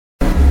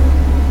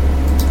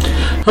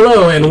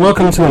Hello and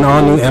welcome to an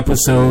all-new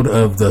episode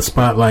of the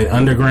Spotlight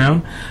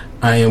Underground.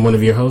 I am one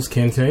of your hosts,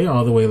 Kente,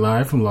 all the way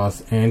live from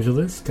Los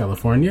Angeles,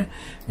 California,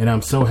 and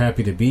I'm so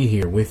happy to be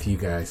here with you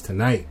guys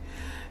tonight.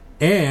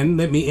 And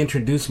let me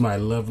introduce my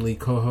lovely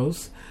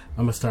co-host.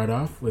 I'm going to start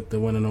off with the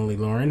one and only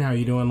Lauren. How are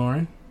you doing,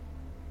 Lauren?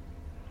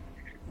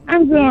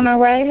 I'm doing all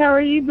right. How are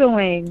you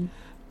doing?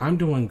 I'm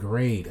doing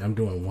great. I'm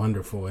doing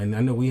wonderful. And I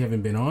know we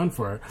haven't been on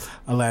for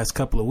the last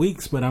couple of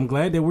weeks, but I'm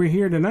glad that we're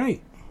here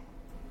tonight.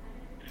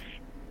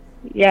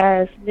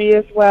 Yes, me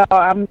as well.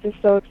 I'm just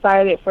so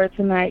excited for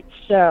tonight's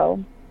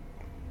show.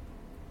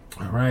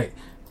 All right.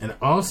 And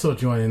also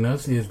joining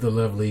us is the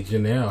lovely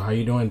Janelle. How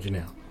you doing,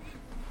 Janelle?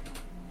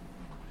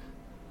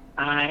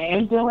 I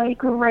am doing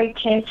great,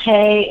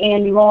 Kente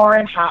and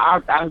Lauren.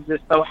 I'm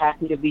just so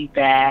happy to be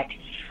back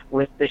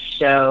with the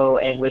show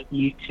and with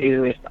you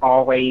two. It's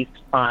always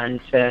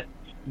fun to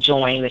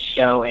join the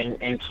show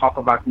and talk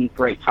about these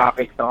great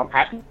topics. So I'm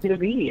happy to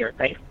be here.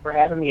 Thanks for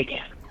having me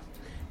again.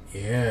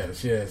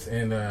 Yes.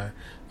 And,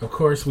 of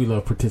course, we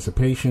love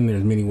participation.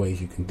 There's many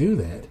ways you can do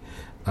that.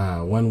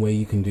 One way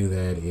you can do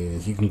that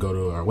is you can go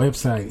to our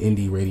website,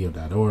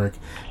 indyradio.org.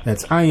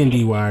 That's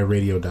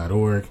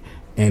indyradio.org.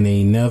 And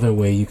another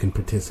way you can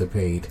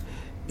participate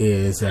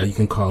is you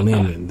can call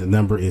in. The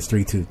number is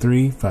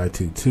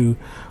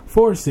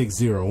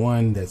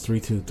 323-522-4601. That's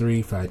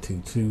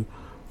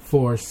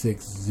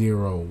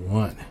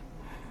 323-522-4601.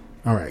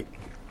 All right.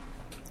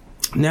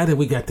 Now that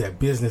we got that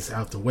business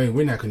out the way,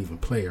 we're not going to even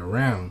play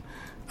around.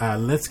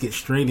 Let's get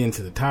straight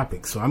into the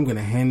topic. So I'm going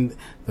to hand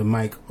the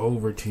mic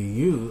over to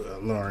you,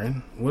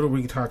 Lauren. What are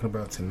we talking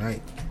about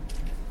tonight?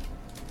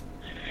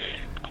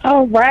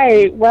 All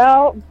right.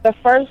 Well, the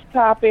first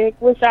topic,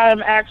 which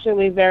I'm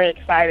actually very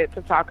excited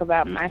to talk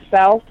about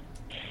myself,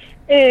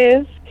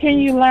 is can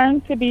you learn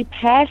to be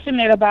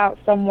passionate about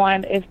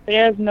someone if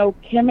there's no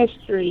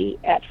chemistry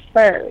at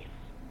first?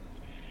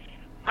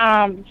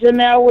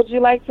 Janelle, would you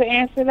like to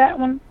answer that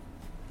one?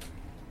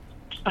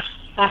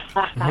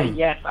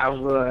 Yes, I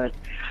would.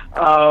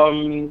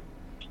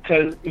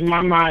 Because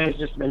my mind has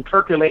just been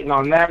percolating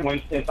on that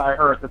one since I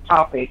heard the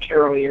topic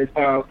earlier.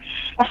 So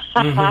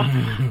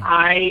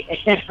I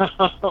am,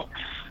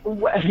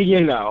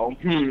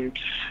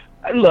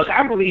 look,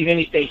 I believe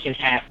anything can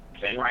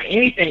happen, right?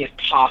 Anything is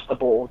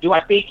possible. Do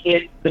I think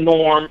it's the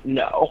norm?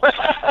 No.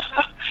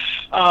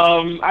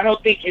 I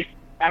don't think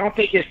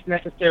it's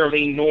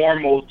necessarily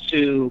normal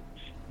to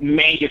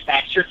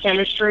manufacture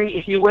chemistry,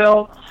 if you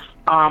will.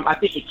 I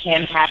think it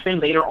can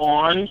happen later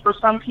on for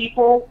some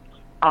people.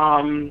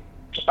 If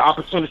the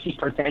opportunity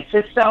presents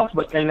itself,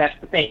 but then that's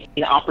the thing.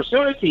 The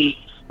opportunity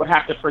would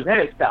have to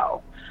present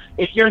itself.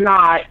 If you're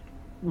not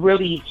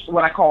really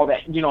what I call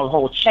that, the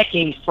whole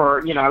checking for,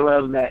 I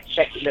love that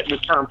the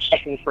term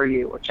checking for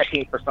you or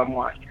checking for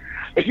someone.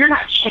 If you're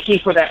not checking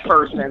for that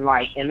person,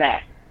 like in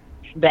that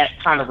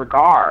kind of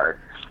regard,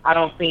 I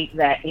don't think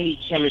that any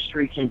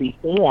chemistry can be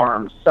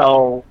formed.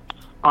 So,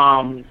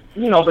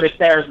 but if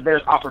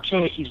there's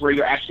opportunities where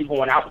you're actually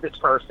going out with this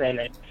person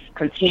and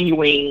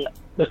continuing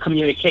the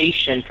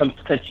communication,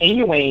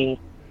 continuing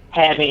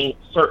having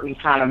certain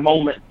kind of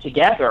moments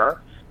together,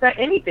 that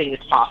anything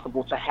is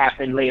possible to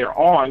happen later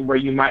on where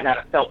you might not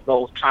have felt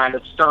those kind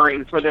of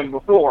stirrings for them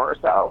before.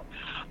 So,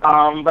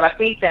 but I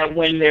think that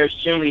when there's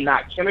generally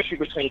not chemistry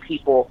between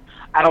people,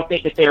 I don't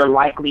think that they're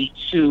likely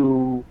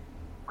to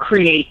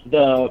create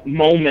the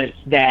moments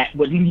that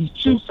would lead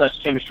to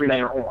such chemistry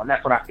later on.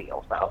 That's what I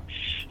feel. So,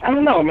 I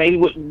don't know. Maybe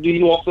do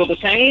you all feel the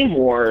same,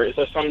 or is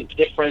there some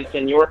difference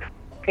in your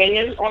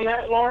opinion on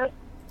that, Lauren?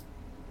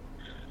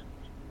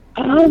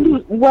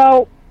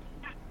 Well,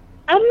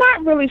 I'm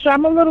not really sure.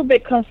 I'm a little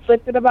bit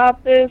conflicted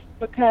about this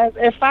because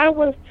if I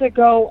was to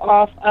go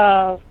off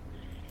of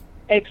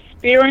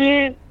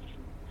experience,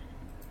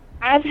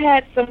 I've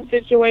had some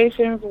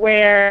situations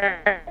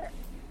where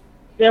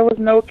there was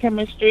no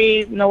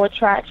chemistry, no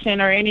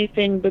attraction or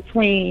anything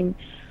between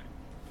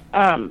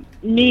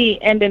me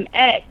and an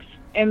ex.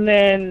 And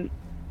then,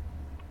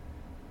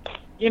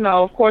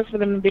 of course, for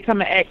them to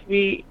become an ex,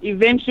 we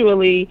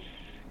eventually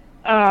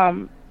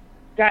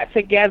got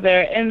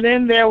together. And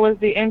then there was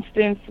the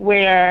instance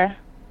where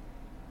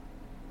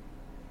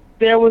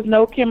there was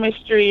no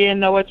chemistry and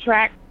no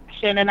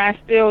attraction, and I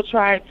still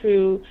tried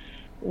to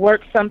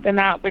work something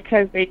out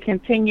because they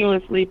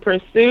continuously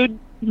pursued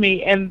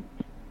me, and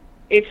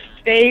it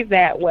stayed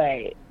that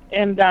way.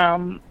 And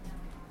I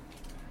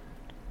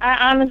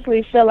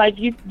honestly feel like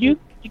you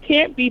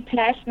can't be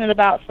passionate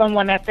about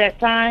someone at that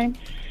time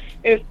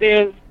if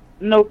there's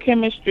no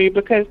chemistry,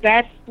 because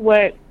that's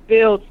what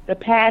builds the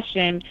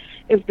passion,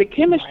 is the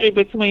chemistry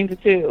between the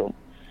two.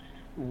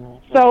 Mm-hmm.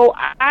 So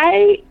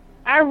I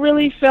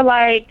really feel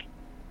like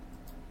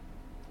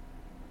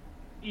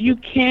you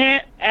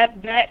can't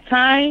at that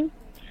time,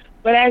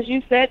 but as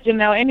you said,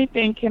 Janelle,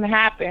 anything can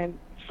happen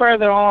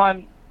further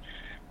on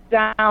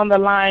down the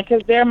line,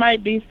 because there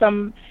might be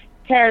some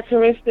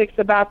characteristics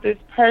about this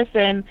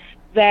person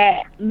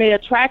that may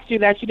attract you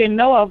that you didn't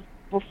know of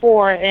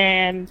before,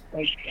 and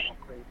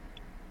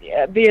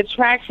the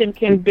attraction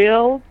can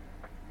build,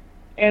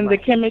 and the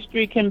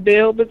chemistry can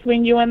build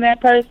between you and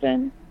that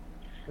person.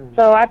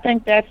 So I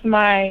think that's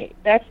my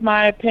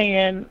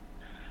opinion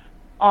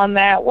on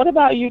that. What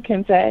about you,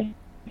 Kente?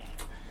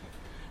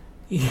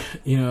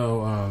 You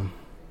know,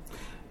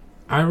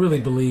 I really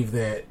believe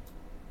that,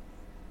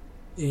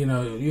 you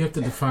know, you have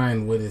to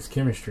define what is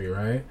chemistry,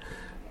 right?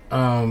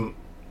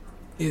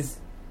 Is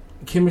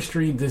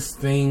chemistry this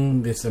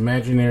thing, this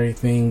imaginary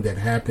thing that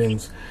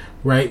happens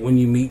right when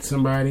you meet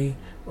somebody?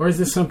 Or is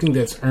it something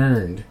that's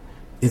earned?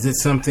 Is it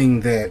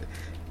something that,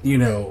 you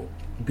know,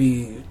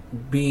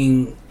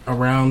 being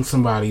around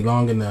somebody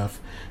long enough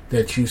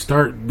that you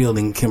start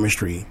building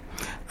chemistry?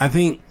 I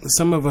think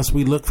some of us,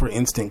 we look for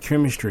instant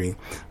chemistry.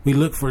 We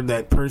look for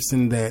that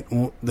person that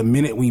the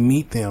minute we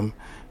meet them,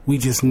 we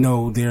just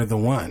know they're the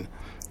one.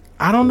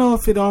 I don't know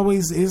if it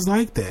always is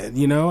like that.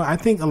 You know, I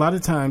think a lot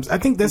of times, I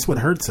think that's what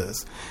hurts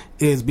us,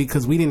 is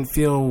because we didn't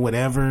feel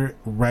whatever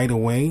right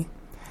away,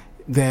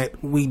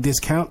 that we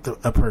discount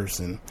a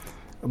person.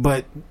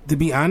 But to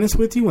be honest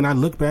with you, when I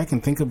look back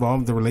and think of all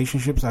of the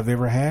relationships I've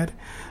ever had,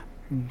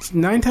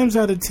 9 times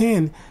out of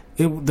 10,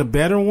 the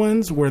better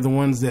ones were the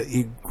ones that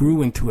it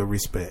grew into a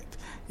respect.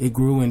 It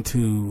grew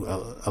into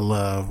a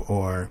love,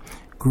 or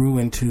grew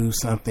into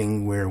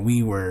something where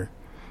we were,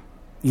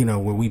 you know,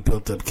 where we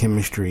built up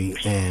chemistry.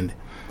 And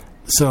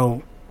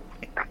so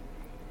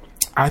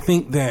I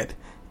think that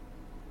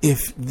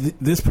if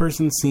this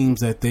person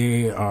seems that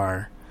they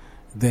are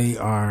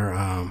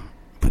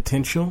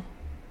potential,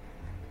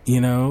 you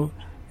know,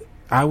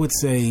 I would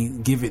say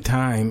give it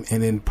time,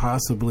 and then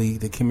possibly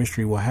the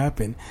chemistry will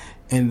happen,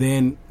 and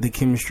then the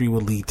chemistry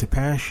will lead to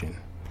passion,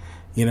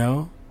 you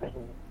know?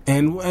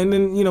 And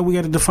then, you know, we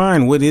got to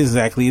define what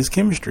exactly is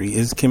chemistry.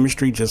 Is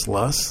chemistry just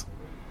lust?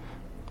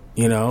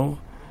 You know?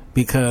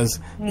 Because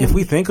if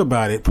we think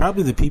about it,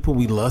 probably the people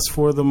we lust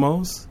for the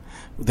most,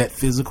 that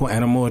physical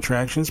animal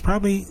attractions,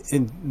 probably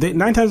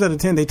 9 times out of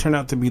 10, they turn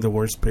out to be the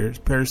worst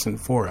person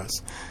for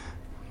us.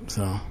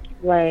 So.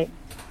 Right.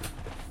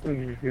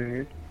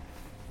 Mm-hmm.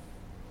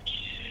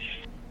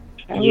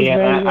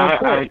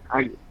 Yeah,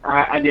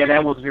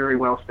 that was very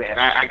well said.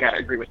 I gotta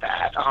agree with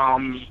that.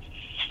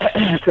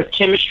 Because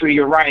chemistry,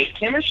 you're right.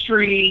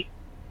 Chemistry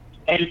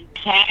and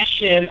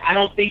passion, I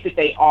don't think that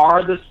they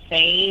are the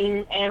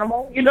same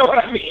animal. You know what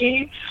I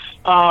mean?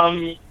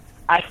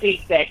 I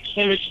think that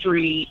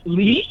chemistry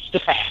leads to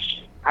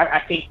passion. I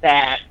think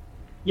that,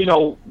 you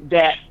know,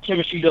 that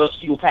chemistry does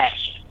fuel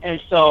passion. And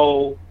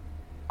so,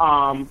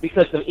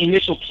 because the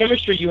initial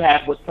chemistry you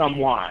have with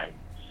someone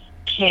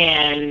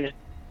can,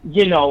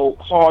 you know,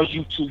 cause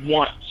you to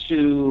want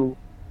to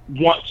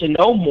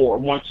know more,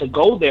 want to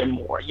go there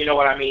more. You know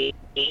what I mean?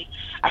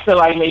 I feel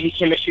like maybe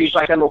chemistry is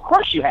like a little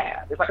crush you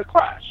have. It's like a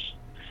crush.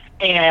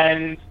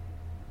 And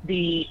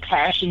the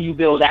passion you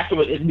build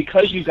afterwards is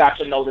because you got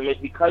to know them.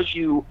 It's because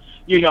you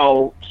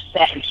know,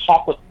 sat and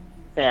talked with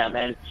them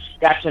and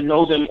got to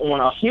know them on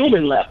a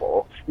human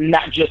level,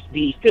 not just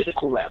the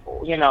physical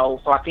level, you know.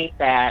 So I think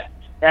that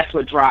that's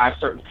what drives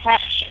certain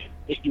passion,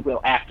 if you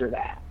will, after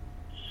that.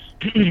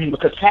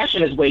 Because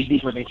passion is way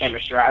deeper than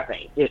chemistry, I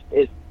think.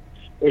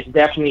 It's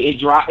definitely,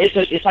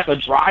 it's like a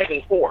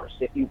driving force,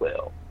 if you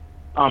will,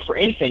 for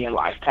anything in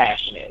life,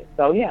 passion is.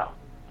 So, yeah.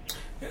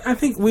 I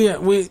think we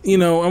you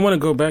know, I want to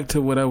go back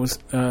to what I was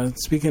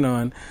speaking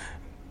on.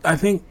 I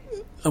think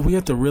we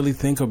have to really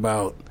think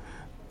about,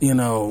 you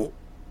know,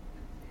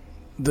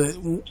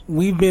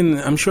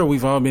 I'm sure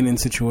we've all been in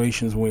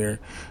situations where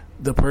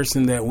the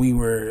person that we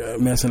were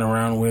messing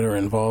around with or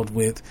involved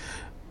with,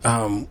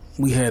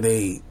 we had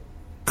a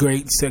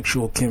great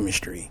sexual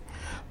chemistry,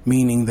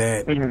 meaning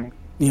that,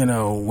 you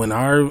know, when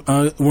our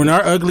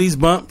uglies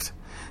bumped,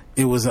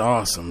 it was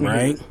awesome,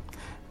 right?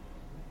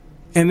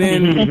 And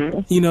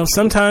then, you know,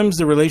 sometimes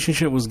the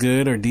relationship was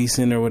good or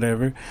decent or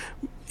whatever,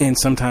 and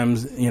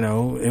sometimes, you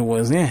know, it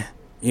was,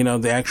 you know,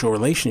 the actual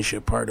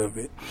relationship part of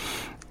it.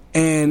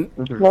 And,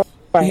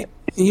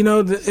 you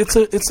know,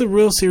 it's a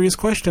real serious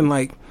question.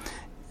 Like,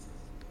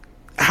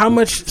 how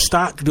much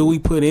stock do we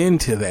put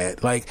into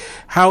that? Like,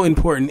 how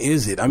important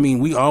is it? I mean,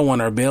 we all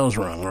want our bells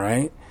rung,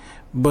 right?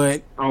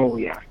 But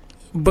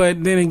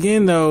But then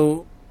again,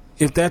 though,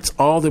 if that's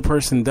all the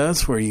person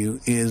does for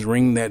you is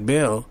ring that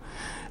bell,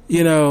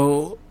 you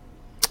know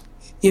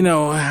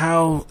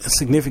how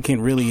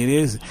significant really it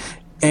is.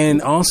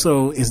 And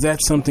also, is that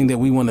something that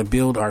we want to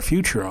build our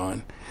future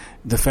on?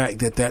 The fact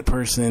that that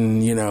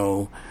person, you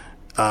know,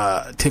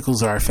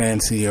 tickles our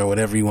fancy or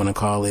whatever you want to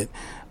call it,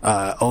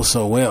 oh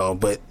so well.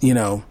 But, you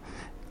know,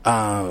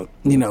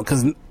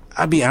 because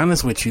I'll be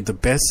honest with you, the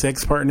best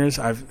sex partners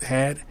I've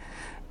had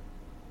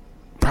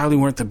probably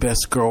weren't the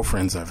best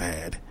girlfriends I've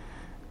had.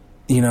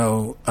 You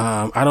know,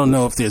 I don't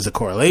know if there's a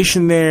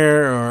correlation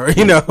there, or,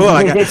 you know,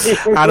 like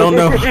I don't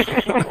know.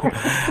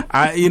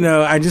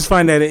 I just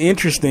find that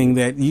interesting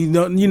that you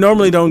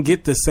normally don't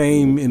get the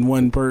same in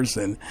one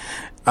person.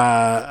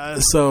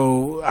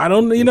 So I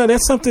don't, you know,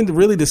 that's something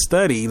really to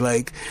study.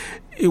 Like,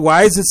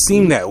 why does it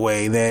seem that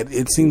way? That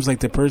it seems like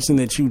the person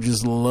that you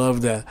just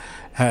love to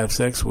have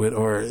sex with,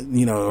 or,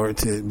 you know, or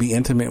to be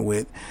intimate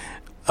with,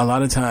 a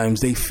lot of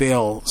times they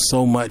fail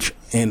so much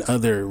in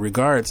other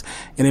regards.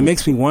 And it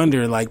makes me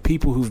wonder, like,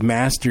 people who've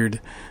mastered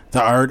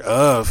the art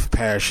of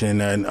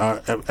passion and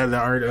the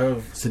art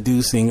of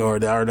seducing or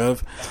the art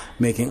of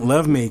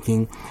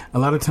lovemaking, a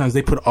lot of times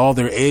they put all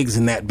their eggs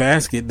in that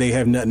basket. They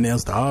have nothing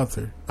else to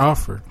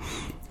offer.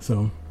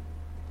 So,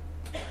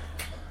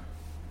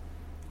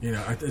 you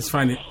know, I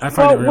find it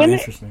really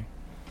interesting.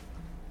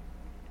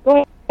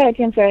 Go ahead,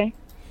 Kente.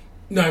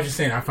 No, I'm just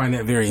saying I find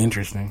that very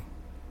interesting.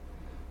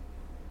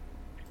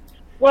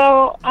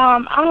 Well,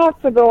 I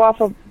have to go off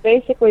of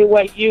basically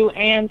what you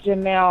and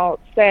Janelle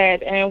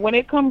said. And when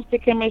it comes to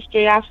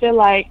chemistry, I feel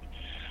like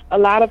a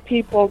lot of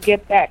people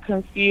get that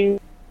confused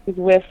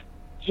with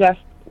just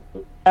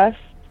lust.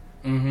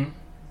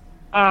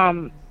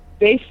 Mm-hmm.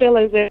 They feel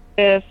as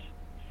if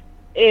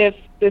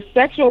the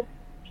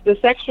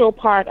sexual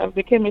part of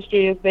the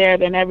chemistry is there,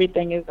 then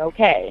everything is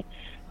okay.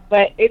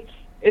 But it's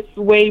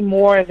way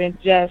more than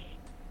just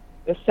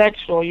the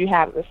sexual. You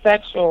have the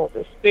sexual,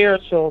 the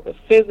spiritual, the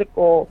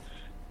physical,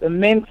 the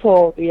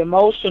mental, the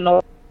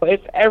emotional.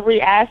 It's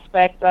every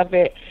aspect of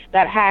it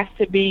that has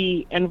to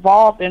be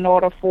involved in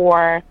order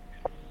for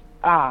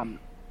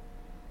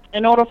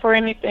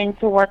anything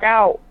to work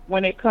out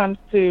when it comes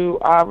to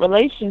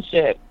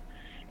relationships.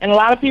 And a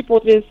lot of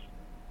people just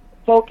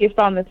focus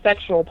on the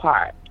sexual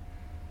part.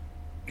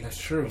 That's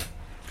true.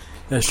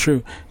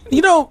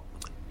 You know,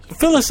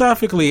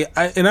 philosophically,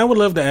 I would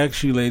love to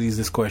ask you ladies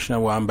this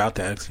question. Well, I'm about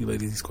to ask you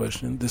ladies this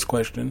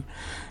question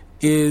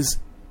is,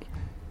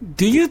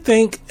 do you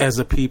think as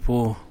a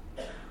people,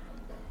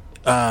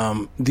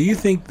 do you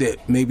think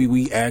that maybe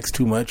we ask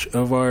too much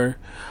of our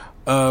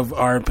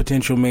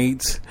potential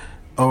mates,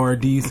 or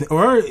do you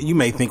or you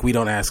may think we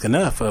don't ask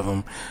enough of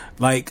them?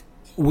 Like,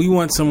 we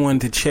want someone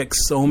to check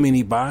so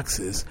many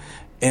boxes,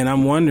 and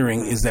I'm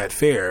wondering, is that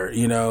fair?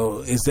 You know,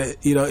 is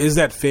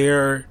that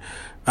fair?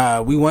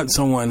 We want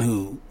someone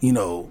who, you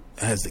know,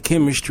 has the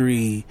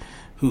chemistry,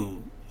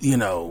 who, you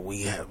know,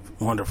 we have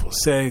wonderful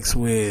sex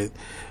with.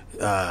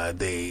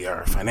 They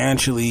are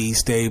financially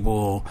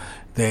stable.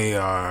 They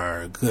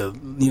are good,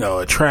 you know,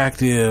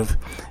 attractive.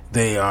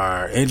 They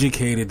are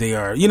educated. They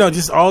are, you know,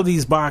 just all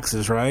these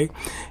boxes, right?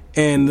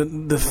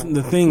 And the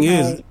thing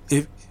is,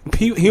 if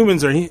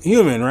humans are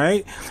human,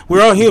 right?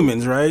 We're all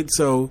humans, right?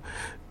 So,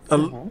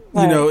 you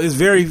know, it's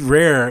very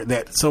rare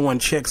that someone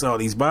checks all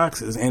these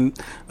boxes. And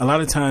a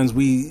lot of times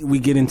we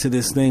get into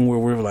this thing where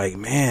we're like,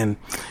 man,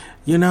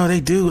 you know,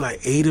 they do like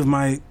 8 of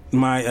my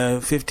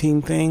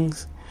 15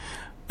 things.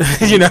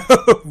 You know,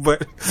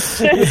 but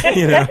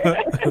you know,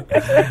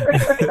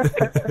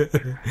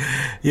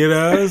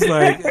 it's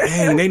like,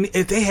 hey,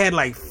 if they had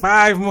like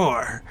 5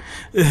 more,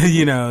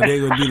 you know, they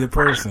would be the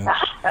person.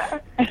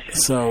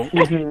 So,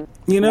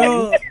 you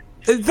know,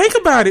 think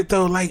about it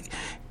though. Like,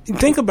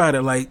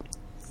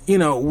 you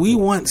know, we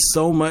want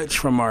so much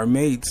from our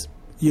mates,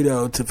 you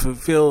know, to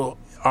fulfill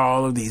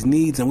all of these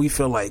needs, and we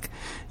feel like,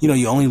 you know,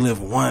 you only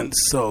live once.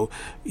 So,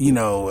 you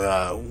know,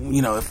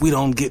 if we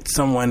don't get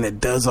someone that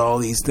does all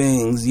these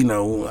things, you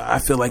know, I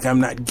feel like I'm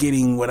not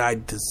getting what I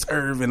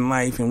deserve in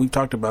life. And we've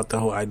talked about the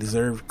whole I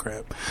deserve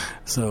crap.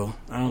 So,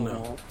 I don't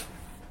know.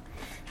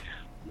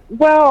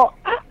 Well,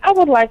 I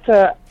would like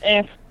to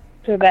answer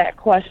that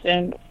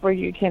question for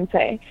you,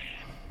 Kente.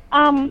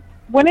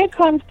 When it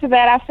comes to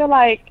that, I feel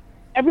like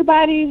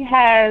everybody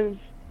has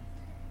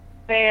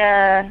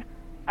their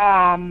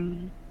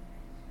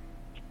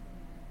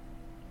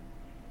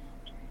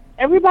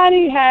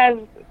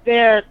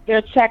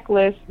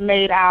checklist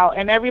made out,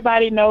 and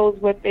everybody knows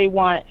what they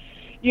want.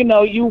 You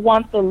know, you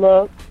want the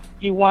look,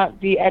 you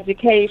want the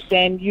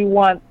education, you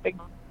want the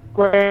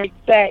great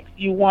sex,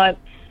 you want,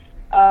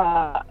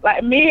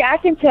 like me, I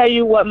can tell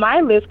you what my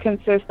list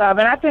consists of,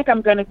 and I think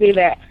I'm going to do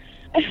that.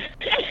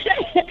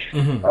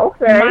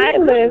 Okay. My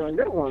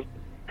list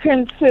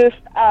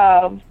consists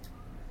of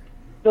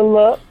the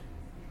look,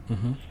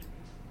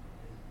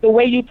 the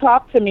way you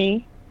talk to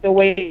me, the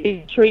way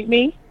you treat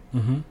me.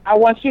 I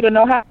want you to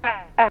know how.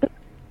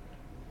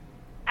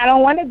 I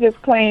don't want to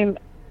just clean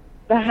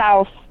the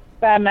house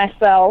by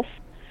myself.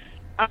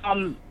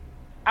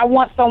 I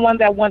want someone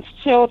that wants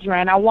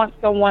children. I want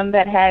someone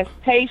that has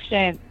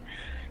patience.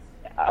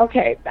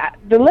 Okay,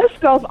 the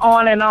list goes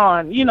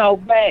on, you know,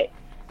 but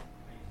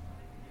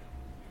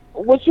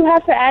what you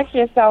have to ask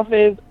yourself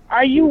is,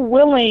 are you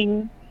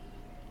willing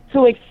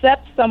to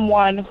accept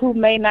someone who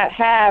may not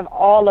have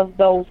all of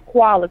those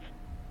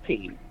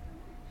qualities?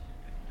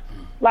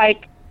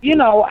 Like, you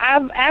know,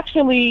 I've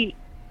actually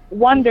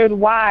wondered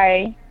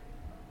why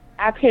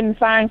I couldn't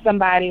find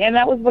somebody, and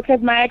that was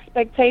because my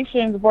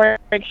expectations were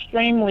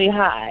extremely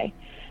high.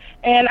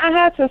 And I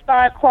had to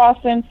start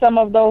crossing some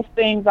of those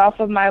things off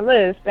of my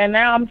list, and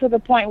now I'm to the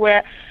point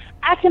where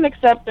I can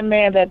accept a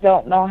man that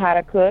don't know how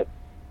to cook.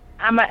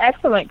 I'm an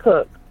excellent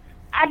cook.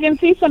 I can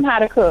teach him how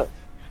to cook.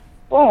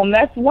 Boom,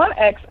 that's one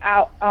X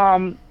out.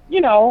 You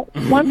know,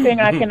 one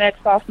thing I can X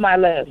off my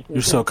list.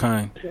 You're so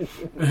kind.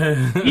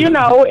 You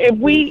know, if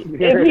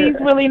he's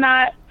really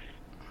not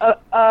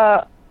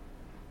a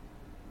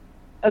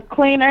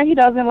cleaner, he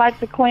doesn't like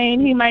to clean,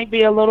 he might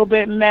be a little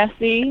bit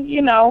messy,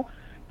 you know,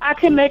 I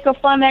can make a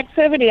fun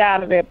activity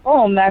out of it.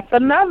 Boom, that's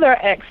another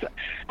X.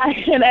 I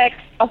can X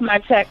off my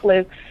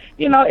checklist.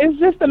 You know, it's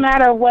just a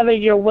matter of whether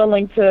you're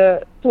willing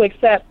to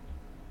accept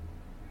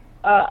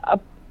a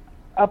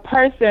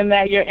person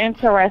that you're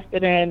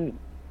interested in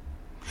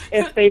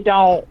if they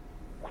don't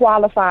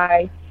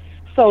qualify,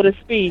 so to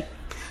speak,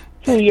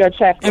 to your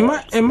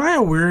checklist. Am I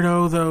a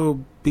weirdo though?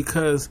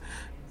 Because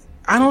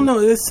I don't know.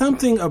 There's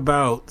something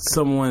about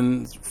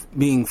someone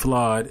being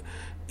flawed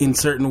in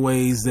certain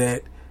ways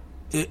that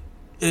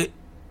it.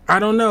 I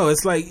don't know.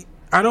 It's like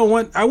I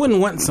wouldn't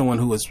want someone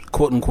who was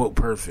quote unquote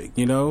perfect.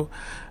 You know,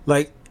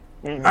 like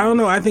I don't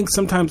know. I think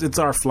sometimes it's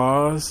our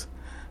flaws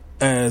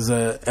as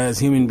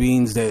human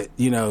beings that,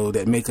 you know,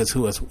 that make us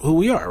who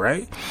we are.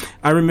 Right.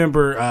 I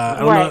remember. I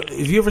don't know.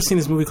 Have you ever seen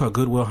this movie called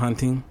Good Will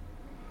Hunting?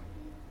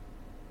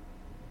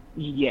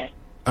 Yes.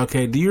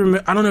 Okay, do you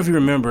I don't know if you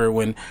remember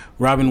when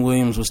Robin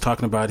Williams was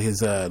talking about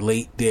his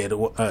dead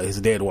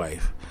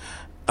wife,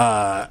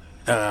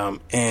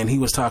 and he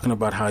was talking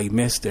about how he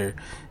missed her,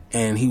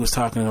 and he was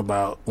talking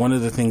about one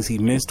of the things he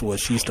missed was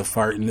she used to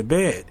fart in the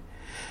bed,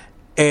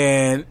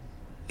 and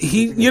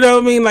he, you know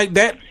what I mean, like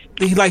that.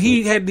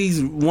 He had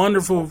these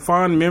wonderful,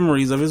 fond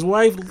memories of his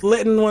wife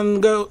letting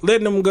him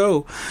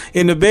go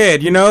in the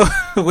bed, you know,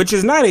 which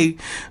is not a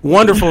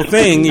wonderful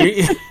thing,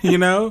 you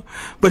know.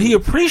 But he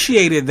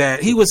appreciated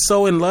that. He was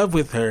so in love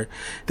with her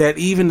that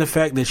even the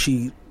fact that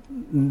she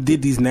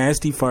did these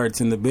nasty farts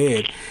in the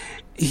bed,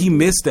 he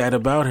missed that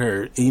about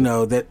her, you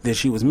know, that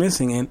she was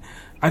missing. And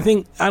I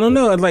think, I don't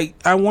know, like,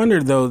 I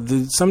wonder, though,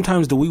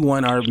 sometimes do we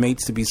want our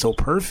mates to be so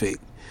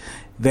perfect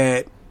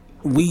that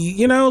we,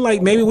 you know,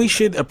 like maybe we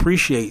should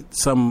appreciate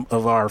some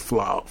of our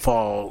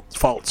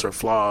faults or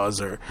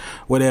flaws or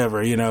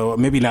whatever, you know,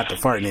 maybe not the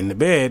farting in the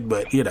bed,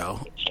 but, you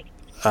know,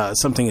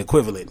 something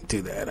equivalent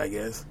to that, I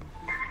guess.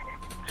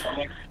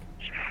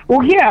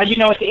 Well, yeah, you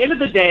know, at the end of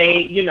the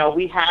day, you know,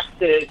 we have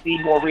to be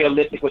more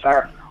realistic with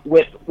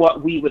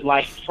what we would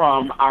like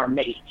from our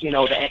mates, you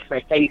know, the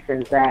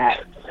expectations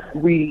that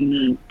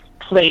we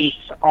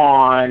place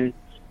on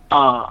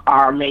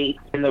our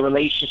mates and the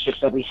relationships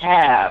that we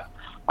have.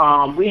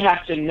 We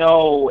have to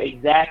know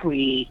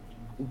exactly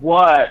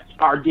what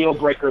our deal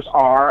breakers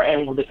are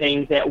and the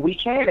things that we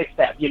can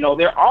accept. You know,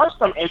 there are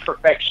some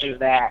imperfections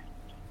that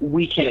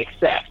we can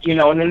accept, you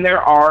know, and then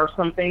there are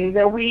some things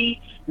that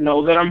we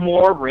know that are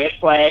more red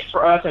flags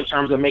for us in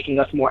terms of making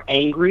us more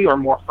angry or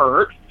more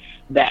hurt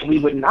that we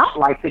would not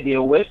like to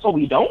deal with, so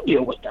we don't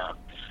deal with them.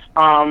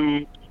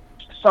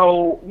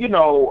 So, you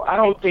know, I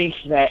don't think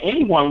that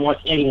anyone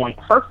wants anyone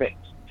perfect,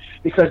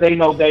 because they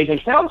know they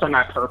themselves are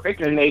not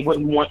perfect, and they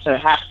wouldn't want to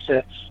have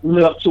to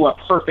live up to a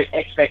perfect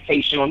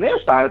expectation on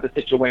their side of the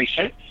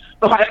situation.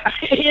 So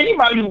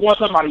anybody who wants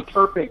somebody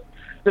perfect,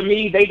 to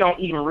me, they don't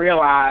even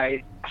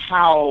realize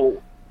how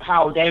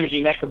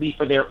damaging that could be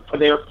for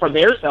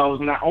their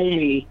selves, not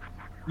only,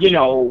 you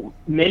know,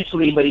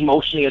 mentally but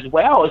emotionally as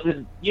well. Is just,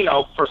 you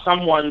know, for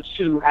someone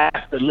to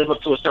have to live up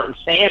to a certain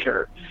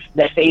standard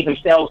that they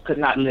themselves could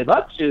not live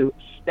up to,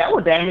 that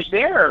would damage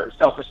their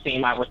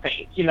self-esteem, I would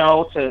think, you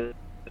know, to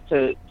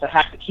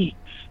have to keep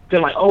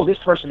feeling like, oh, this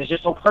person is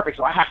just so perfect,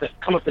 so I have to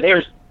come up to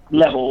their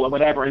level or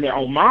whatever in their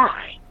own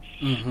mind.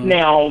 Mm-hmm.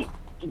 Now,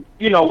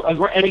 you know,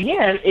 and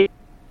again, it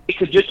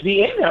could just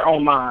be in their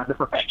own mind, the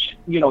perfection.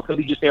 You know, it could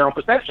be just their own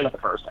perception of the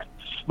person.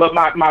 But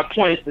my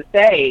point is to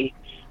say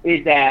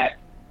is that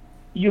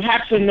you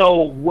have to know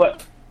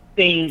what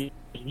things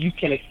you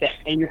can accept,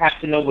 and you have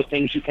to know what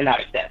things you cannot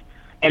accept,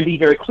 and be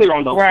very clear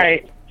on those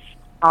things.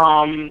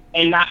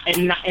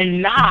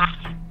 And not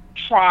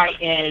try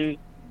and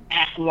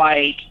act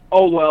like,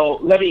 oh, well,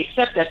 let me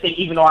accept that thing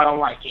even though I don't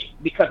like it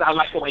because I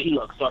like the way he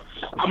looks. So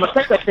I'm going to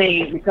accept that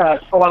thing because,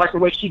 oh, I like the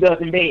way she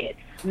does in bed.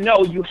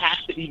 No, you have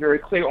to be very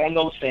clear on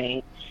those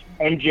things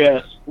and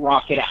just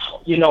rock it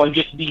out, you know, and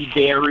just be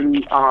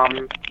very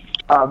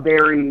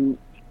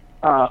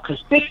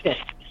consistent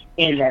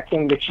in that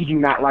thing that you do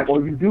not like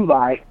or you do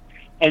like,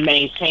 and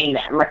maintain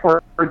that. Like,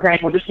 for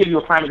example, just give you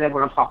a prime example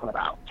of what I'm talking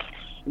about.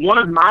 One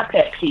of my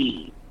pet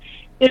peeves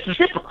is a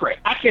hypocrite.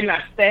 I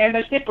cannot stand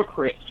a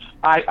hypocrite.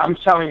 I'm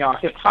telling y'all,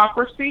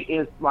 hypocrisy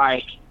is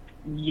like,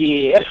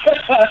 yeah,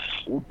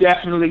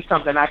 definitely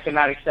something I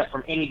cannot accept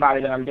from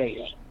anybody that I'm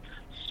dating.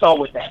 So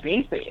with that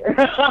being said,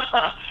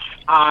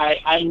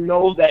 I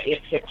know that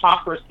if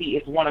hypocrisy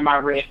is one of my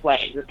red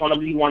flags, it's going to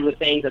be one of the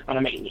things that's going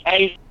to make me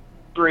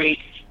angry,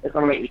 it's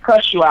going to make me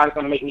cuss you out, it's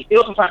going to make me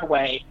feel some type of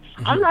way.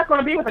 Mm-hmm. I'm not going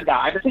to be with a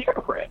guy that's a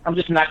hypocrite. I'm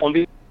just not going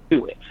to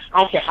do it.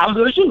 I don't care how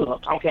good you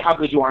look. I don't care how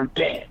good you are in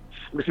bed.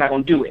 I'm just not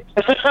going to do it.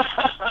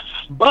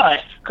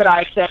 But could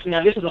I accept,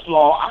 now this is a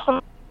flaw, I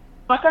feel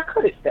like I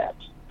could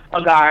accept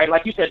a guy,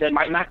 like you said, that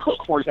might not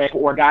cook, for example,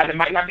 or a guy that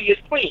might not be as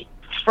clean.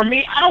 For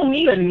me, I don't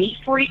need a neat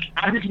freak.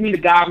 I just need a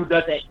guy who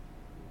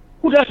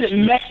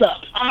doesn't mess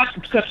up.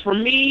 Because for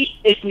me,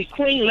 if we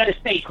clean, let it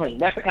stay clean.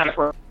 That's the kind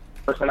of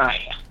person I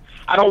am.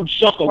 I don't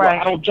junk around. Right.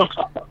 I don't junk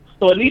up.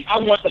 So at least I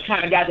want the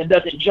kind of guy that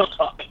doesn't junk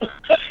up.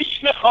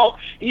 You know,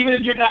 even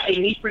if you're not a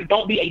neat freak,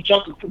 don't be a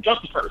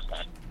junky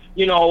person.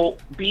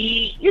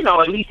 be,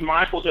 at least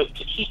mindful to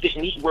keep it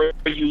neat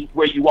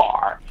where you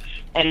are,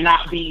 and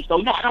not be so.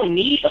 No, I don't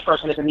need a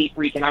person that's a neat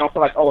freak, and I don't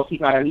feel like, if he's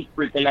not a neat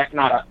freak, then that's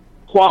not a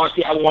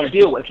quality I want to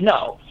deal with.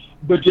 No,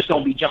 but just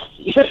don't be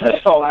junky.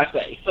 That's all I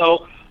say.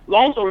 So,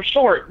 long story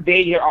short,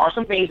 there are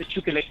some things that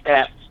you can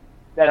accept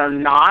that are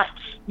not,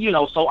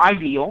 so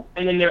ideal,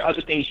 and then there are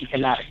other things you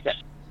cannot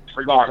accept,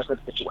 regardless of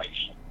the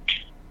situation.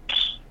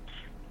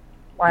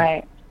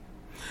 Right.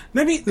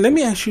 Let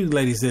me ask you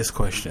ladies this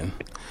question.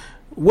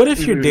 What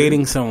if you're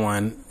dating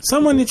someone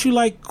that you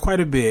like quite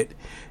a bit,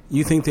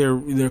 you think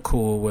they're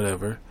cool,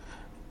 whatever,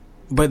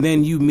 but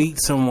then you meet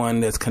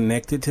someone that's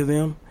connected to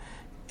them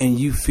and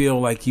you feel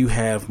like you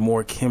have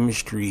more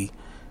chemistry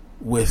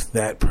with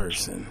that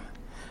person?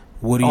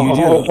 What do you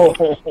do?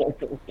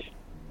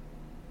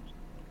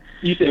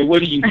 You said, what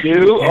do you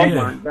do? Yeah. Oh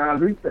my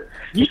God.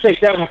 You take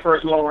that one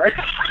first, Lauren.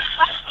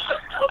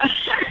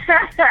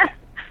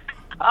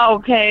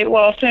 Okay,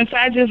 well, since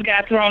I just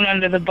got thrown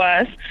under the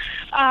bus,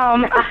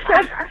 I've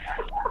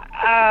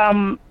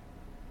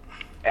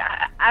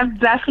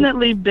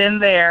definitely been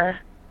there,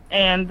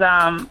 and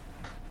I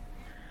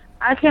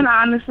can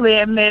honestly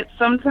admit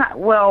sometimes,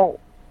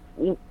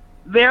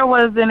 there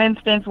was an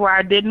instance where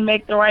I didn't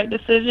make the right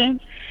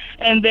decision,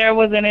 and there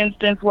was an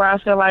instance where I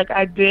feel like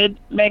I did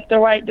make the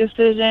right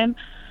decision.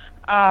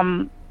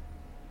 Oh,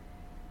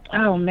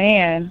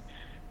 man.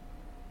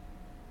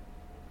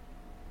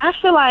 I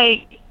feel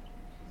like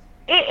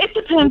it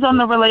depends on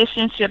the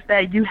relationship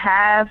that you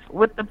have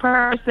with the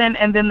person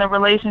and then the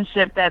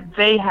relationship that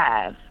they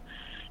have.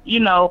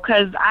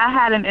 Because I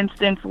had an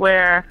instance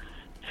where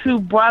two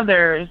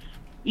brothers,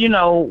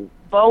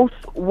 both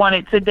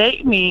wanted to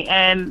date me,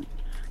 and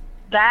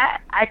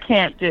that I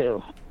can't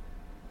do.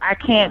 I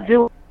can't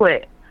do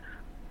it,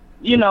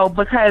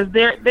 because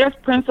there's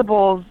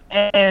principles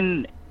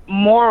and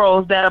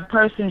morals that a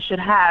person should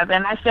have.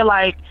 And I feel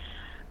like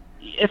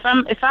if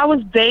I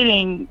was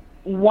dating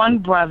one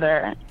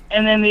brother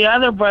and then the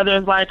other brother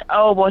is like,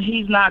 oh, well,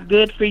 he's not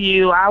good for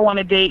you, I want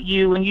to date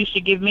you and you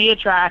should give me a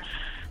try,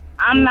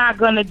 I'm not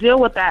going to deal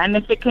with that. And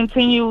if it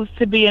continues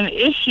to be an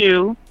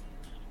issue,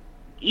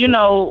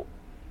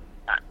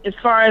 as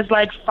far as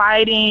like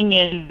fighting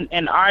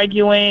and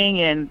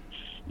arguing and,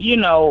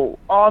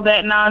 all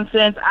that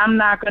nonsense, I'm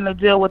not going to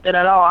deal with it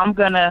at all. I'm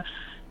going to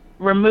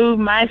remove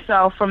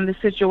myself from the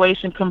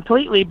situation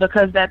completely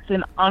because that's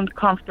an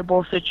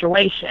uncomfortable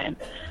situation.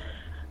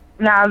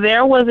 Now,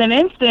 there was an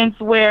instance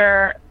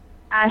where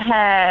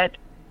I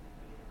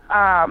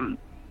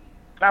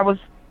was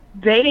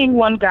dating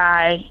one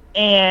guy,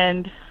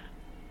 and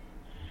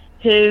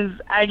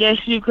I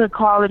guess you could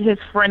call it his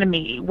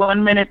frenemy.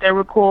 1 minute they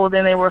were cool,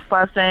 then they were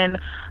fussing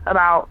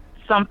about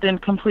something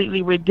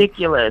completely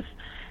ridiculous.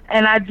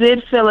 And I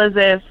did feel as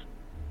if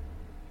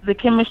the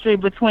chemistry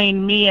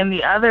between me and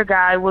the other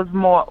guy was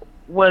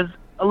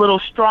a little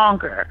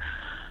stronger.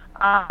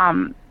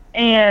 And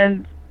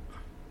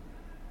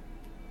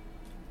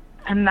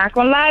I'm not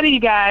going to lie to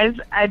you guys,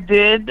 I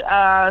did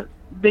I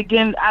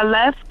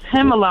left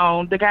him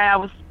alone, the guy I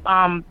was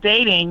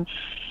dating,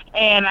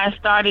 and I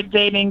started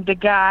dating the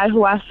guy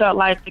who I felt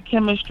like the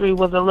chemistry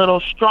was a little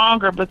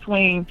stronger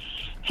between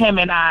him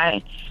and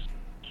I.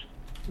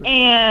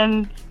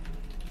 And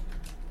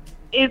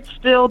it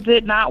still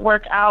did not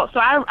work out.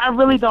 So I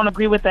really don't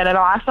agree with that at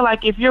all. I feel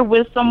like if you're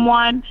with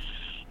someone,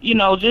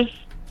 just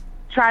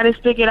try to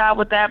stick it out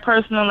with that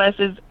person unless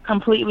it's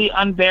completely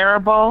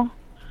unbearable.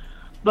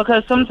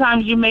 Because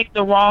sometimes you make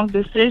the wrong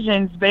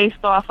decisions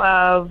based off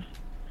of,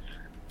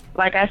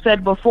 like I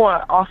said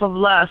before, off of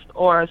lust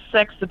or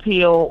sex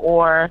appeal,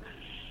 or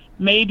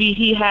maybe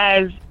he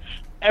has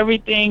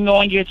everything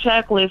on your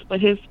checklist,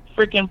 but his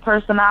freaking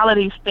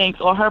personality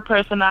stinks or her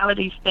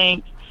personality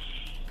stinks.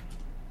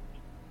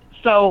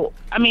 So,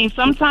 I mean,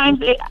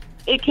 sometimes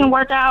it can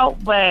work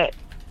out, but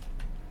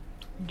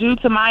due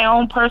to my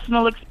own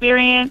personal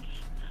experience,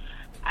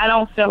 I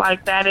don't feel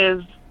like that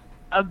is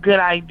a good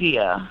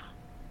idea.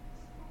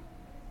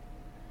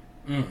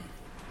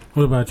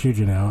 What about you,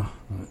 Janelle?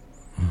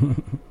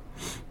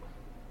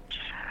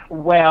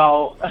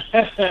 Well,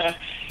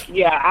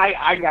 yeah,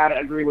 I gotta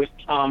agree with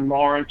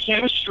Lauren.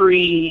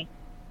 Chemistry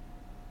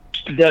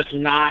does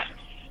not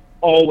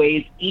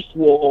always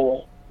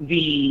equal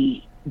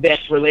the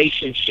best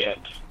relationship.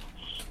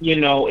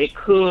 It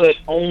could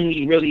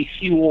only really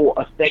fuel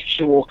a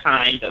sexual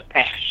kind of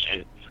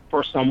passion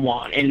for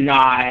someone and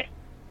not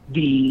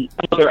the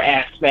other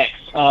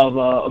aspects of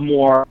a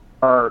more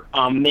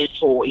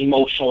mental,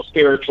 emotional,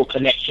 spiritual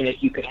connection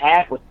that you could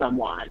have with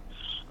someone.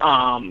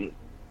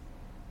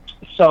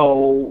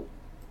 So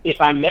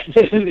if I met,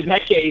 in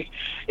that case,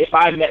 if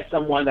I met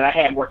someone that I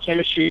had more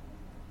chemistry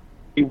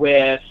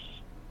with,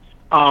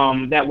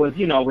 that was,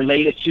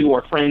 related to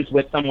or friends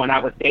with someone I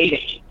was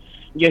dating,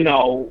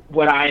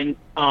 would I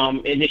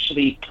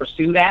initially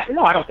pursue that?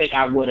 No, I don't think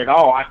I would at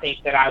all. I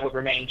think that I would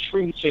remain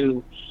true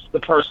to the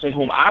person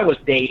whom I was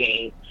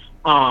dating.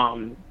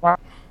 Right.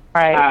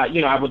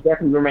 I would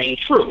definitely remain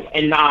true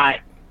and not,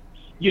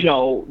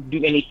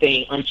 do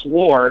anything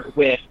untoward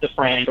with the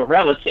friend or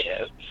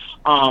relative.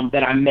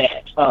 that I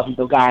met,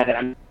 the guy that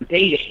I'm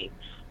dating.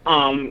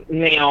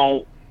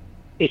 Now,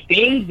 if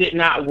things did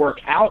not work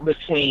out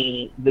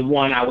between the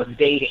one I was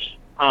dating,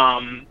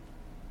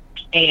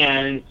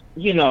 and,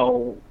 you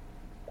know,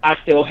 I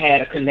still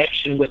had a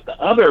connection with the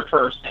other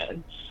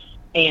person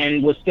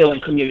and was still in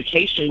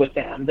communication with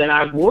them, then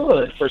I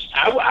would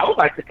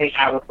like to think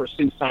I would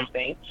pursue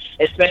something,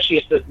 especially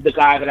if the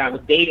guy that I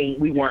was dating,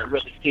 we weren't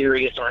really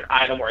serious or an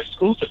item or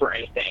exclusive or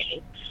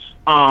anything.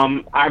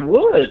 I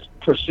would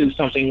pursue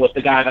something with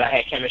the guy that I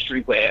had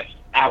chemistry with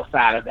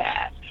outside of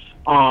that.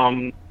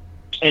 And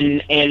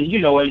you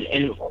know,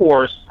 and of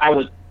course, I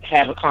would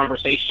have a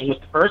conversation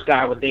with the first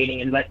guy I was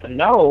dating and let them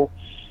know,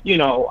 you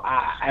know,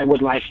 I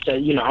would like to,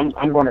 you know,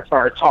 I'm going to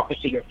start talking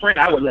to your friend.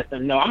 I would let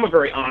them know I'm a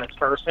very honest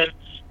person.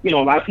 You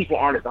know, a lot of people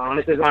aren't as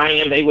honest as I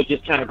am. They would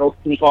just kind of go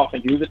sneak off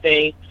and do the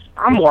thing.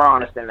 I'm more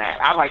honest than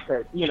that. I like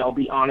to, you know,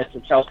 be honest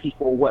and tell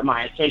people what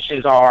my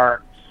intentions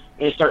are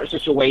in certain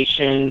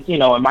situations. You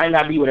know, it might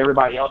not be what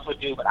everybody else would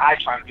do, but I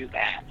try to do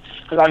that.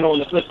 Because I know on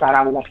the flip side,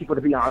 I would want people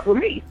to be honest with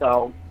me.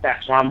 So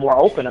that's why I'm more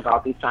open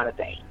about these kind of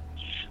things.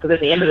 Because at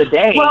the end of the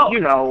day, you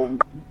know,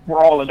 we're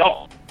all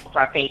adults.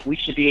 I think we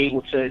should be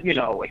able to, you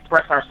know,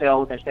 express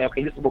ourselves and say,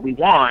 okay, this is what we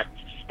want,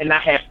 and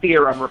not have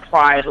fear of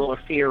reprisal or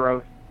fear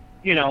of,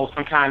 you know,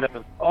 some kind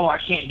of, oh, I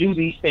can't do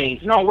these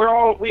things. No,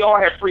 we all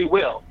have free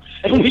will,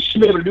 and we should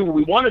be able to do what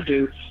we want to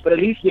do, but at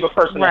least give a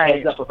person a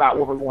heads up about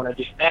what we want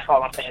to do. That's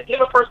all I'm saying.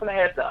 Give a person a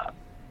heads up.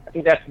 I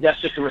think that's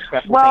just a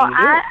respectful thing to do.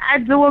 Well, I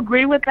do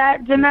agree with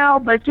that,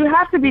 Janelle, but you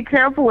have to be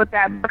careful with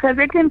that because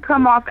it can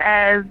come off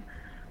as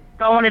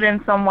throwing it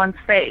in someone's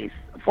face.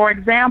 For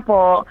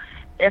example,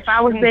 if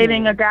I was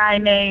dating a guy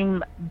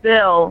named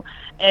Bill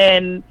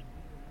and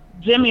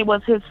Jimmy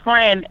was his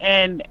friend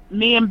and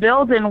me and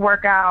Bill didn't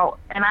work out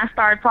and I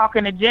started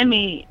talking to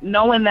Jimmy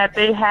knowing that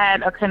they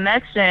had a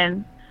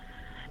connection,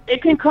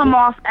 it can come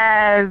off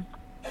as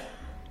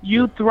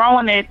you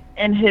throwing it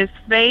in his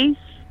face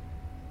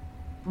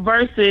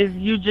versus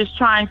you just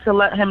trying to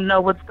let him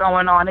know what's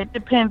going on. It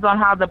depends on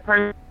how the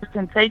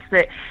person takes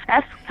it.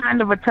 That's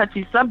kind of a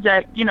touchy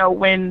subject, you know,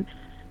 when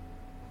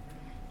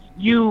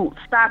you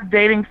stop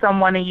dating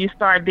someone and you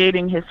start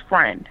dating his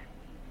friend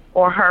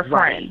or her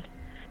friend.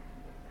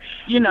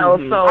 You know,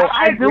 so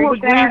I do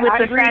agree with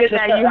the fact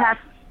that you have...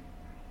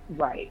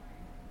 Right.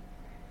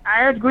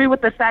 I agree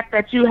with the fact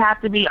that you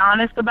have to be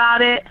honest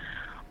about it,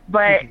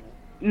 but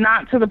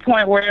not to the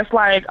point where it's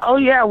like, oh,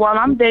 yeah, well,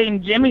 I'm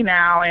dating Jimmy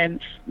now,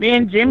 and me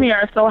and Jimmy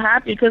are so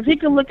happy, because he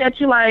can look at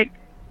you like,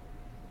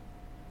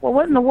 well,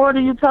 what in the world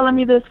are you telling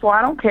me this for?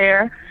 I don't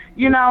care.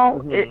 You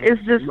know,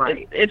 it's just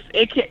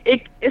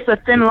it's a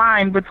thin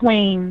line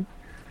between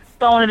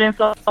throwing it in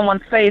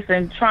someone's face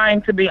and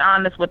trying to be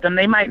honest with them.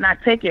 They might not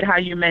take it how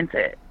you meant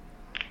it.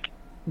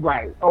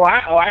 Right.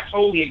 I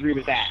totally agree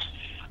with that.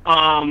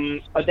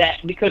 That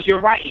because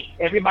you're right.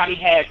 Everybody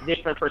has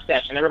different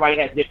perception. Everybody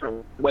has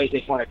different ways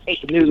they want to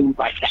take news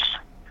like that.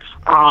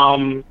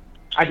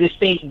 I just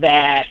think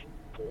that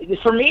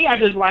for me, I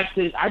just like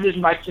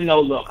to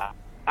know. Look,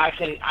 I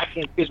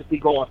can physically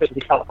go and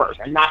physically tell a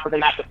person, and not for them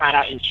not to find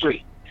out in the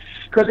street.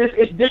 Because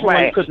it's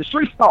different. Because the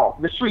streets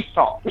talk. The streets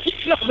talk.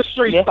 You know, the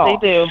streets talk.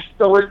 Yes, they do.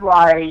 So it's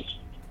like,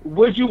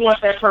 would you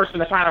want that person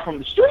to find out from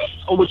the streets,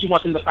 or would you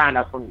want them to find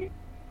out from you?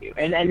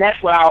 And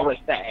that's what I always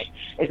say,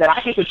 is that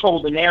I can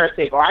control the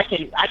narrative, or I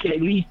can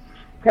at least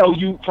tell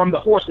you from the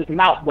horse's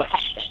mouth what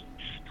happened.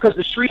 Because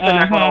the streets are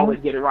not going to always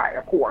get it right,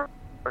 of course.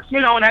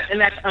 You know,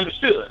 and that's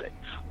understood.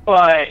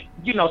 But,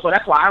 you know, so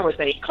that's why I would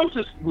say, I come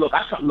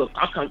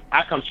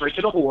straight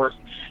to the horse,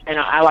 and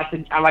I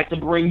like to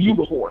bring you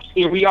the horse.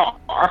 Here we are.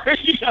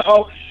 You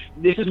know,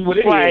 this is what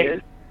it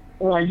is.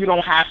 And you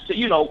don't have to,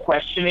 you know,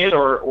 question it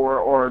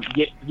or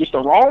get the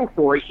wrong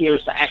story.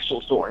 Here's the actual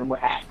story and what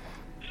happened.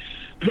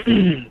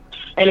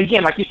 And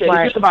again, like you said,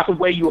 it's just about the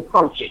way you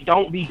approach it.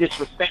 Don't be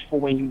disrespectful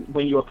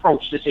when you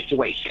approach the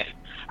situation.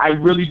 I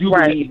really do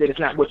believe that it's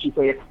not what you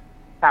say, it's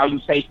how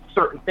you say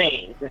certain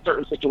things in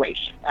certain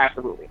situations.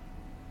 Absolutely.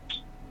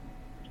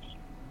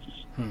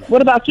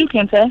 What about you,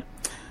 Kente?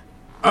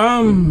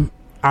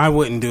 I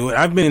wouldn't do it.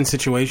 I've been in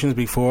situations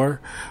before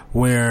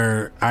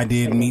where I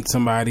did meet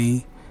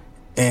somebody,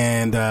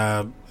 and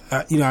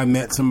you know, I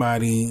met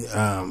somebody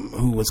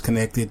who was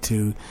connected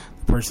to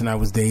the person I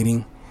was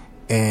dating,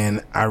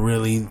 and I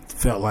really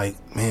felt like,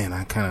 man,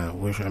 I kind of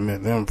wish I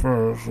met them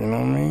first. You know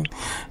what I mean?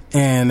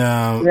 And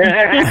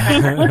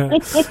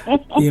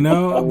you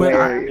know,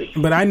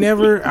 but I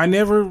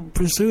never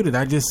pursued it.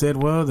 I just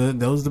said, well,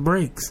 those are the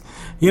breaks.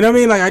 You know what I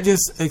mean? Like, I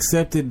just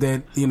accepted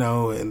that, you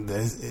know, and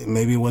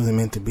maybe it wasn't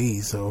meant to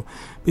be. So,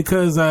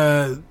 because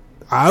I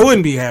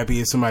wouldn't be happy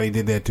if somebody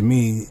did that to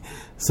me.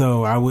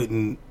 So I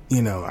wouldn't,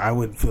 you know, I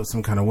would feel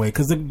some kind of way.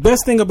 Because the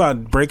best thing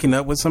about breaking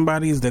up with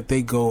somebody is that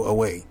they go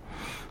away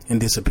and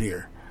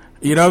disappear.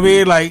 You know what I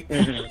mean? Like,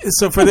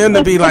 so for them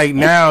to be like,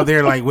 now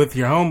they're like with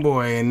your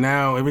homeboy, and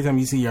now every time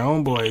you see your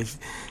homeboy,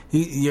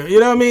 you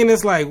know what I mean?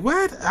 It's like,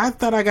 what? I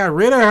thought I got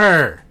rid of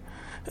her.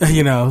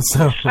 You know,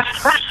 so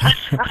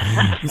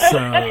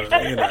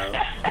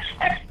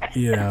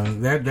you know,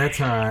 that's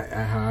how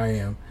I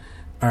am.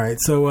 All right,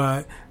 so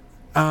I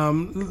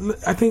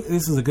think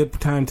this is a good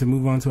time to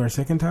move on to our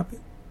second topic.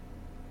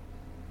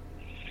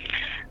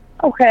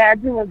 Okay, I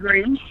do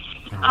agree.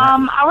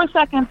 Right. Our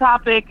second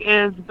topic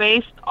is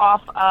based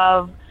off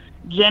of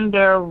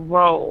gender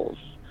roles.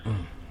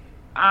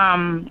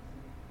 I'm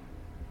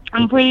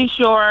pretty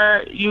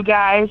sure you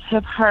guys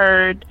have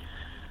heard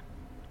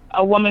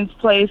a woman's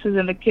place is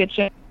in the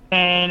kitchen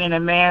and a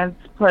man's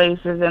place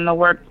is in the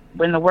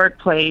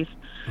workplace.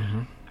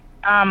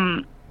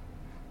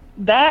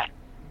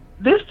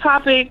 This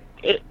topic,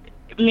 it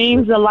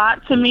means a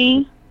lot to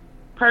me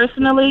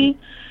personally,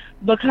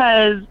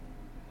 because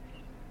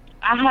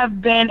I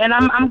have been, and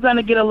I'm going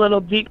to get a little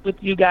deep with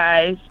you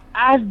guys.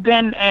 I've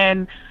been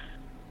in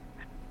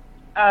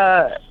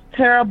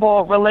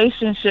terrible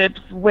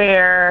relationships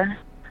where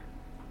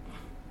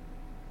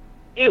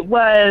it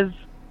was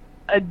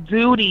a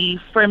duty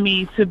for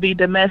me to be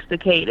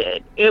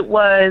domesticated. It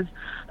was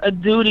a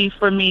duty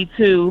for me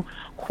to,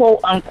 quote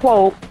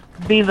unquote,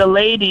 be the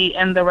lady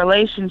in the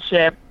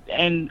relationship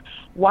and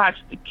watch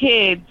the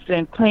kids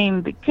and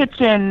clean the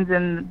kitchens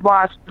and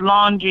wash the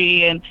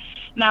laundry. And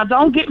now,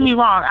 don't get me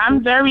wrong,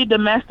 I'm very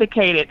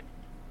domesticated.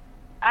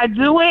 I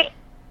do it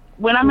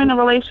when I'm in a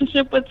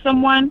relationship with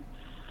someone.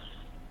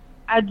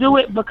 I do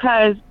it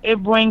because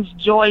it brings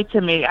joy to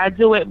me. I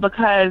do it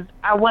because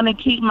I want to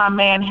keep my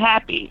man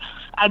happy.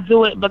 I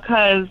do it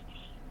because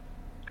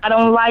I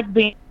don't like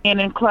being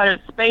in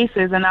cluttered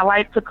spaces, and I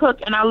like to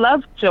cook, and I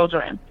love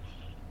children.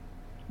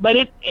 But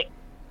it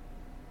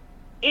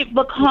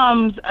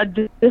becomes a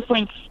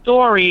different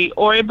story,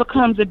 or it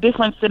becomes a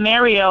different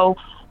scenario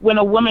when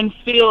a woman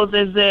feels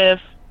as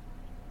if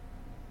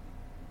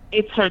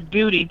it's her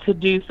duty to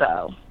do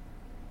so.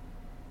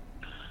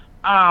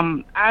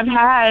 I've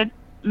had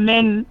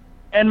men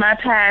in my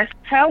past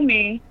tell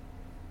me,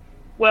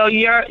 well,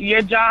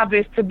 your job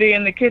is to be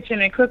in the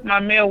kitchen and cook my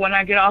meal when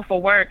I get off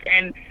of work,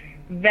 and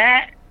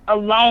that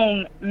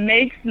alone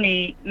makes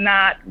me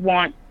not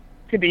want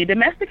to be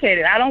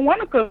domesticated. I don't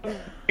want to cook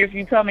if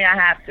you tell me I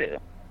have to.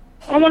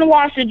 I don't want to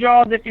wash your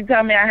drawers if you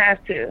tell me I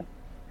have to.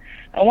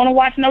 I don't want to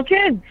watch no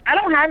kids. I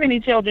don't have any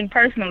children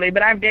personally,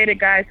 but I've dated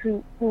guys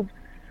who've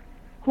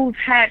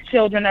had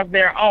children of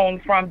their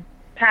own from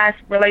past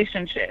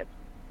relationships.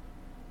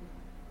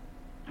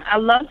 I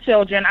love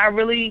children.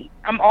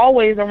 I'm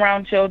always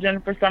around children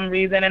for some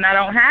reason, and I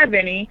don't have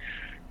any.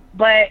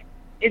 But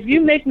if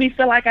you make me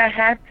feel like I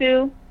have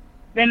to,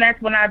 then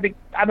that's when I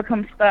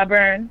become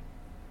stubborn.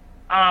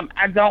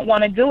 I don't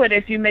want to do it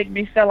if you make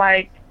me feel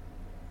like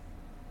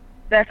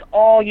that's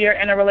all you're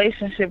in a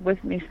relationship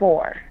with me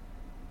for.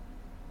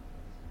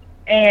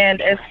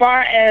 And as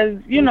far as,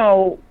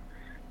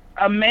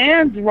 a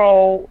man's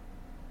role,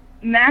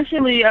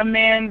 naturally a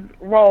man's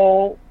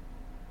role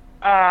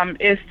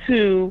is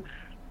to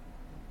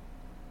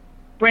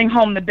bring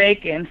home the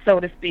bacon, so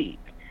to speak.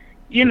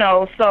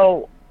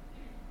 So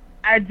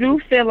I do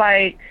feel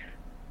like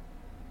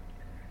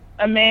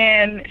a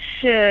man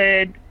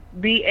should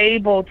be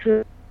able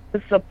to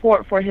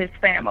support for his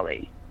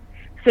family.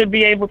 Should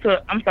be able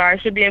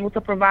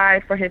to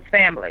provide for his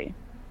family.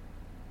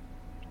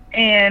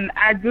 And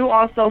I do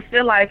also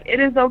feel like it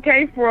is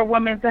okay for a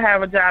woman to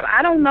have a job.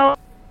 I don't know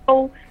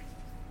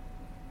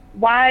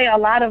why a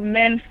lot of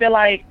men feel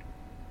like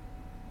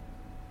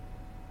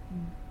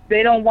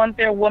they don't want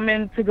their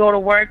woman to go to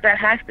work. That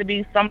has to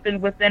be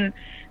something within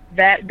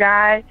that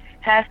guy,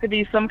 has to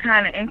be some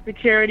kind of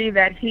insecurity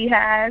that he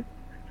has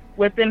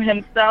within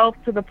himself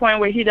to the point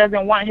where he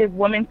doesn't want his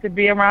woman to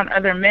be around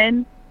other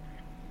men.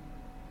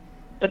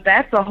 But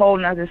that's a whole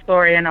nother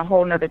story and a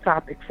whole nother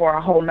topic for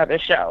a whole nother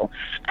show.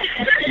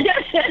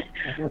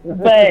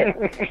 But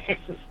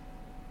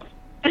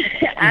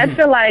I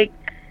feel like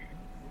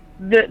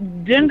the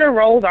gender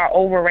roles are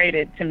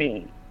overrated to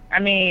me. I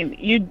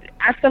mean,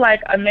 I feel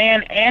like a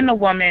man and a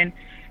woman,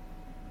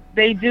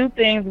 they do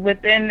things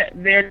within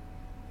their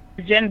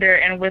gender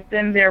and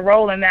within their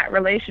role in that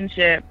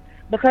relationship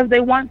because they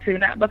want to,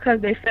 not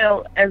because they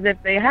feel as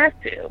if they have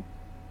to.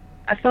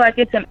 I feel like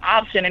it's an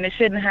option, and it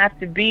shouldn't have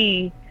to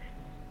be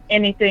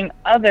anything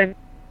other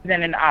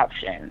than an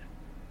option.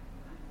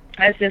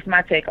 That's just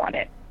my take on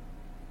it.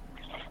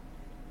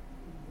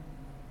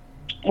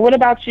 What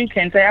about you,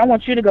 Kente? I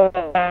want you to go.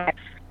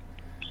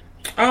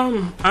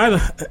 I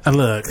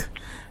look,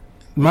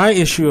 my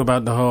issue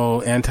about the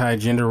whole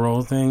anti-gender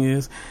role thing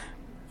is,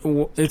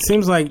 it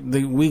seems like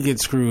we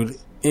get screwed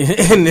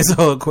in this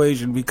whole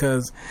equation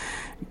because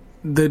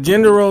the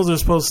gender roles we're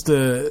supposed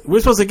to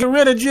get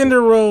rid of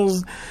gender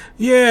roles,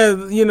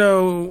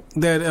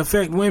 that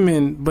affect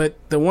women, but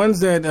the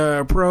ones that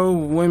are pro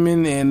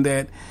women and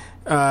that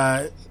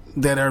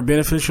are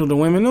beneficial to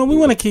women, no, we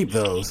want to keep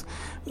those.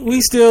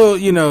 We still,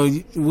 you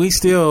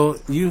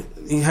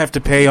have to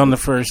pay on the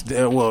first,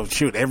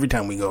 every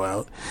time we go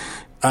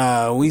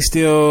out. We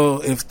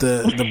still, if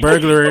the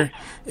burglar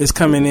is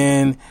coming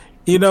in,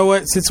 you know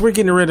what, since we're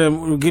getting rid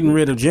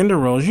of gender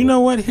roles, you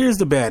know what, here's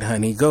the bad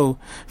honey, go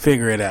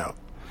figure it out.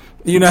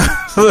 You know,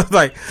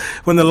 like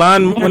when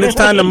it's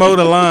time to mow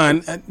the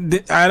lawn,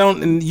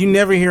 you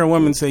never hear a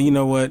woman say, you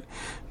know what,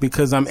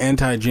 because I'm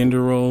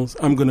anti-gender roles,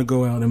 I'm going to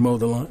go out and mow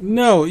the lawn.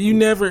 No, you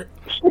never,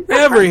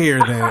 ever hear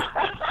that.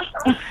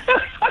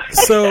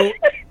 So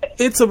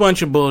it's a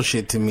bunch of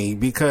bullshit to me,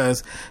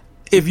 because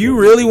if you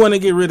really want to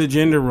get rid of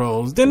gender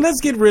roles, then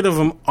let's get rid of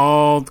them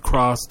all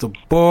across the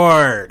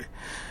board.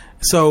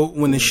 So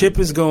when the ship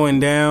is going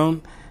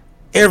down,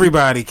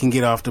 everybody can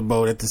get off the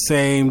boat at the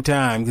same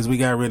time, because we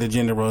got rid of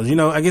gender roles. You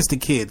know, I guess the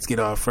kids get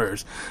off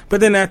first,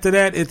 but then after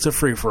that, it's a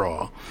free for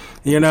all.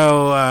 You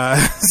know,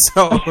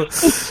 so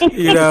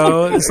you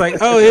know, it's like,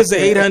 oh, here's the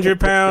 800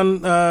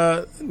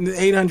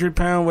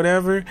 pound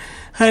whatever,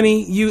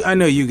 honey. I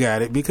know you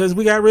got it, because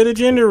we got rid of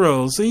gender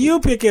roles. So you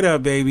pick it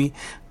up, baby.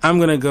 I'm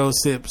gonna go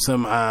sip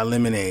some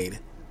lemonade.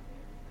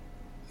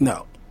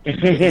 No. But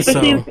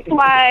see,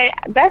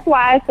 that's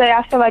why I say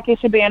I feel like it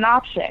should be an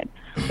option,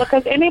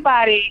 because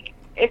anybody,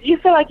 if you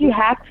feel like you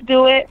have to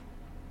do it,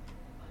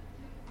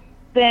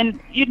 then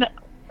you know.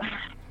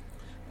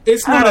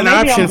 It's not an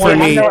option for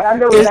me.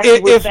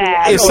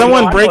 If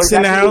someone breaks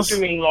in the house,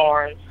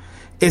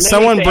 if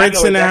someone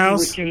breaks in the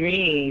house,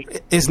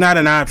 it's not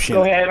an option.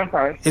 Go ahead, I'm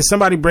sorry. If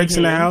somebody breaks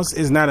in the house,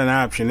 it's not an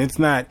option. It's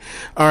not,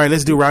 all right,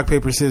 let's do rock,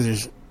 paper,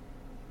 scissors.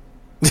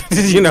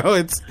 You know,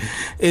 it's.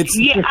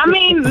 Yeah, I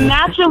mean,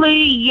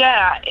 naturally,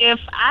 yeah. If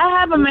I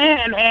have a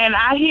man and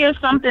I hear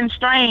something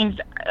strange,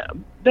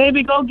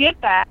 baby, go get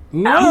that.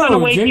 No, I'm gonna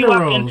wake you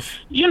up, and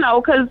you know,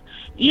 because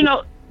you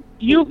know,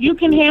 you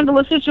can handle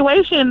a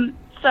situation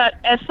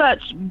as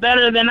such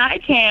better than I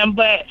can,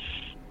 but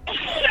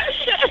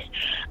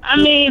I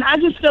mean, I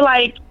just feel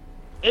like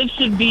it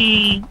should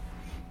be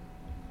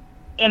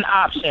an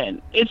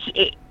option.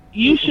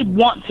 You should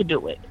want to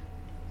do it.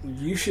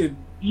 You should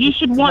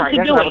want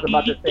to do it.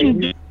 You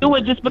can do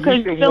it just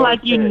because you feel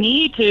like you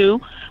need to,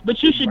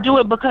 but you should do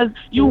it because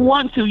you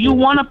want to. You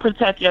want to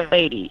protect your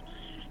lady.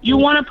 You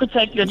want to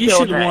protect your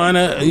children.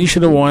 You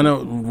should want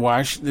to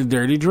wash the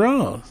dirty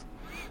drawers.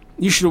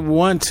 You should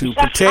want to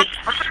protect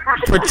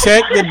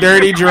the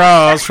dirty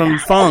drawers from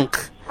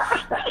funk.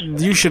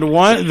 You should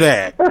want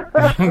that.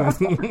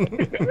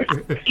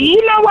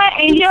 You know what?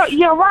 And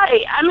you're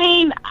right. I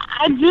mean,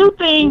 I do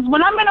things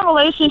when I'm in a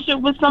relationship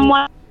with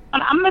someone.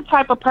 I'm the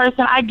type of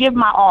person, I give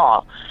my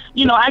all.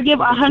 You know, I give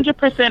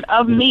 100%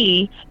 of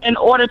me in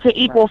order to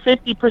equal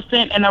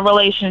 50% in a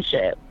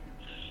relationship.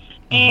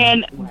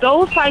 And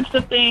those types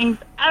of things,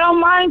 I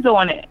don't mind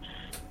doing it.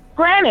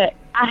 Granted,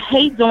 I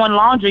hate doing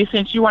laundry,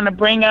 since you want to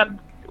bring up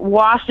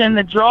washing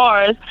the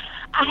drawers.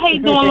 I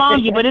hate doing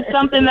laundry, but it's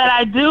something that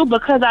I do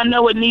because I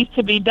know it needs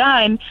to be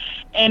done.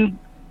 And,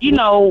 you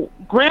know,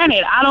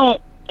 granted, I don't,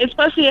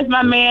 especially if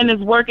my man is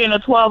working a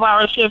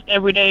 12-hour shift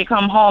every day,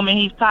 come home and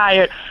he's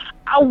tired,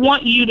 I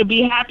want you to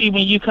be happy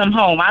when you come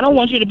home. I don't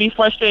want you to be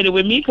frustrated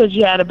with me because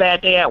you had a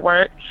bad day at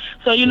work.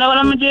 So you know what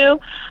I'm going to do?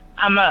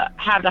 I'm going to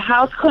have the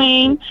house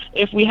clean.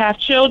 If we have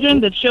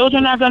children, the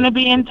children are going to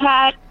be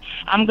intact.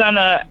 I'm going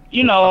to,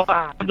 you know,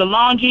 have the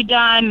laundry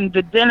done,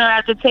 the dinner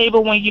at the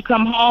table when you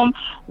come home.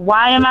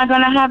 Why am I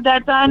going to have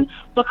that done?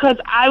 Because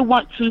I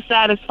want to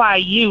satisfy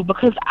you,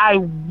 because I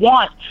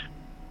want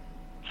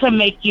to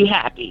make you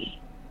happy.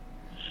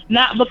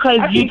 Not because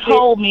you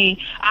told me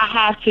I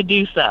have to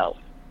do so.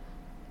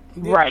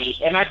 Right,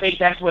 and I think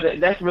that's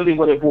really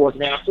what it boils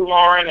down to,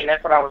 Lauren, and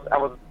that's what I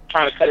was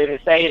trying to cut in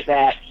and say, is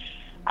that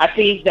I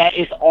think that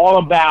it's all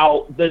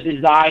about the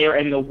desire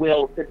and the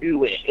will to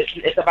do it.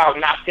 It's about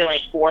not feeling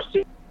forced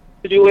to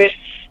do it,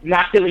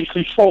 not feeling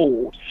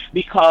controlled,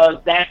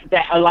 because that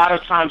a lot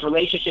of times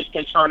relationships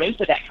can turn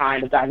into that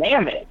kind of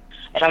dynamic.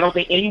 And I don't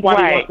think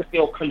anybody wants to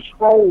feel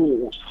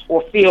controlled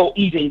or feel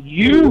even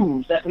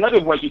used. That's another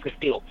word you could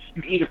feel.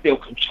 You can either feel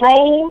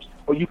controlled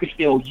or you could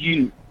feel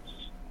used.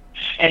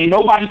 And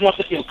nobody wants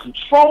to feel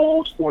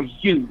controlled or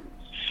used.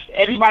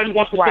 Everybody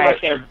wants to feel like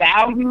they're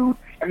valued.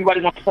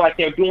 Everybody wants to feel like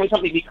they're doing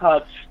something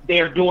because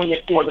they're doing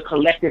it for the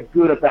collective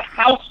good of the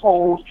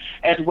household,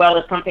 as well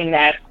as something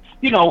that's,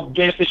 you know,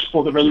 beneficial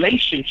for the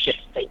relationship's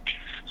sake.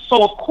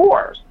 So, of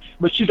course,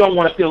 but you don't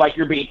want to feel like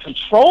you're being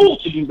controlled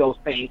to do those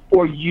things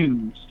or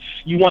used.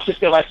 You want to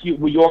feel like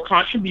your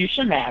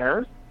contribution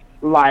matters,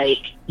 like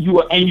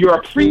you're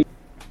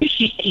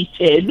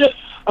appreciated.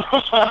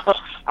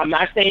 I'm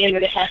not saying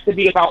that it has to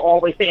be about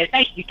always saying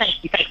thank you.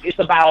 It's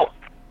about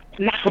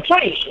not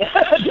complaining.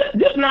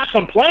 Just not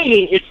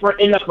complaining is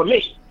enough for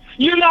me.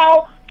 You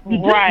know,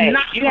 right?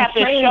 You have to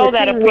show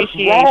that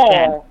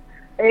appreciation.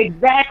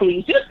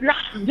 Exactly. Just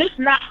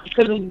not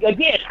because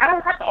again, I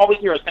don't have to always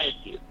hear a thank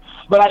you,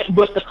 but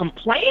the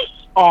complaints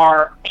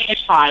are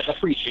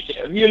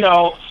anti-appreciative. You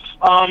know,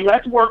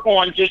 let's work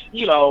on just,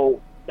 you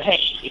know, hey,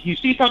 if you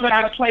see something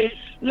out of place,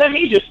 let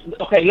me fix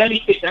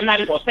it. I'm not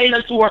even gonna say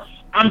nothing to her.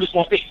 I'm just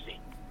gonna fix it.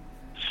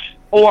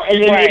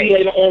 And then maybe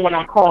later on when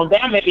I'm calling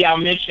down, maybe I'll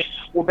mention,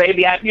 well,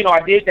 baby, I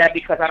did that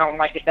because I don't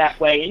like it that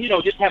way. And, you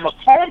know, just have a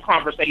calm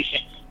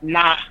conversation,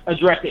 not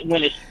address it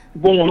when it's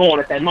going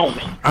on at that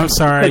moment. I'm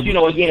sorry. Because, you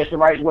know, again, it's the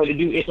right way to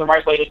do. It's the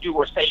right way to do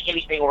or say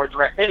anything or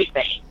address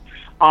anything.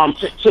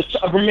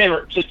 To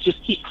remember to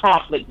just keep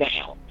conflict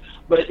down.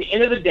 But at the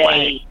end of the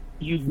day,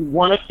 you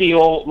want to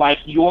feel like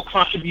your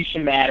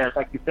contribution matters,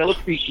 like you feel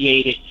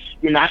appreciated.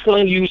 You're not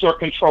feeling used or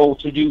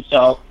controlled to do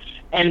so,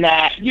 and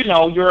that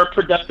you're a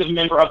productive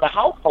member of the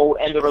household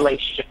and the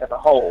relationship as a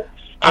whole.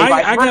 And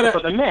vice versa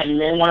for the men.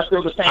 Men want to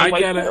feel the same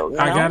way too.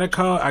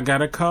 I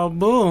gotta call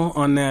bull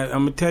on that.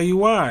 I'm gonna tell you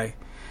why.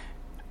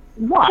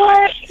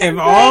 Why? In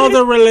all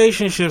the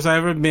relationships I've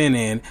ever been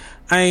in,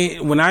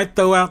 when I take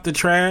out the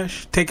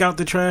trash,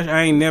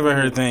 I ain't never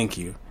heard thank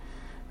you.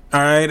 All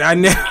right, I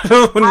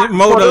never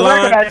mowed the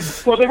lawn.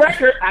 For the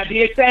record, I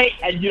did say,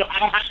 and I don't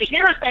have to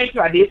hear a thank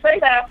you. I did say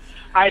that.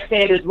 I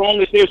said as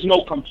long as there's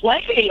no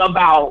complaining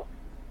about.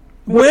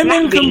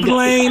 Women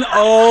complain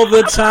all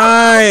the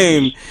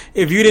time.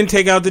 If you didn't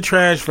take out the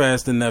trash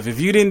fast enough, if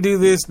you didn't do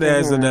this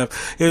fast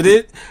enough, I'm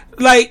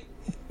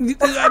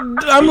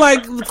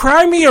like,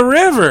 cry me a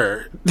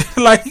river.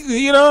 Like,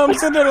 I'm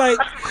sitting there like,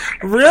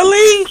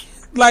 really?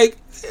 Like,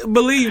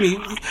 believe me,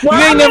 you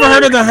ain't never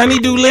heard of the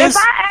honeydew list?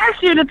 If I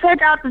ask you to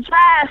take out the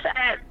trash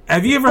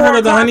have you ever heard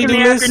of the honeydew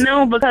list?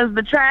 Afternoon, because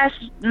the trash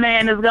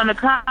man is going to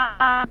come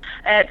at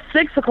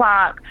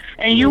 6:00,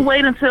 and you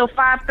wait until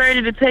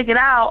 5:30 to take it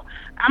out,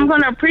 I'm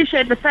going to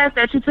appreciate the fact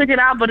that you took it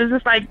out, but it's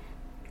just like,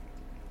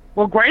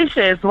 well,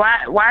 gracious,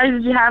 why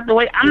did you have to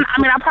wait?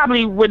 I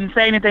probably wouldn't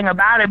say anything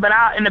about it, but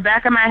in the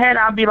back of my head,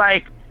 I'll be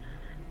like,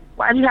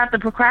 why did you have to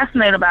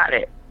procrastinate about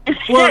it?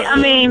 Well,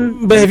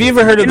 but have you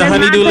ever heard of the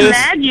honeydew list?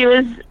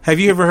 Have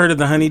you ever heard of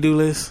the honeydew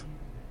list?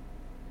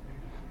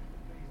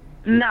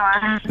 No, I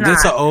have not.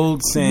 It's an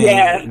old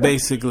saying,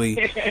 basically.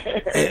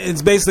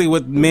 It's basically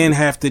what men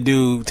have to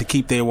do to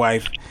keep their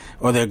wife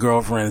or their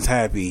girlfriends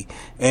happy.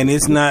 And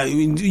it's not,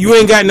 you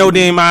ain't got no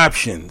damn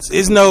options.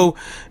 It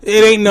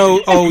ain't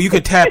no, you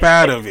could tap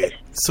out of it.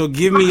 So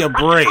give me a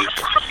break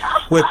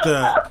with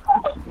the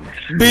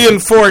being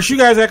forced. You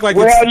guys act like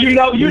it's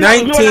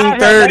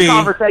 1930.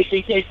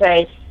 Conversation can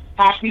say,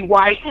 happy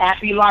wife,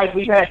 happy life.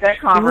 We've had that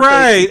conversation.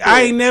 Right.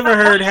 I ain't never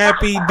heard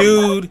happy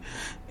dude.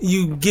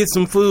 You get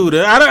some food.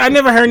 I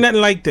never heard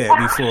nothing like that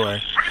before.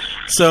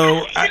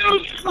 So,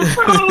 look.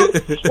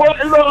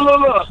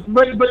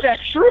 But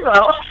that's true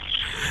though.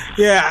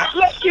 Yeah.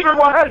 Let's keep it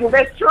 100.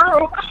 That's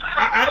true.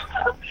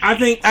 I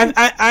think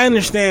I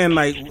understand.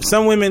 Like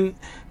some women,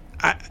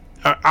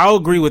 I'll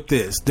agree with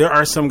this. There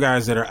are some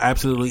guys that are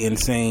absolutely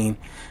insane,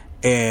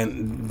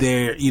 and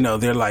they're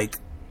like,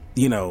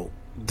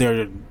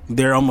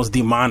 they're almost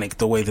demonic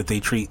the way that they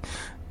treat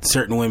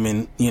certain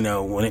women.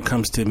 When it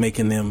comes to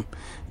making them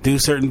do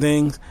certain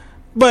things,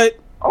 but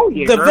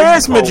the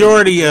vast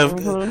majority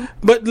of,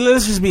 but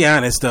let's just be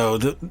honest though,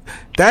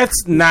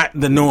 that's not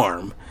the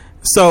norm.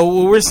 So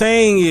what we're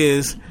saying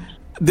is,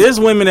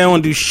 there's women that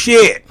don't do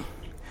shit.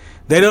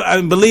 They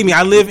don't. Believe me,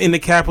 I live in the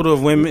capital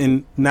of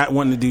women not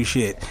wanting to do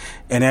shit,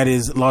 and that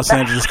is Los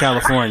Angeles,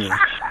 California.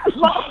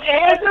 Los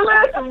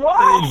Angeles,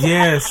 what?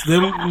 Yes,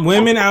 the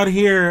women out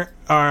here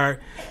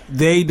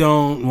they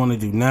don't want to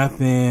do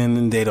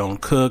nothing. They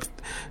don't cook.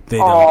 They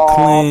don't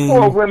clean.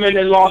 Poor women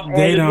in Los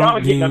Angeles. Y'all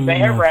getting a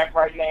bad rap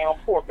right now.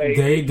 Poor baby.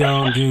 They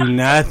don't do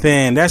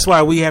nothing. That's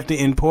why we have to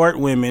import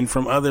women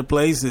from other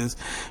places,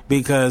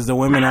 because the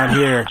women out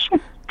here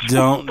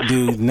don't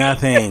do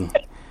nothing.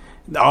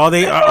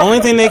 Only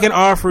thing they can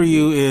offer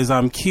you is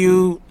I'm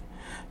cute,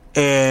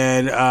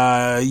 and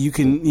you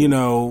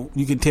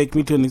can take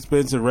me to an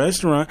expensive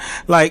restaurant.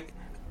 Like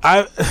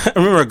I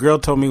remember a girl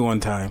told me one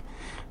time.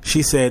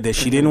 She said that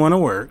she didn't want to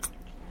work.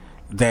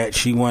 That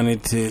she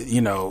wanted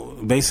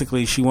to,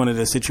 basically she wanted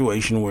a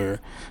situation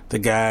where the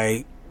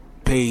guy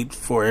paid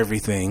for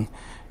everything.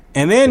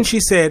 And then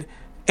she said,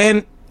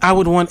 and I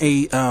would want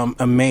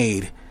a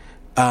maid,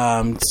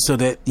 so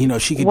that,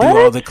 she could do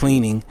all the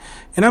cleaning.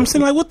 And I'm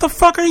saying, like, what the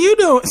fuck are you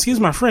doing? Excuse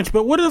my French,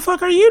 but what the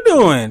fuck are you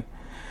doing?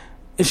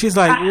 And she's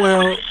like,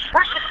 well,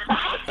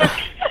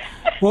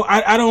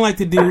 I don't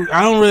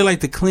really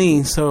like to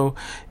clean. So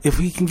if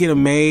we can get a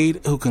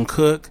maid who can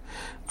cook,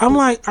 I'm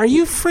like, are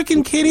you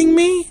freaking kidding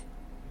me?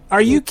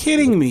 Are you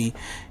kidding me?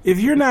 If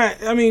you're not,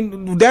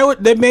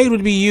 that maid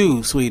would be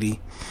you, sweetie.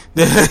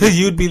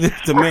 You'd be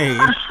the maid.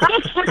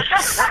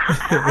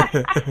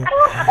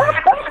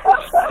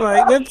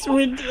 Like, that's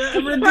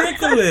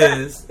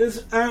ridiculous.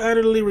 It's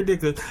utterly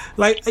ridiculous.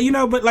 Like,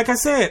 but like I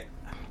said,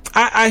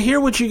 I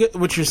hear what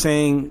you're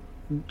saying,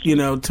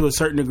 to a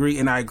certain degree,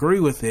 and I agree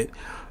with it.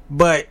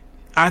 But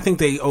I think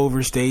they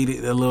overstayed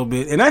it a little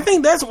bit. And I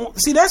think that's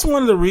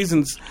one of the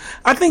reasons.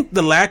 I think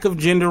the lack of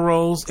gender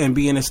roles and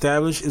being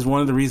established is one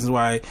of the reasons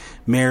why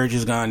marriage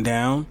has gone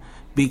down,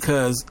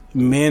 because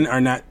men are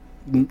not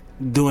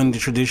doing the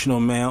traditional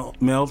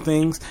male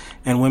things,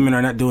 and women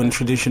are not doing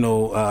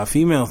the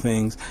female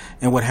things.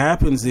 And what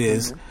happens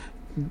is,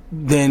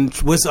 then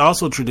what's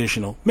also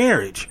traditional?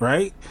 Marriage,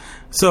 right?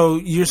 So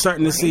you're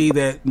starting to see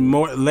that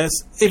more or less.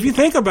 If you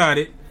think about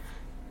it,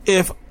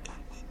 if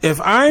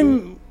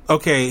I'm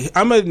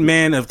a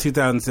man of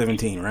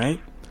 2017, right?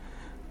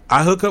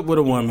 I hook up with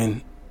a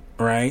woman,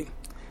 right?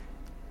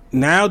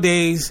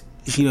 Nowadays,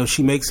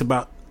 she makes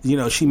about,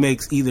 she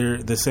makes either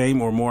the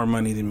same or more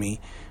money than me,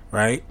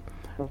 right?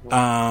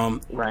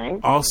 Right.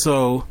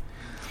 Also,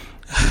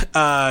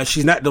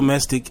 She's not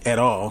domestic at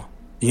all,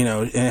 you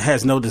know, and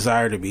has no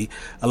desire to be.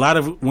 A lot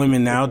of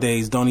women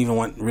nowadays don't even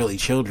want really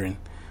children.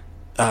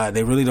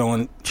 They really don't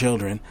want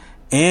children.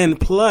 And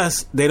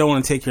plus, they don't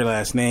want to take your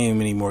last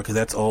name anymore because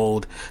that's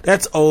old.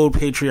 That's old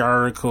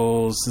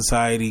patriarchal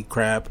society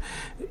crap.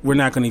 We're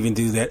not going to even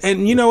do that.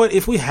 And you know what?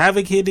 If we have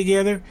a kid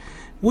together,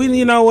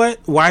 you know what?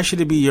 Why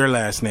should it be your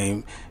last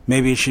name?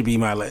 Maybe it should be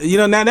my last. You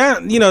know, now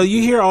that, you know,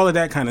 you hear all of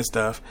that kind of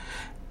stuff.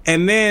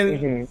 And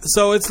then,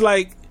 so it's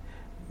like,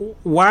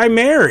 why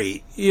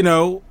marry? You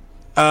know,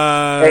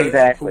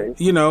 exactly.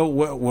 You know,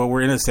 well,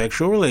 we're in a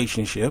sexual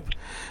relationship.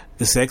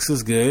 The sex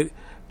is good.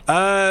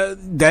 That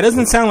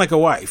doesn't sound like a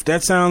wife.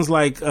 That sounds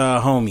like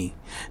a homie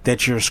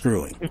that you're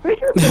screwing.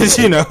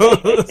 You know?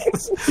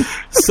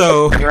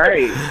 So,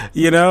 right.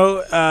 You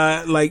know,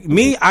 like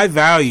me, I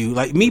value,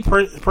 like me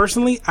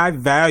personally, I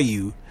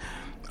value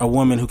a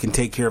woman who can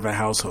take care of a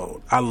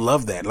household. I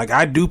love that. Like,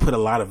 I do put a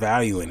lot of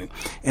value in it.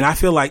 And I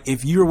feel like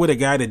if you're with a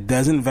guy that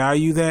doesn't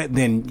value that,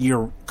 then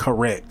you're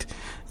correct.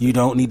 You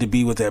don't need to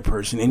be with that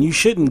person, and you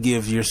shouldn't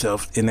give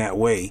yourself in that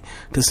way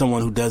to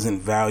someone who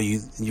doesn't value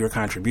your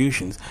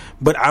contributions.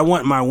 But I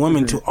want my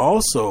woman to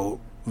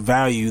also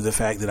value the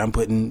fact that I'm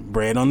putting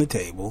bread on the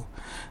table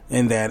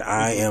and that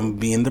I am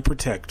being the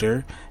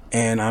protector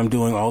and I'm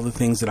doing all the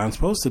things that I'm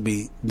supposed to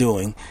be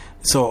doing.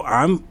 So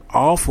I'm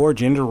all for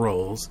gender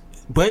roles,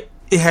 but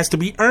it has to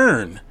be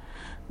earned,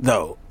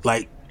 though.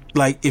 Like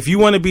if you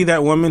want to be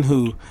that woman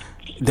who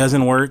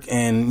doesn't work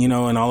and, you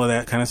know, and all of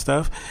that kind of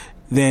stuff,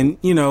 then,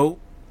 you know,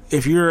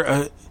 if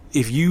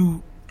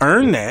you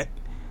earn that,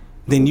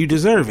 then you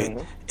deserve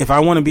it. If I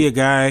want to be a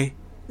guy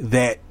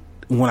that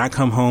when I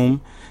come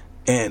home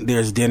and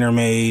there's dinner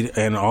made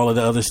and all of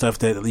the other stuff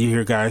that you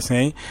hear guys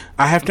saying,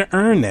 I have to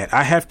earn that.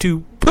 I have to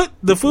put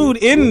the food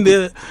in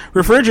the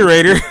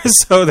refrigerator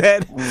so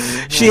that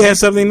she has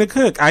something to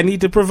cook. I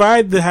need to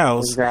provide the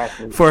house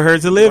for her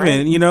to live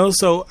in, you know?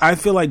 So I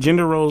feel like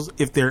gender roles,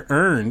 if they're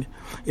earned,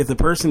 if the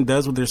person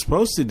does what they're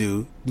supposed to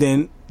do,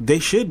 then they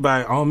should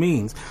by all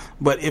means.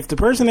 But if the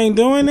person ain't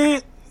doing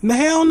that, the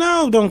hell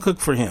no, don't cook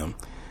for him.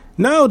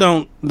 No,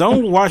 don't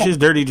wash his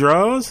dirty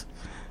drawers.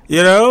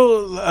 You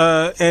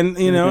know, and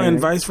you know, and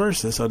vice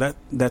versa. So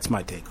that's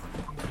my take.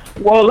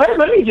 Well, let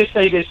me just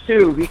say this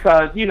too,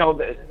 because you know,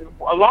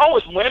 along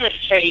with women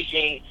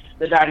changing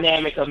the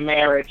dynamic of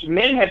marriage,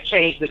 men have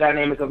changed the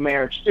dynamic of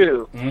marriage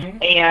too.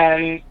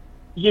 And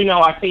you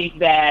know, I think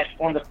that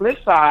on the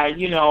flip side,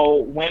 you know,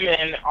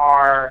 women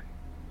are,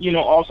 you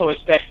know, also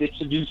expected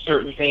to do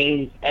certain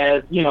things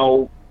as, you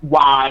know,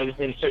 wives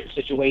in certain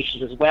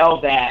situations as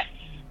well that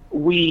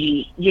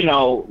we, you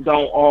know,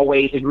 don't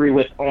always agree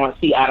with on,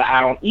 see eye to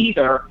eye on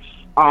either.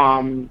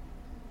 And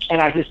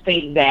I just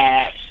think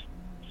that,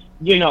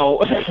 you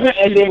know,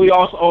 and then we're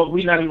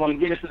not even going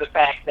to get into the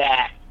fact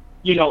that,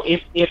 you know,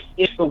 if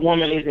the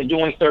woman isn't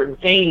doing certain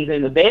things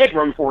in the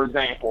bedroom, for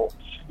example,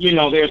 you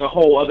know, there's a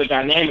whole other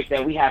dynamic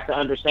that we have to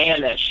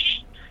understand that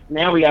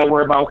now we got to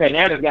worry about, okay,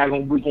 now this guy's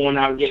going to be going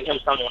out and getting him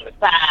something on the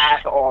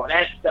side, all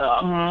that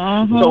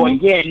stuff. So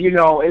again, you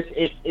know,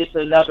 it's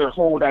another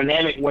whole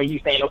dynamic where you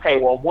think, okay,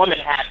 well, a woman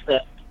has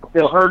to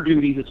fulfill her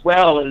duties as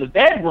well in the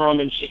bedroom,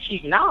 and if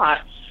she's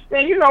not,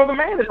 then, you know, the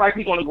man is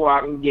likely going to go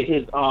out and get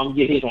his on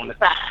the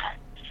side.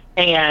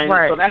 And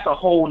so that's a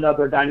whole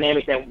nother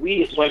dynamic that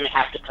we as women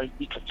have to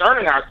be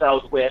concerning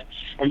ourselves with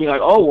and be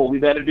like, oh, well, we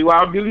better do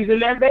our duties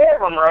in that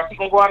bedroom or else he's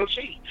going to go out and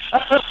cheat.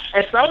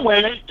 And some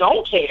women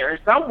don't care. And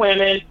some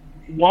women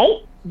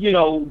won't, you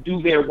know,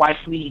 do their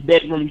wifely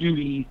bedroom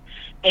duties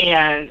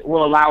and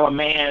will allow a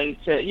man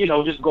to, you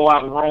know, just go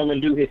out and roam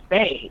and do his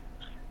thing.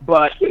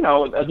 But, you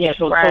know, again,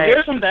 so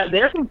there's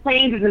some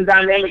changes and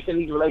dynamics in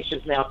these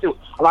relationships now, too.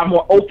 A lot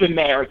more open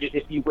marriages,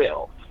 if you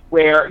will,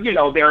 where, you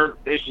know, they're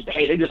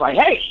just like,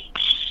 hey,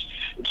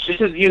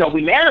 this is, you know,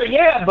 we married,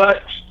 yeah,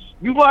 but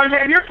you go out and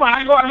have your fun,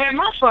 I go out and have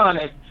my fun.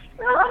 And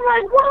I'm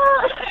like,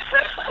 what?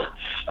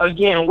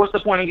 Again, what's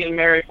the point of getting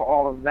married for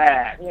all of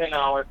that? You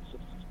know,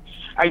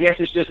 I guess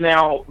it's just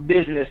now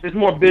business. It's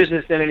more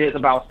business than it is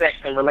about sex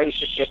and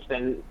relationships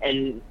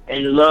and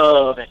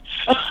love. And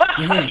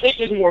I think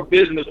it's more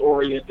business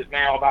oriented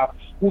now about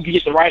who can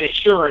get the right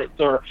insurance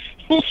or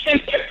who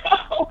can, you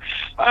know,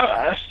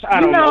 I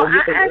don't know.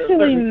 I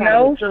actually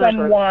know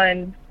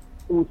someone.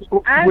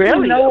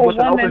 Really? Know with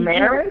an open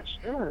marriage?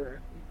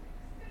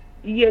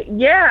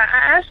 Yeah,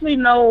 I actually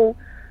know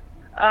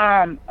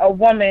a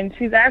woman.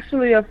 She's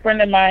actually a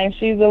friend of mine.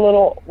 She's a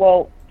little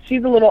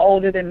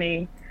older than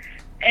me.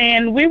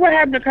 And we were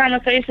having a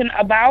conversation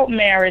about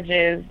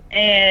marriages,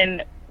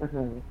 and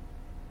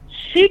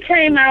she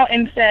came out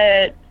and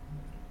said,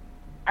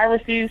 I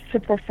refuse to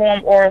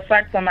perform oral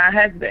sex on my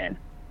husband.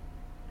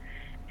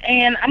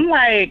 And I'm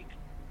like,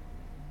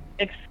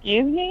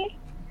 excuse me?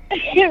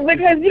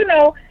 Because, you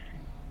know,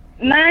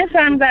 9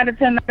 times out of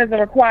 10, that is a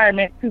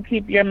requirement to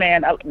keep your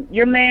man.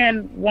 Your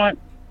man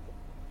wants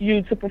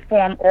you to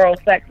perform oral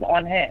sex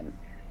on him.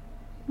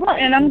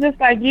 And I'm just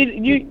like,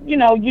 you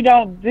know, you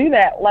don't do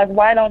that. Like,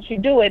 why don't you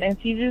do it? And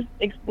she just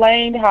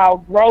explained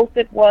how gross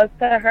it was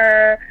to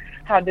her,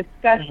 how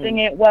disgusting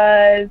it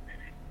was.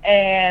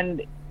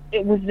 And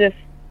it was just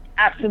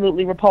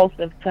absolutely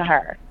repulsive to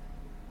her.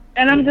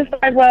 And I'm just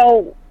like,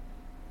 well,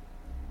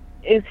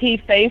 is he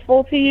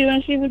faithful to you?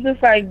 And she was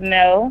just like,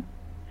 no.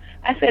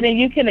 I said, and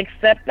you can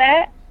accept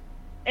that?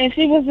 And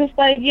she was just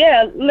like,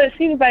 yeah.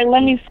 She was like,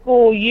 let me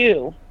school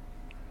you.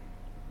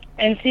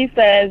 And she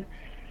says,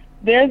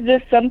 there's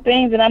just some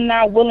things that I'm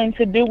not willing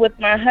to do with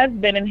my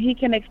husband, and he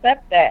can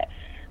accept that.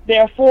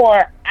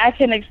 Therefore, I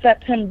can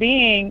accept him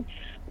being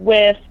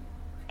with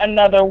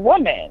another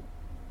woman.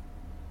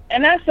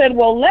 And I said,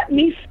 well, let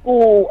me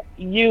school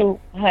you,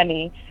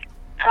 honey.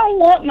 I don't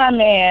want my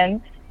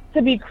man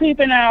to be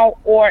creeping out,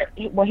 or,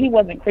 well, he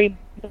wasn't creeping,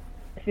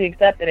 she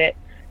accepted it.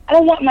 I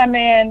don't want my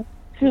man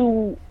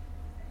to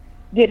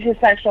get his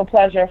sexual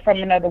pleasure from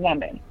another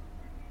woman.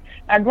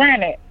 Now,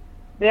 granted,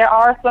 there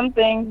are some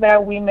things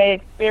that we may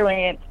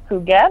experience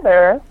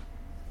together,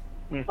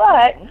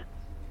 but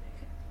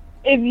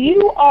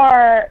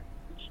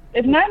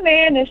if my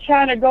man is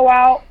trying to go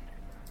out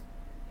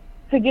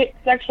to get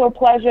sexual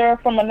pleasure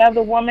from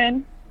another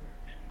woman,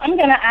 I'm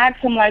going to ask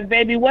him, like,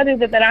 baby, what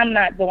is it that I'm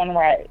not doing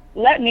right?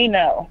 Let me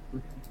know.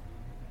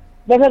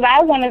 Because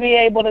I want to be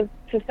able to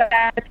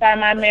satisfy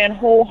my man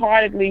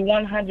wholeheartedly,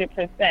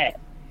 100%.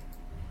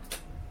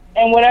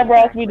 And whatever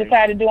else we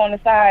decide to do on the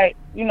side,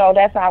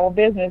 that's our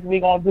business.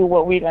 We're going to do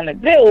what we're going to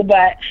do.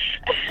 But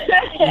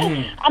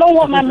I don't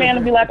want my man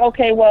to be like,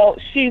 okay, well,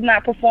 she's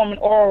not performing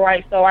oral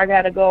right, so I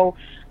got to go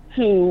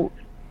to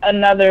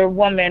another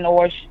woman,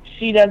 or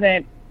she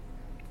doesn't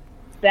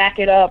back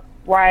it up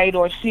right,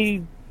 or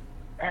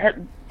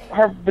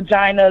her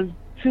vagina's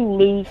too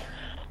loose,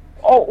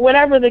 or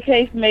whatever the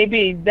case may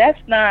be. That's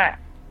not,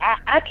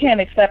 I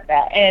can't accept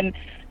that. And,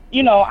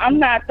 I'm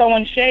not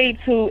throwing shade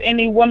to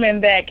any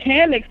woman that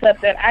can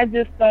accept that. I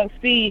just don't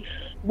see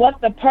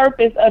what the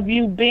purpose of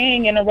you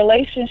being in a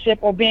relationship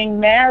or being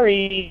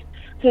married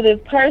to this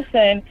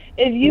person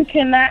if you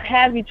cannot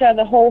have each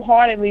other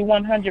wholeheartedly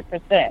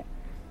 100%.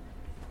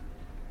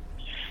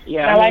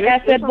 Yeah. Now, like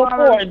I said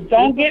before,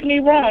 don't get me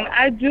wrong.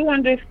 I do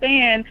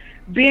understand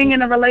being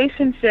in a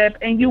relationship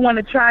and you want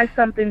to try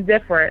something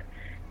different.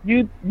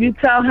 You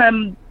tell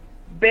him,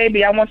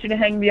 baby, I want you to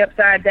hang me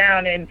upside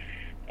down and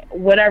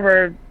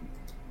whatever,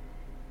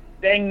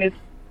 bang this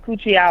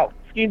coochie out,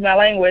 excuse my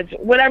language,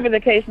 whatever the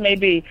case may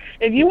be.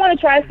 If you want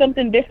to try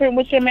something different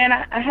with your man,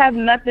 I have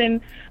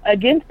nothing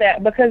against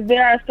that, because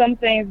there are some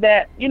things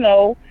that,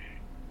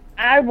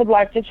 I would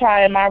like to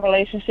try in my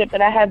relationship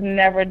that I have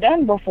never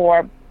done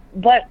before.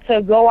 But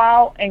to go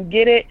out and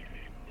get it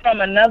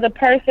from another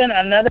person,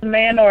 another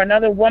man or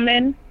another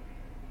woman,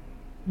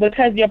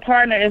 because your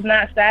partner is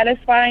not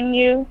satisfying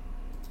you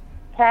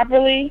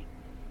properly,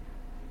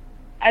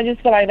 I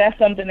just feel like that's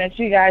something that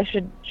you guys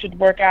should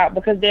work out,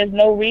 because there's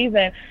no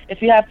reason,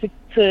 if you have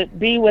to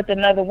be with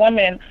another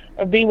woman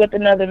or be with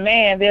another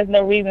man, there's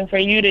no reason for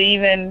you to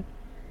even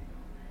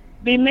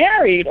be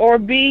married or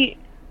be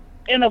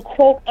in a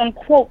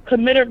quote-unquote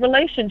committed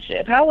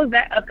relationship. How is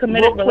that a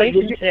committed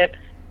relationship?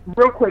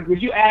 Real quick,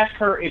 did you ask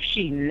her if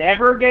she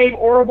never gave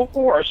oral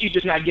before, or she's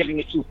just not giving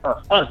it to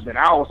her husband?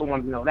 I also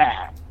wanted to know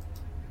that.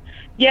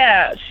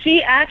 Yeah,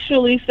 she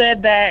actually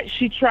said that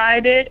she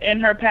tried it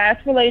in her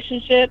past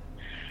relationship,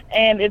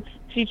 and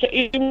she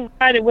even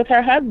tried it with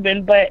her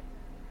husband, but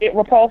it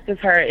repulses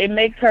her. It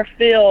makes her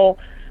feel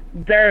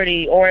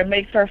dirty, or it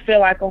makes her feel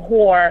like a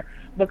whore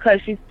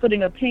because she's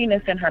putting a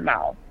penis in her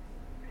mouth.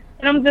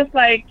 And I'm just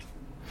like,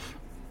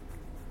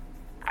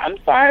 I'm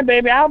sorry,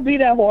 baby, I'll be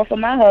that whore for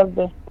my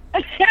husband.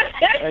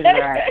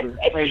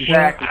 Exactly.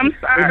 I'm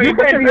sorry. You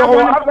can't be a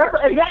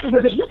whore. Exactly,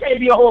 because if you can't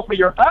be a whore for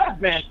your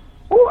husband,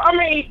 I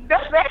mean,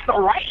 that's the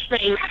right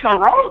thing.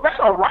 That's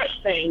a right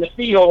thing to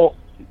feel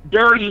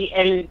dirty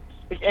and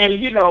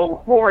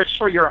whorish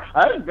for your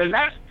husband.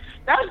 That's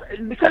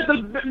because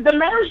the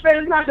marriage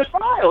bed is not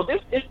defiled.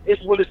 This is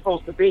what it's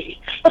supposed to be.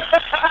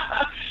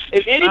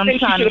 If anything,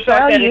 she should have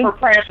felt that in her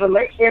past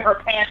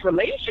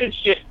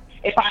relationship.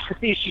 If I could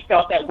see she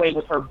felt that way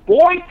with her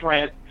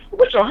boyfriend,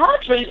 with your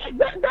husband,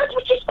 that's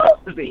what you're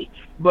supposed to be.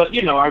 But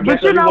I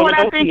guess. But you know what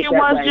I think it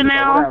was,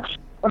 Janelle?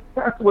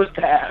 What's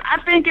that?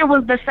 I think it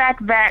was the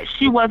fact that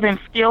she wasn't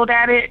skilled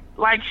at it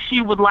like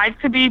she would like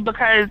to be,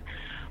 because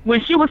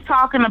when she was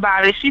talking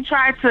about it, she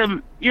tried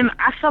to,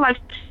 I feel like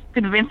she's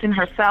convincing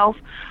herself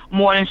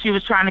more than she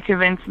was trying to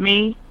convince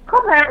me.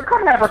 Come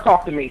have her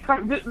talk to me.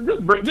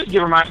 Just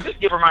give her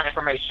my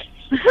information.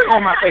 Put it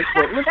on my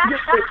Facebook.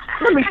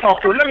 Let me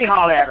talk to her. Let me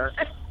holler at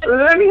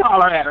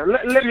her.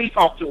 Let me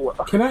talk to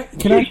her. Can I?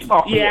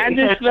 Yeah, I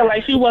just feel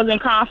like she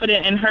wasn't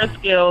confident in her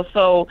skills,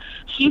 so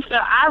she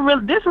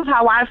felt. This is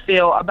how I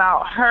feel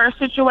about her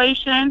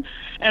situation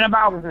and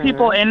about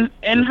people in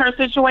her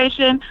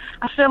situation.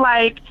 I feel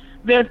like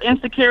there's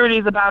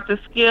insecurities about the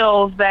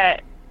skills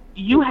that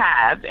you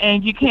have,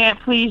 and you can't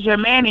please your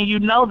man, and you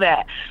know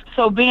that.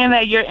 So being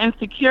that you're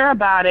insecure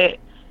about it,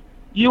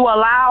 you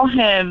allow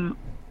him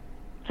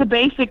to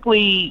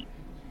basically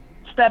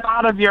step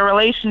out of your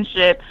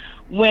relationship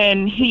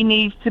when he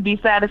needs to be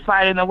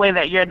satisfied in a way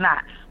that you're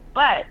not.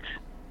 But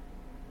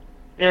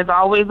there's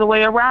always a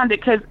way around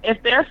it, because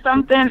if there's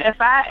something,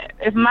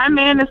 if my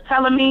man is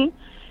telling me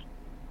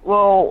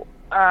well,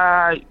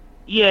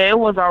 yeah, it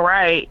was all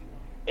right,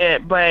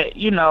 but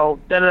you know,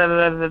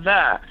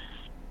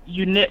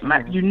 you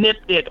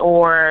nipped it,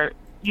 or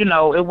you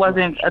know, it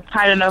wasn't a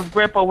tight enough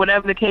grip, or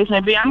whatever the case may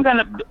be.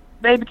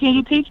 Baby, can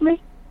you teach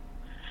me?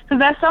 Because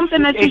that's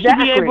something that you should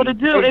be able to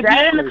do if you're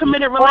in a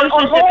committed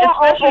relationship,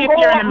 especially if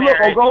you're in a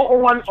marriage.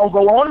 Or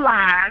go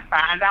online,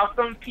 find out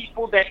some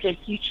people that can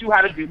teach you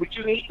how to do what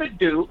you need to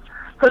do.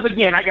 Because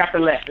again, I got the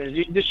lessons.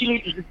 She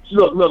needs to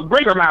look,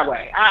 bring her my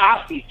way.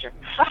 I'll teach her.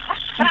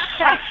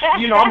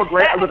 You know, I'm a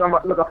great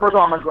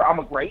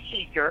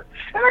teacher,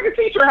 and I can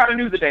teach her how to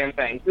do the damn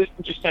thing.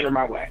 Just send her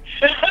my way.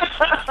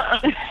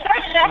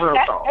 Real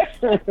talk.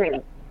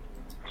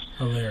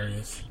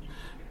 Hilarious.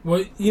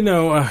 Well, you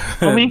know,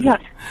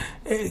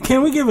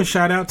 can we give a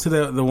shout out to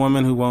the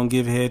woman who won't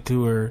give head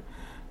to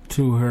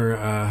her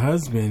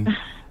husband?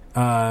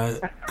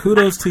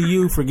 Kudos to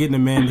you for getting a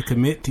man to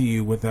commit to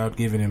you without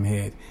giving him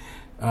head.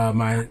 I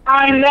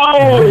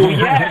know.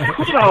 Yes,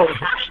 kudos.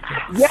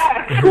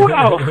 Yes,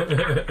 kudos.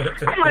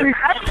 I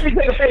actually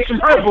take a page from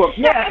her book.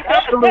 Yes,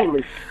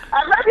 absolutely.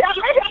 Maybe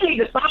I need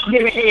to stop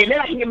giving head. Then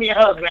I can give me a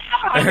husband.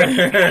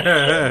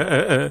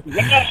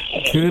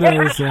 Yes.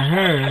 Kudos to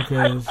her,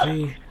 because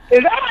she.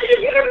 Is that how you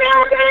get him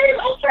nowadays?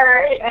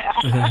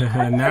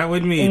 Okay. Not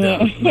with me, though.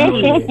 Not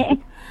with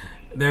me.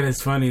 That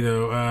is funny,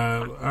 though.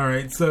 All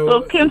right, so.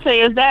 Well,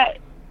 Kensei, is that...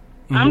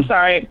 Mm-hmm. I'm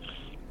sorry.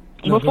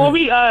 No, before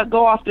we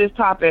go off this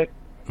topic,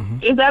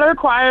 is that a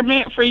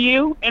requirement for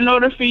you in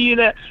order for you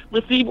to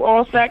receive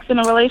oral sex in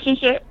a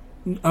relationship?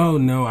 Oh,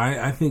 no.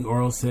 I think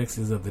oral sex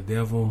is of the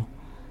devil.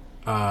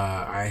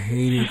 I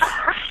hate it.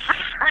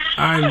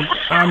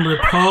 I'm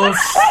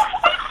repulsed.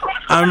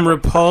 I'm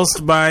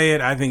repulsed by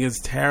it. I think it's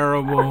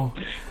terrible.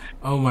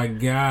 Oh my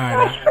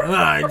God.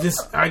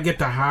 I get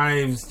the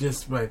hives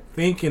just by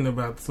thinking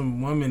about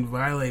some woman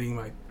violating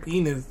my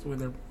penis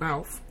with her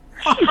mouth.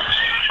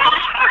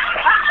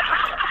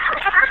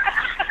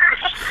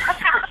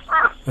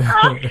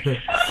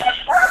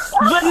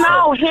 But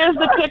no, here's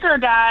the kicker,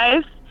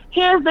 guys.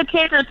 Here's the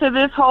kicker to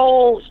this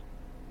whole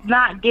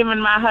not giving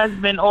my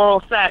husband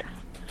oral sex.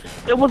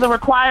 It was a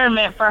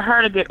requirement for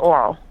her to get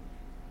oral.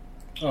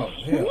 Oh,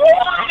 hell.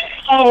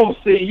 Oh,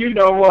 see, you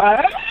know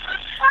what?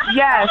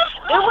 Yes,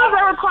 it was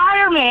a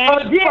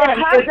requirement for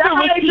her to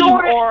receive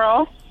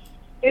oral.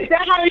 Is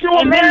that how you do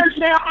a marriage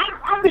now?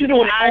 I've been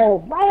doing it all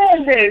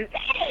wrong.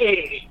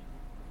 Hey.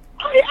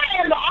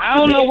 I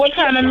don't know what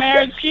kind of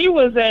marriage she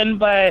was in,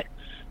 but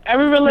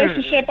every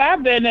relationship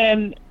I've been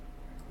in,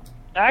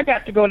 I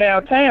got to go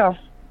downtown.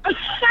 I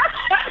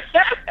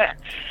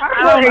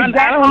don't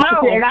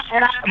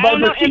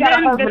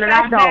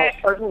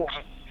know.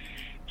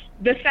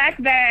 The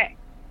fact that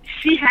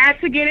she had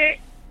to get it,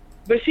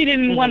 but she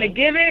didn't want to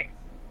give it,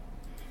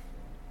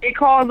 it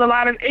caused a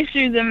lot of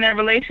issues in their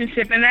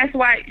relationship, and that's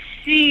why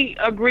she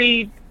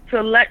agreed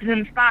to let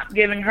him stop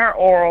giving her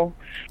oral,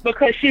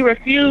 because she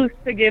refused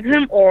to give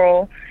him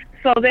oral.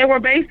 So they were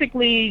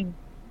basically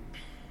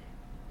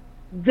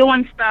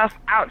doing stuff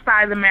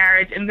outside the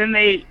marriage, and then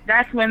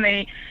that's when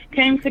they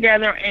came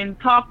together and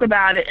talked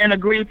about it and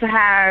agreed to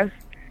have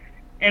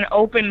an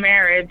open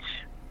marriage.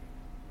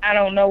 I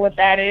don't know what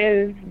that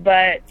is,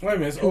 but I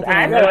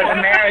thought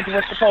a marriage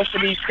was supposed to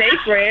be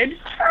sacred,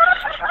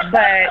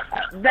 but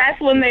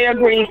that's when they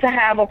agreed to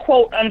have a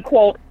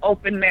quote-unquote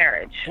open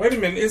marriage. Wait a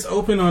minute, it's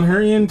open on her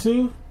end,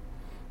 too?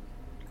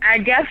 I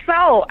guess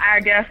so.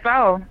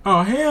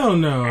 Oh, hell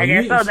no. I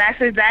guess so.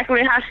 That's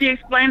exactly how she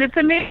explained it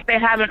to me. They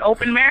have an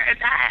open marriage.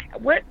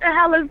 What the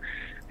hell is...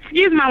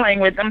 Excuse my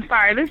language. I'm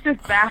sorry. This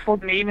just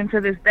baffles me even to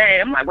this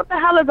day. I'm like, what the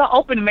hell is an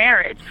open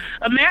marriage?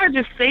 A marriage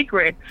is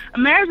sacred. A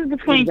marriage is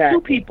between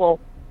two people.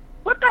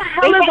 What the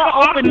hell is an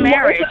open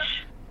marriage?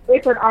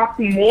 It's an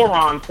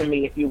oxymoron to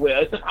me, if you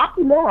will. It's an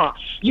oxymoron.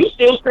 You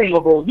still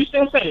single, boo. You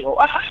still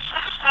single.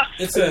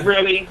 It's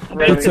really.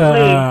 It's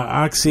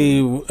oxy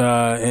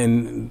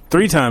and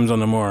 3 times on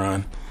the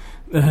moron.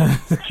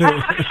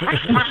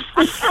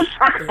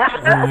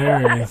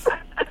 Hilarious.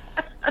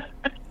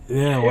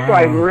 Yeah, wow. It's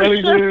like,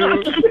 really,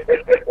 dude?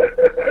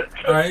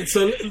 All right,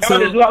 so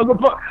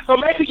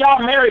maybe y'all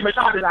married, but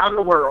y'all just out of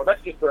the world.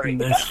 That's just great.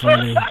 That's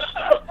funny.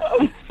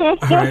 All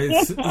right,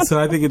 so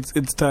I think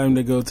it's time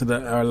to go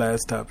to our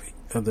last topic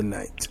of the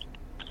night.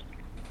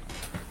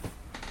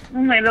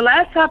 Okay, the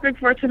last topic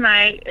for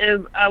tonight is,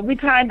 we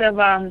kind of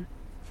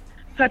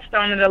touched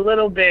on it a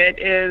little bit,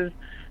 is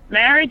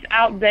marriage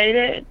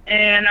outdated,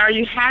 and are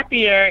you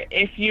happier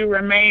if you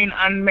remain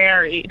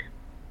unmarried?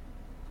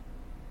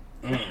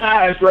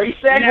 Great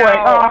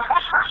segue.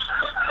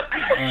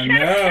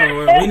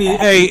 No, we need.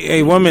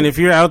 Hey, woman, if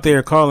you're out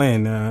there, call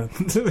in. Let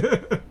me tell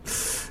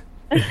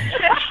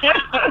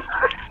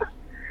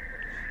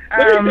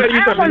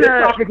you something. This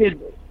topic is.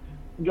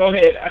 Go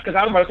ahead, because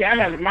I was about to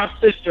say, my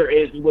sister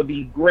would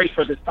be great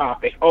for this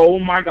topic. Oh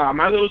my God,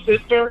 my little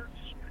sister,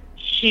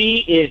 she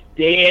is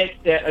dead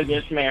set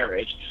against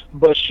marriage,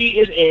 but she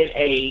is in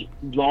a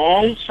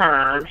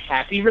long-term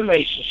happy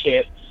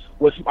relationship.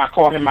 I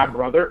call him my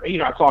brother.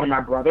 I call him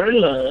my brother in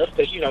love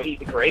because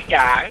he's a great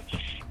guy,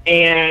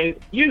 And,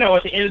 you know,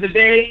 at the end of the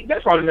day,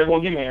 that's probably never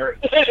going to get married.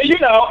 You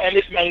know, and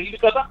it's mainly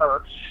because of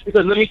her.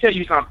 Because let me tell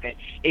you something.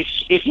 If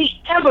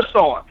he ever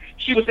thought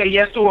she would say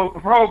yes to a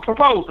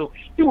proposal,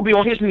 he would be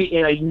on his knee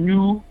in a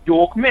New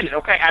York minute,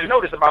 okay? I know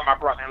this about my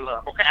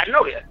brother-in-law, okay? I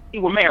know this. He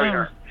will marry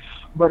her.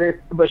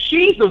 But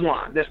she's the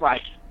one that's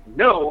like,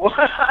 no.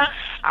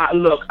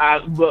 Look,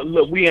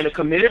 we're in a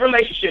committed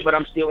relationship, but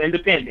I'm still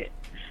independent.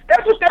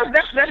 That's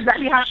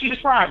exactly how she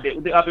described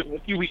it a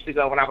few weeks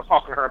ago when I was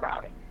talking to her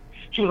about it.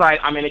 She was like,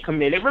 I'm in a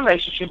committed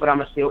relationship, but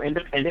I'm a still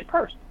independent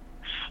person.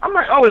 I'm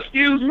like, oh,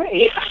 excuse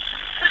me.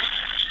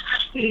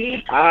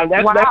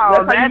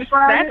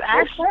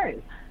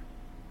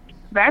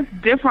 That's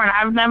different.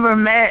 I've never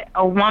met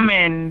a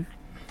woman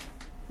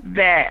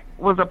that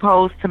was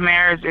opposed to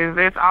marriages.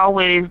 It's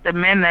always the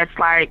men that's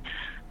like,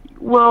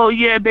 well,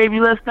 yeah,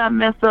 baby, let's not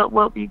mess up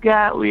what we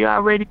got. We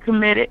already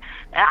committed.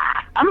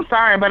 I'm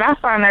sorry, but I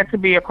find that to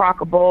be a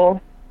crock of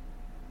bull.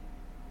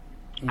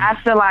 I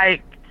feel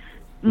like,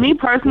 me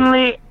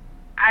personally,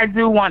 I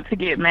do want to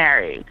get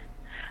married.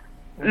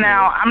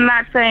 Now, I'm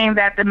not saying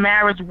that the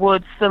marriage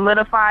would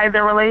solidify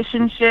the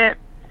relationship,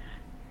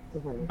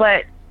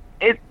 but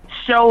it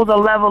shows a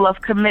level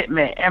of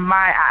commitment in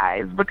my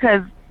eyes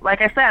because,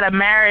 like I said, a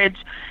marriage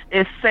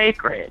is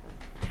sacred.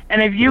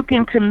 And if you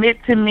can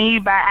commit to me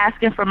by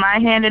asking for my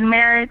hand in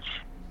marriage,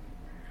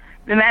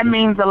 then that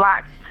means a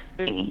lot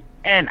to me.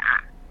 And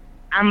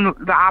I'm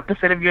the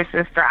opposite of your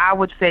sister. I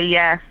would say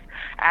yes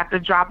at the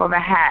drop of a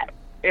hat.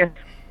 If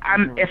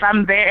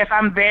I'm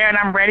there and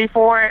I'm ready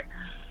for it,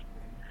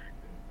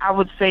 I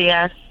would say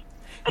yes.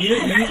 You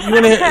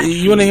want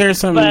to hear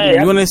something?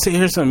 You want to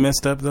hear something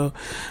messed up though?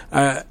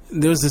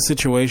 There was a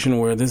situation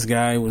where this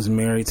guy was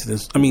married to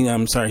this.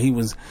 He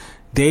was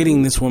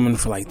dating this woman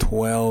for like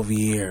 12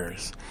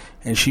 years,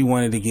 and she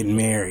wanted to get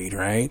married,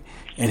 right?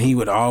 And he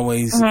would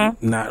always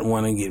not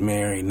want to get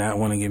married,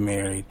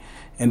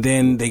 and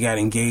then they got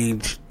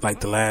engaged like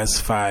the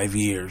last 5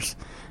 years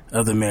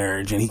of the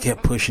marriage, and he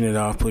kept pushing it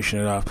off.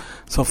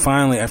 So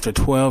finally, after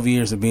 12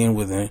 years of being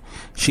with him,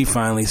 she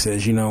finally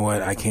says, you know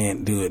what, I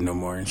can't do it no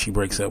more, and she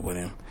breaks up with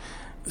him.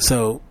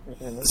 So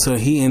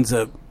he ends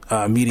up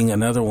meeting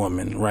another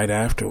woman right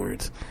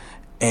afterwards,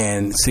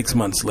 and 6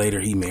 months later,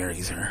 he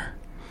marries her.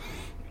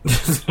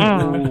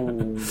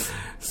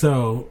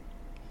 So,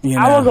 you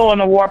know, I was on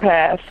the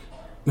warpath.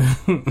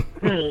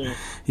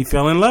 He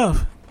fell in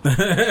love.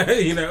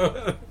 You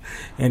know,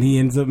 and he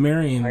ends up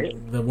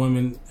marrying the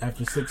woman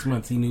after 6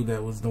 months. He knew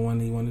that was the one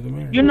he wanted to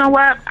marry. You know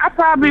what? I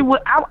probably would.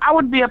 I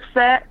would be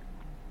upset,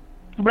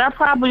 but I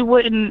probably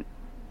wouldn't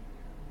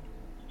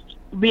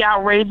be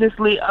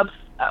outrageously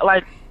upset.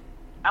 Like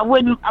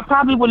I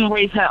probably wouldn't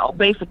raise hell,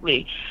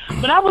 basically.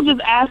 But I would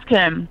just ask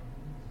him,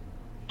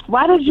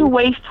 why did you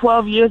waste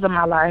 12 years of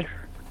my life?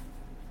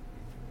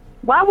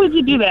 Why would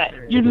you do that?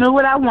 You knew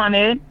what I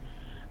wanted.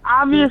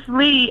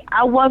 Obviously,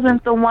 I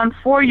wasn't the one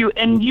for you,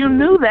 and you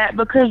knew that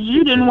because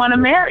you didn't want to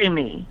marry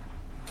me.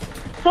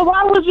 So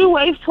why would you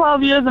waste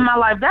 12 years of my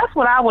life? That's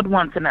what I would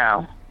want to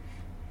know.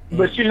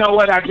 But you know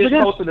what? I just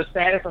posted a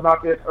status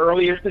about this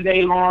earlier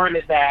today, Lauren,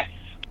 is that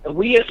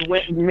we as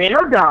men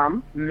are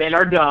dumb.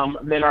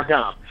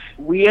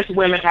 We as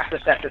women have to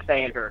set the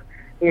standard.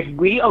 If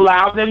we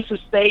allow them to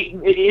stay,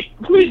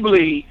 please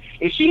believe,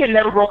 if she had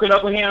never broken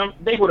up with him,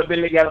 they would have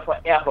been together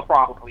forever,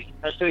 probably,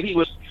 until he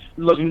was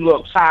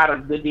look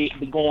tired of the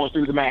going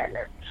through the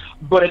madness.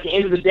 But at the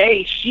end of the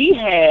day, she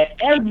had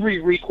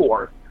every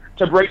recourse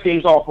to break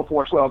things off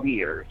before 12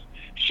 years.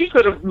 She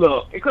could have,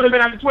 it could have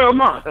been after 12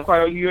 months. That's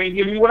like, you ain't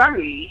giving me what I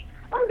need,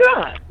 I'm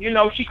done. You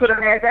know, she could have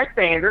had that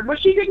standard,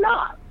 but she did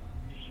not.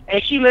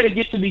 And she let it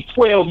get to be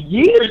 12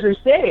 years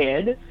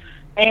instead.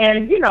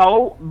 And, you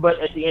know, but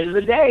at the end of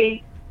the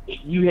day, at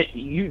the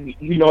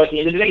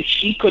end of the day,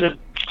 she could have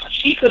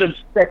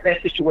set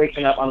that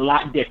situation up a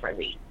lot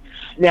differently.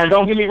 Now,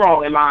 don't get me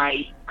wrong. Am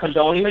I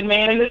condoning the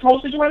man in this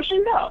whole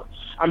situation? No.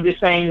 I'm just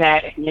saying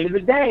that at the end of the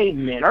day,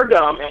 men are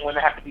dumb and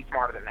women have to be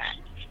smarter than that.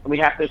 And we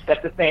have to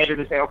set the standard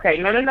and say, okay,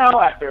 no.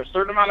 After a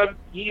certain amount of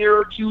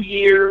year, 2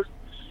 years,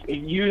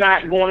 if you're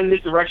not going in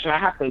this direction, I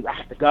have to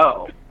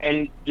go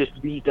and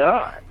just be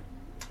done.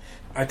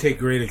 I take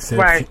great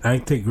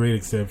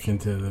exception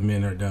to the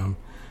men are dumb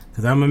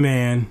because I'm a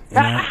man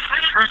and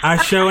I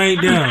sure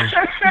ain't dumb.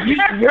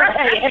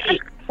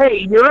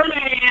 Hey, you're a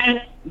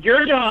man.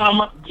 You're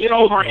dumb. Get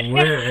over it.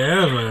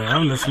 Whatever.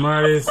 I'm the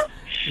smartest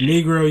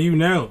Negro you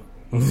know.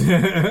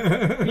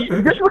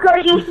 Just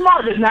because you're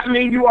smart does not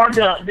mean you are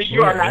dumb. That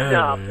you are not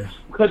dumb.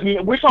 Because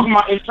we're talking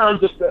about in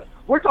terms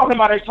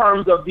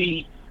of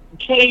the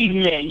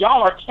cavemen.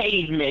 Y'all are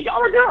cavemen.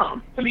 Y'all are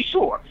dumb, to be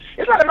sure.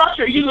 It's not about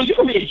you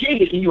can be a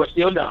genius and you are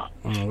still dumb.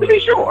 To be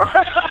sure.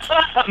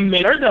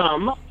 Men are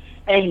dumb,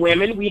 and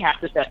women, we have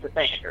to set the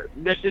standard.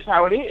 That's just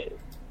how it is.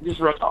 Just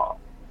real talk.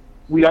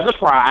 We are the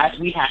prize.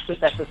 We have to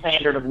set the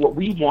standard of what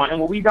we want and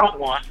what we don't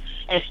want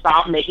and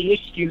stop making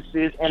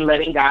excuses and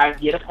letting guys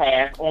get a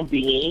pass on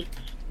being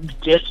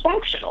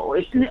dysfunctional.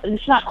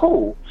 It's not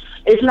cool.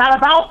 It's not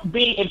about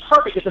being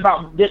imperfect. It's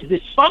about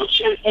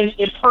dysfunction and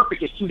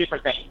imperfect is two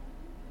different things.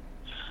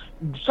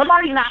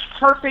 somebody not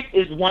perfect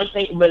is one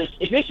thing, but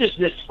if it's just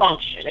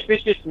dysfunction, if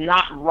it's just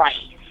not right,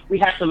 we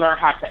have to learn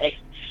how to.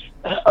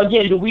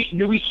 Again, do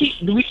we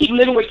keep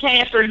living with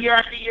cancer year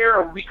after year,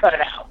 or we cut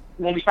it out?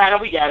 When we find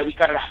out we got it, we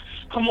cut it out.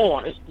 Come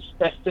on,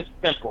 that's just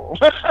simple.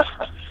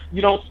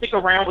 You don't stick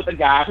around with a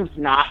guy who's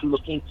not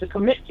looking to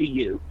commit to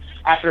you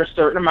after a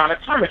certain amount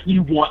of time if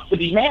you want to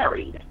be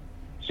married.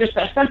 It's just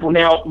that simple.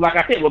 Now, like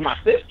I said, with my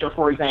sister,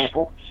 for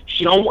example,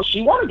 she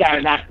want a guy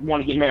to not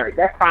want to get married.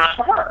 That's fine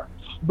for her.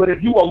 But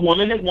if you are a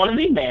woman that want to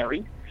be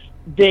married,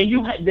 then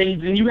you have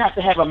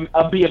to have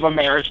be of a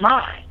marriage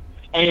mind.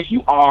 And if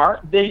you are,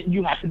 then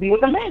you have to be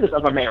with a man that's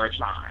of a marriage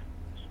mind.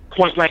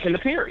 Point blank in the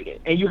period.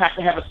 And you have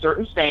to have a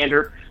certain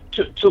standard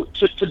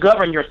to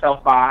govern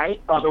yourself by.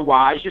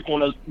 Otherwise, you're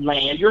going to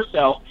land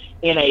yourself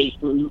in a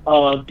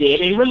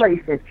dead-end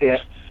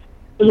relationship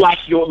like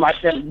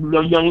that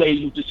young lady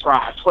you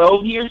described.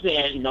 12 years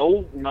in,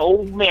 no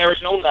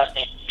marriage, no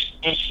nothing.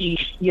 And she's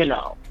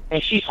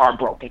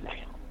heartbroken now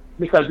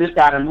because this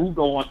guy done moved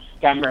on,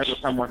 got married with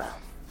someone else.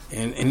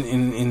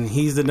 And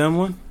he's the dumb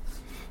one?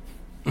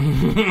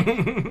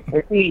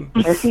 and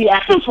see,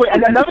 after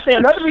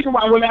another reason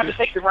why women have to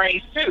take the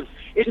reins too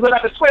is because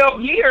after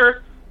 12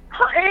 years,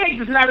 her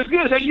eggs is not as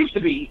good as they used to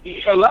be.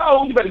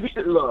 Hello, you better get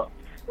to the love.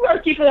 You gotta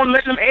keep on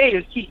letting them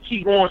eggs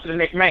keep going to the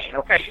next man.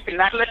 Okay, you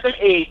cannot let them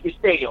eggs get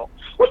stale.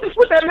 With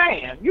that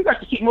man, you got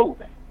to keep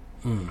moving.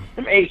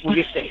 Them eggs will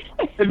get stale.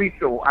 To be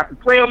sure, after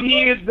 12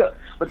 years,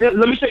 but then,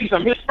 let me tell you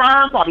something. His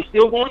sperm probably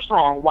still going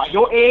strong, while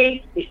your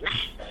eggs is not.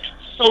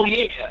 So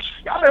yeah,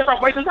 y'all better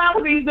stop wasting time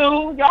with these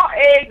dudes. Y'all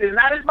eggs is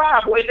not as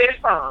viable as their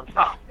sperm.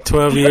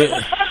 12 years.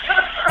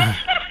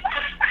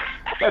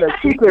 Better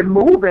keep it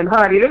moving,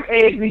 honey. Them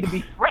eggs need to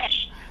be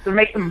fresh to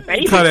make them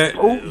babies.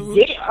 Oh,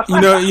 yeah.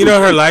 You know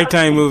her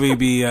Lifetime movie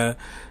be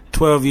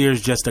 12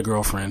 Years Just a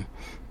Girlfriend.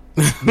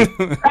 Just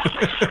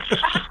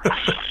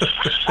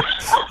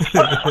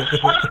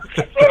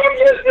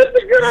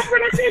a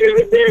girlfriend, I can't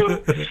even do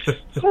it.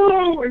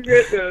 Oh my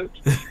goodness.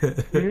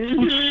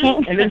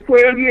 Mm-hmm. And then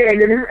 12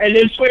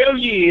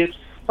 years,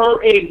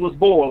 her eggs was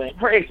boiling.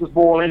 Her eggs was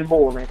boiling,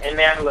 and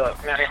now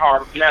look, now they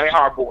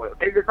hard boiled.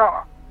 They just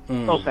are.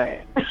 So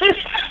sad.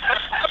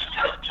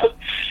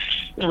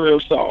 Real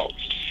soft.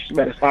 You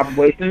better stop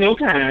wasting your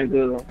time,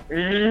 girl.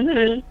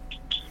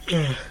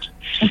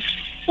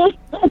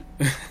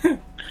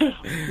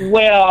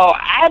 Well,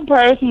 I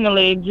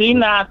personally do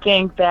not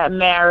think that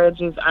marriage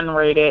is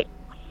underrated.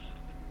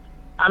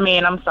 I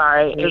mean, I'm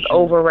sorry, it's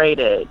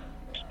overrated.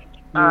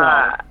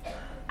 No.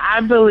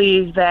 I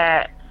believe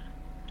that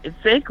it's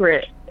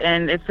sacred,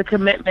 and it's a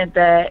commitment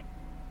that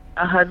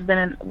a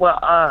husband,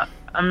 a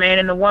man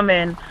and a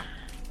woman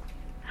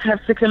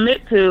have to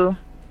commit to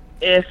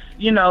if,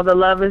 the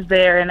love is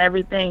there and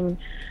everything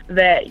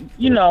that,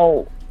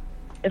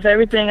 if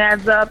everything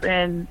adds up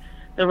and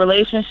the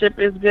relationship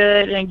is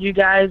good and you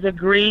guys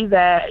agree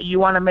that you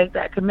want to make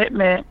that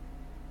commitment,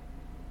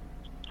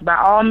 by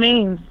all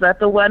means, let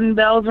the wedding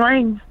bells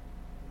ring.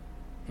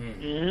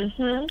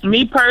 Mm-hmm.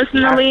 Me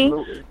personally,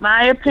 Absolutely.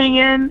 My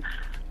opinion,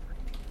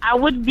 I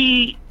would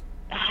be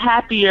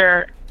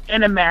happier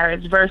in a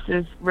marriage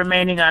versus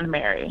remaining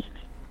unmarried.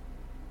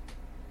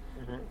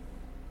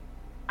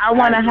 I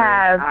want to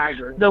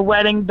have the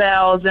wedding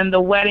bells and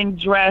the wedding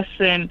dress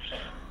and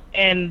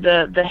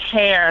the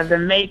hair, the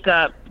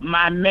makeup,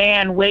 my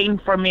man waiting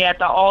for me at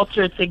the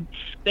altar to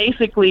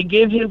basically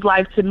give his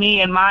life to me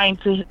and mine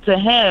to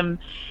him.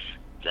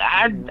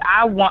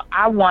 I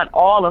want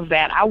all of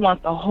that. I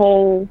want the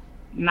whole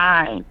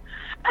 9.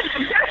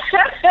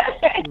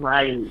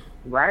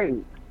 Right.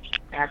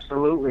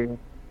 Absolutely.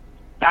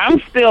 I'm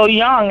still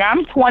young.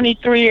 I'm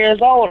 23 years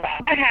old.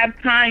 I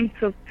have time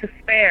to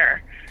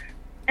spare.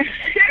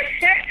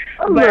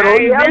 A little.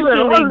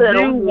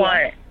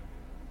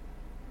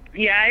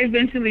 I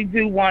eventually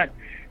do want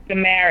the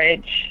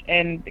marriage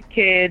and the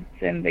kids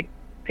and the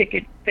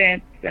picket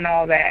fence and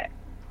all that.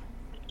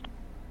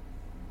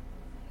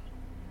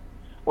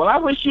 Well, I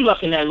wish you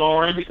luck in that,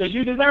 Lauren, because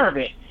you deserve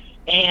it.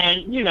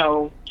 And,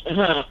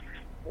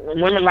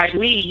 women like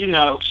me,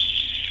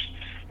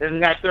 that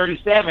got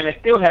 37 and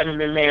still haven't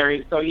been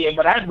married. So, yeah,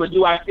 but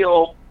do I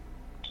still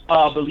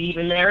believe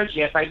in marriage?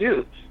 Yes, I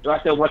do. Do I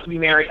still want to be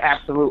married?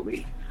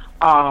 Absolutely.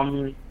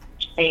 But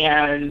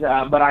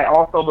I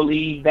also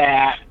believe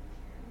that,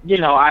 if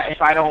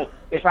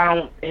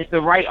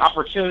the right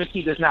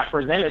opportunity does not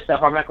present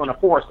itself, I'm not going to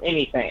force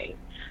anything.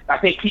 I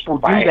think people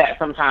do that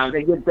sometimes.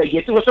 They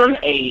get to a certain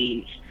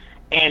age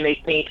and they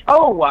think,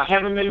 oh, I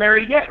haven't been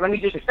married yet. Let me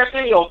just accept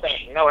any old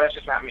thing. No, that's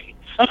just not me.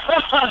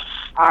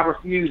 I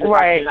refuse. If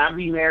I cannot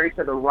be married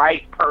to the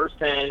right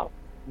person,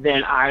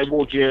 then I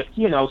will just,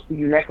 see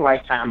you next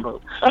lifetime,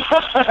 boo.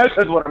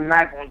 Because what I'm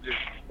not going to do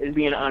is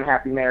be in an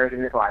unhappy marriage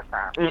in this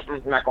lifetime.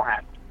 It's not going to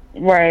happen.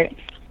 Right.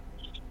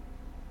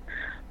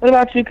 What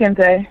about you,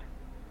 Kente?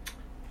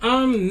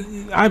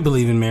 I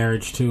believe in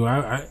marriage too.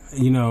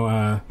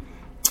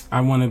 I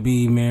want to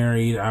be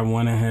married. I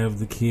want to have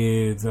the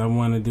kids. I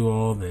want to do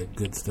all that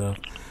good stuff.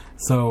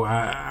 So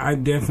I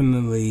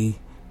definitely,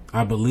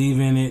 I believe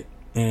in it,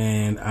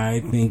 and I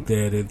think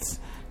that it's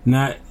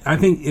I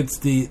think it's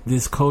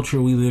this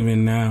culture we live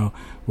in now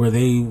where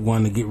they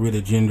want to get rid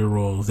of gender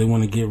roles. They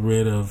want to get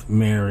rid of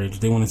marriage.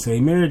 They want to say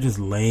marriage is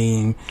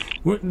lame.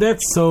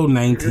 That's so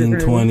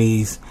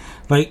 1920s.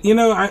 Like, you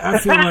know, I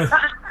feel like...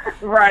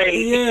 Right.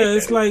 Yeah,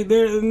 it's like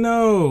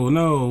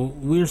no,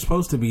 we're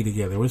supposed to be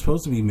together. We're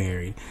supposed to be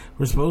married.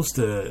 We're supposed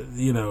to,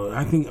 you know,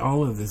 I think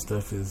all of this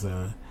stuff is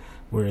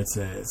where it's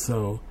at.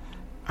 So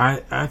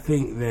I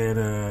think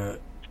that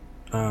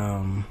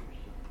I'm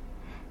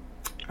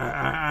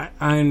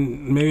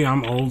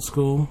old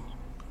school.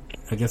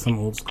 I guess I'm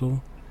old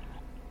school.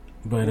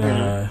 But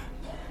I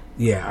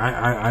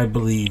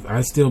believe,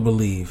 I still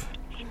believe.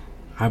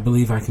 I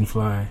believe I can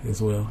fly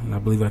as well, and I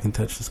believe I can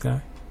touch the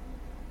sky.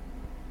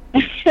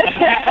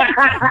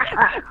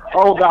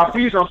 Oh God,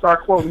 please don't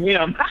start quoting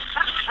him.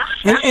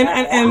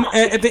 and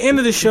at the end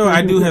of the show,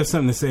 I do have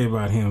something to say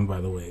about him, by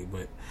the way,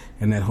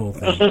 and that whole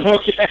thing.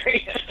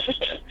 Okay.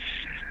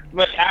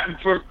 But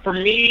for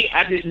me,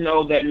 I didn't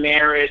know that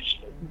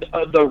marriage,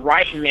 the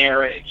right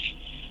marriage,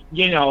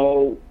 you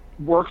know,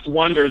 works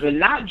wonders, and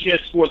not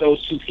just for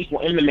those two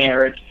people in the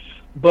marriage,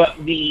 but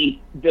the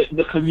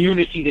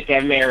community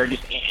that marriage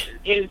is in.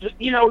 Is,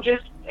 you know,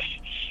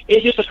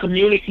 it's just a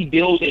community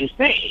building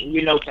thing,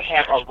 you know, to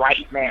have a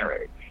right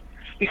marriage.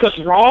 Because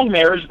wrong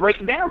marriage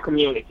breaks down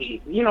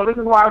communities. You know, this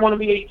is why I want to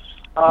be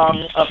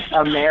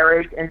a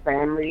marriage and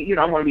family. You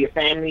know, I want to be a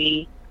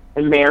family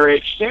and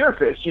marriage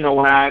therapist. You know,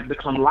 when I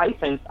become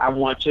licensed, I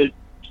want to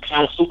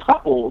counsel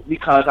couples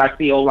because I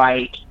feel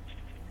like,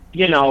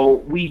 you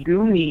know, we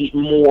do need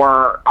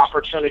more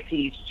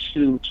opportunities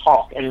to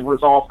talk and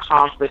resolve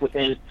conflict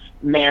within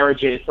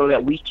marriages so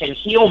that we can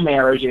heal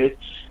marriages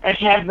and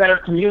have better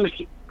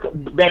communities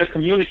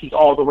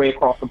all the way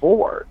across the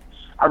board.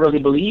 I really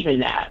believe in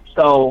that.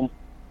 So,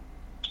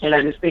 and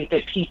I just think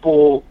that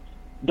people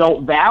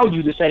don't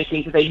value the same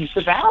things that they used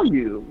to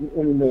value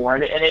anymore,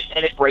 and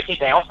it's breaking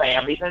down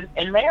families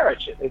and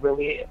marriages. It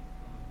really is.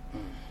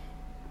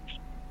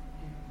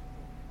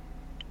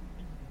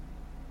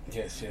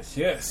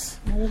 Yes.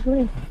 I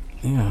agree.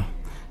 Yeah.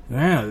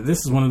 This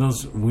is one of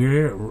those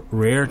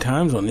rare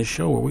times on this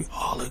show where we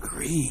all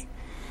agree.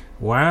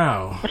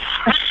 Wow.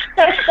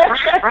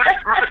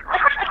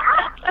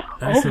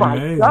 That's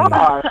amazing.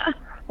 God.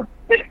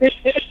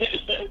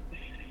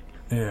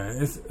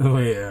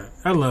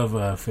 I love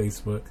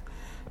Facebook.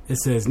 It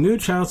says new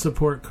child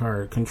support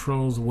card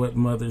controls what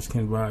mothers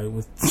can buy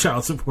with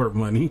child support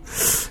money.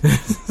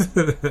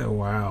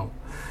 Wow.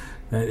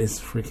 That is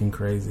freaking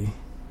crazy.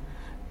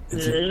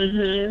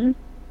 Mm-hmm.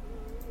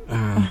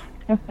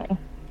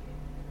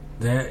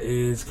 That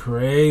is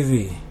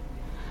crazy.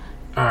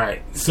 All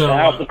right, so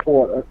child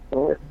support.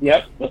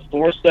 Yep, a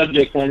sore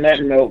subject on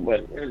that note,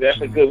 but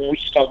that's a good one. We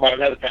should talk about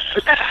another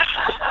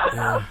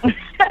time.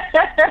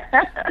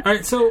 All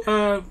right,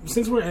 so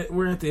since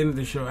we're at the end of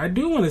the show, I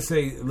do want to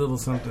say a little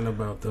something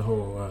about the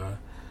whole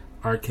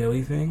R.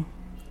 Kelly thing,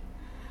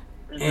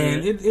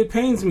 and it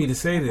pains me to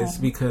say this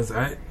because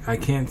I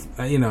can't,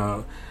 you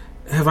know.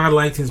 Have I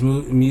liked his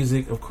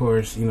music? Of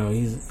course, you know,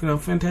 he's, you know,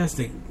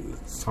 fantastic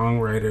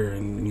songwriter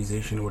and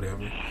musician or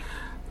whatever.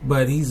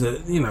 But he's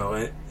a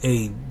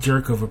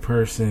jerk of a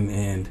person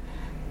and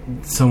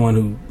someone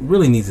who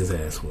really needs his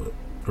ass whooped,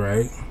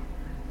 right?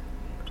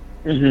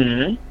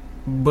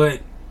 Mm-hmm. But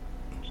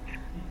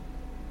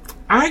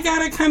I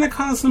gotta kind of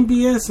call some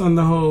BS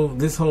on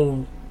this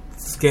whole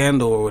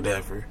scandal or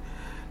whatever,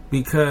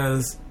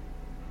 because,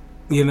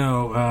 you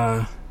know,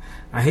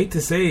 I hate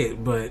to say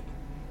it, but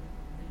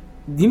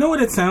you know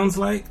what it sounds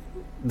like?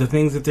 The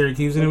things that they're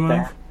accusing him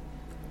of?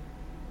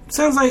 It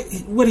sounds like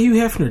what Hugh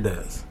Hefner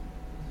does.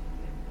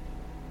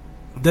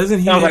 Doesn't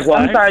he? Sounds like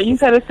what? I'm sorry, you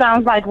said it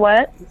sounds like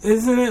what?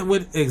 Isn't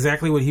it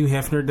exactly what Hugh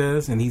Hefner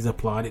does, and he's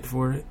applauded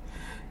for it?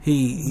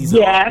 He's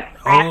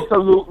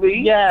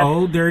absolutely. Yes.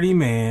 Old dirty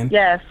man.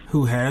 Yes.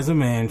 Who has a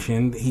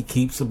mansion. He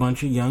keeps a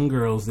bunch of young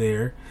girls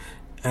there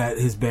at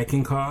his beck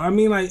and call. I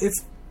mean, like,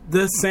 it's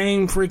the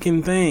same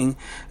freaking thing.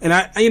 And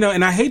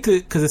I hate to,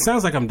 because it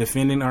sounds like I'm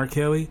defending R.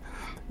 Kelly,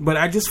 but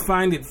I just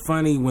find it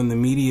funny when the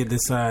media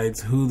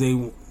decides who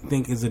they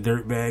think is a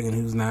dirtbag and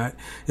who's not.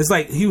 It's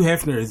like Hugh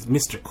Hefner is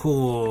Mr.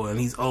 Cool and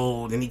he's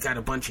old and he got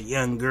a bunch of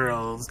young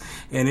girls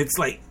and it's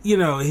like, you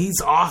know, he's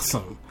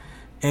awesome.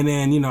 And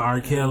then, you know, R.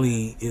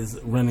 Kelly is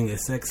running a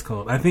sex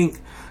cult. I think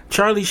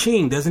Charlie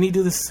Sheen, doesn't he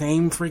do the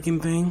same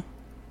freaking thing?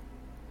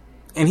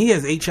 And he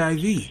has HIV.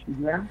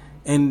 Yeah.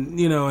 And,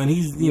 you know, and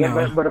he's, you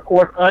know. But of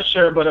course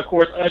Usher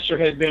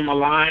has been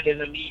maligned in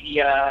the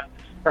media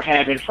for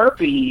having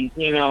herpes,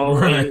 you know.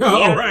 Right. And,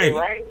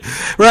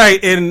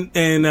 Right.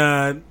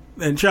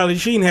 And Charlie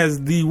Sheen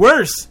has the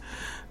worst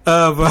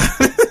of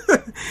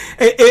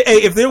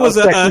if there was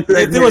an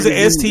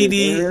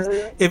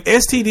STD, if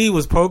STD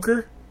was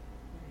poker,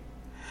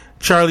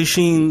 Charlie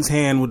Sheen's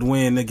hand would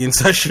win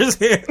against Usher's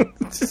hand.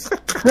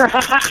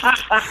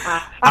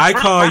 I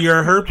call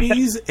your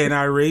herpes and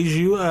I raise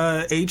you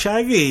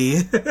HIV.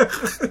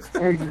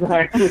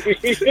 Exactly.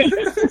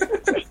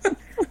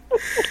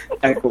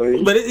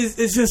 Exactly. But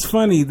it's just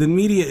funny. The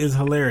media is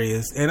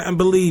hilarious, and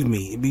believe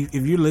me,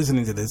 if you're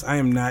listening to this, I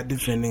am not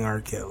defending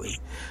R. Kelly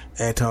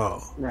at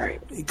all,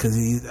 Right?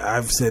 Because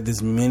I've said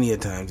this many a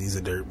times. He's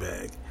a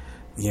dirtbag,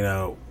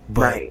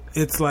 But Right.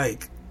 it's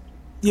like,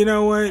 you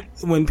know what?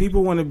 When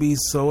people want to be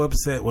so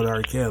upset with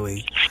R.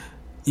 Kelly,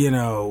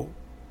 it's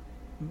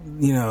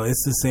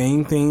the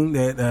same thing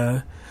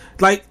that,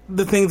 like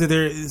the things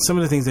that some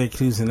of the things they're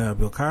accusing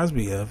Bill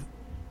Cosby of.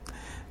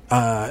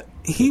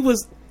 He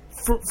was,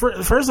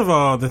 first of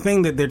all, the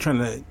thing that they're trying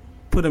to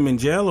put him in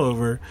jail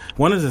over,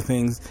 one of the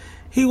things,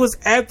 he was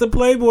at the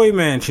Playboy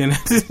Mansion,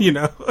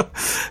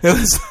 It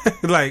was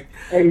like...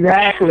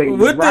 Exactly.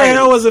 What the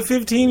hell was a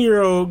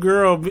 15-year-old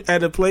girl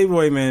at a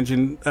Playboy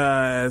Mansion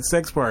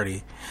sex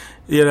party?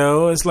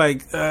 It's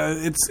like,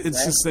 it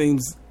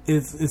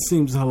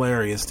seems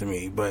hilarious to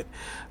me. But,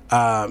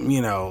 now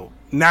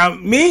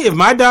me, if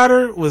my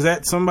daughter was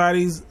at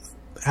somebody's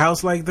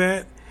house like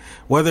that,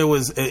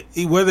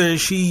 whether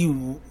she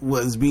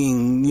was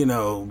being,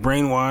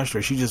 brainwashed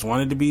or she just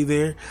wanted to be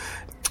there,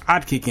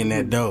 I'd kick in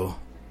that dough.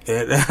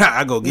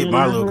 I go get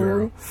my little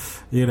girl,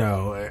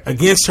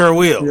 against her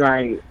will.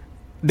 Right.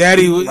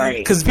 Daddy,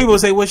 because people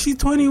say, well, she's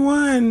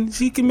 21.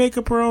 She can make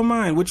up her own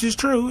mind, which is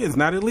true. It's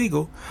not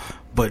illegal.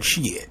 But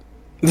shit.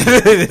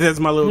 That's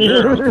my little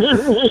girl.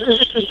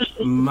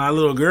 My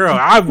little girl.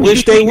 I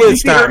wish they would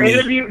stop me.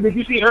 Did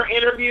you see her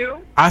interview?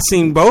 I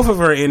seen both of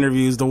her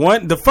interviews.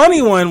 The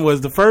funny one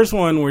was the first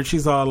one where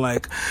she's all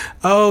like,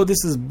 "Oh,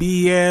 this is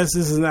BS.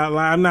 This is not.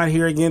 I'm not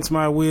here against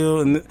my will."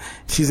 And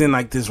she's in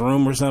like this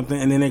room or something.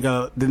 And then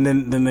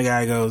then the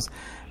guy goes,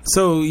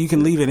 "So you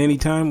can leave at any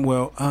time?"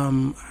 Well,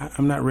 I'm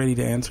not ready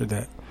to answer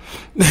that.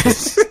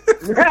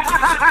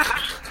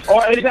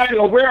 Or exactly.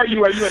 Or where are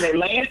you? Are you in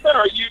Atlanta?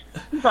 Or are you?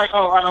 He's like,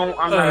 oh,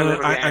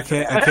 I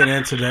can't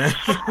answer that.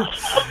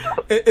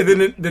 And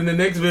then the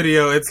next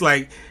video, it's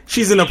like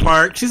she's in a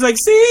park. She's like,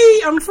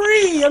 "See, I'm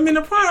free. I'm in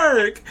a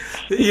park."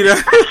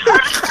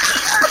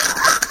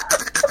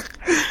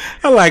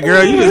 I'm like,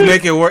 girl, you just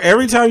make it work.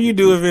 Every time you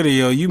do a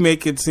video, you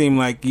make it seem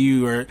like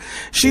you are.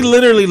 She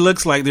literally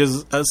looks like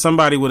there's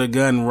somebody with a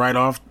gun right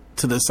off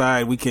to the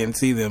side. We can't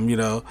see them,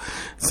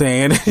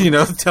 saying,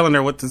 telling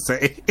her what to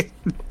say.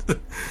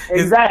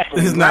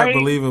 Exactly. It's not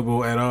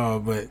believable at all.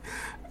 But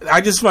I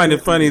just find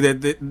it funny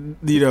that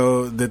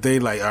that they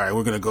like, all right,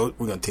 we're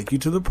gonna take you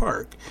to the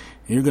park.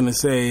 And you're gonna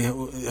say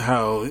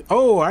how,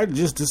 I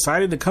just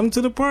decided to come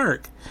to the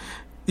park.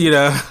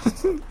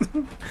 Exactly.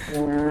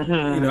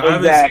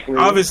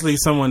 Obviously,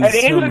 someone. At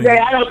the end of the day,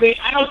 I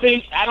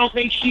don't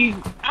think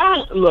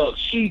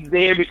she's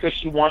there because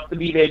she wants to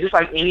be there, just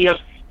like any of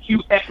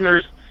Hugh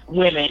Hefner's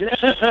women.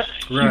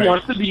 She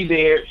wants to be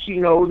there. She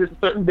knows there's a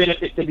certain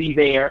benefit to be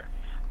there.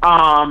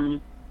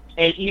 And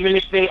even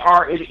if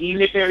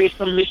there is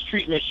some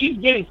mistreatment, she's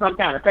getting some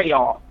kind of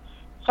payoff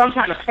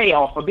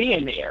for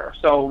being there.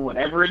 So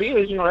whatever it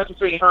is, that's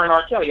between her and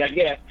R. Kelly, I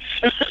guess.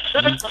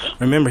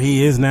 Remember,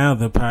 he is now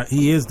the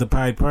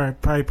Pied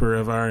Piper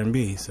of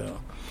R&B. So,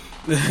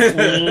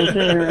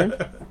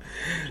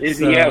 is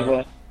he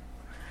ever?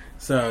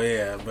 So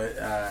yeah, but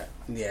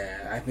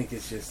I think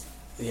it's just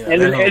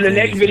And in the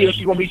next video,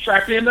 she's gonna be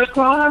trapped in the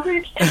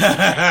closet.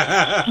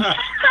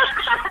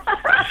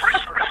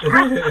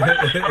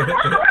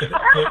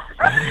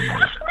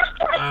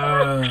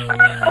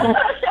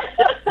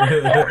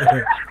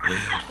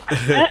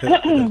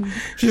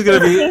 She's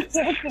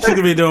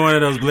gonna be doing one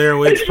of those Blair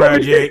Witch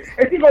Project.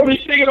 And she's gonna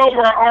be singing over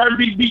an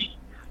R&B beat,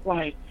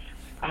 like,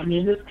 "I'm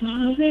in the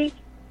closet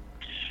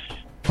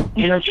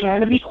and I'm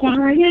trying to be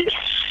quiet.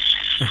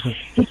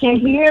 You can't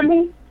hear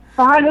me.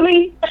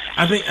 Finally."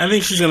 I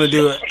think she's gonna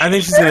do it. I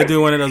think she's gonna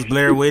do one of those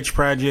Blair Witch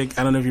Project.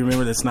 I don't know if you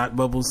remember the snot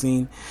bubble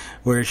scene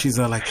where she's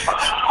like,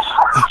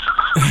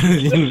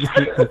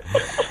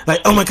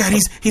 like, "Oh my God,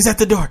 he's at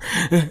the door."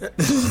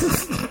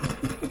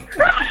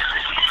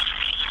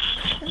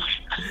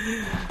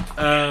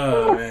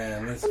 Oh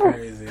man, that's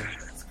crazy.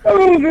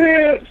 Oh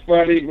man, it's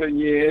funny, but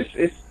yes,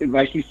 it's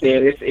like you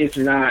said,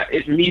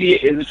 it's media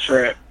is a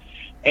trip,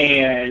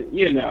 and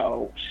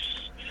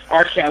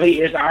R.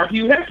 Kelly is our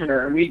Hugh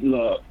Hefner, and we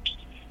look.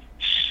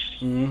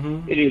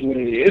 Mm-hmm. It is what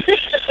it is.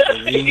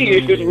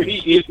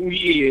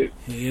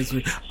 He is.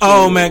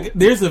 Oh man,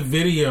 there's a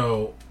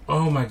video.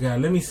 Oh my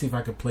God, let me see if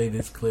I can play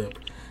this clip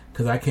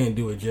because I can't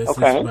do it justice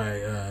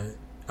by.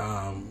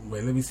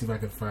 Wait, let me see if I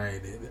can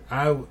find it.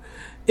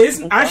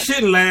 I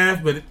shouldn't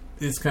laugh, but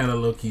it's kind of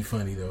low key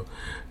funny though.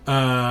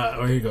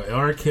 Here you go.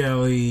 R.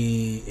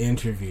 Kelly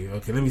interview.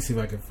 Okay, let me see if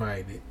I can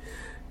find it.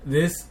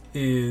 This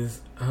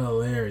is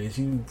hilarious.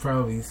 You've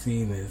probably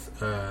seen this.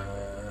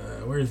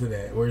 Where is it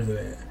at?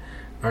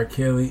 R.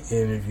 Kelly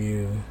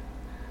interview.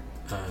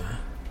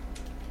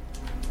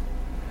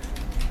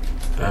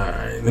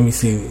 Alright, let me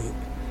see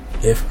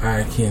if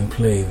I can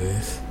play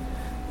this.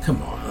 Come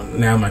on.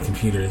 Now my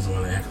computer is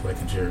going to act like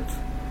a jerk.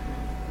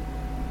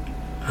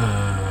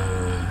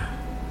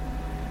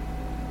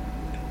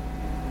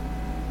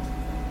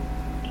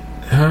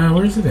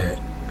 Where's it at?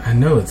 I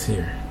know it's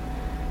here.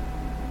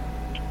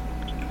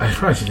 I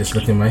probably should just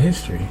look in my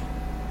history.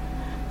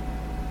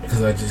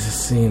 because I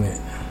just seen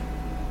it.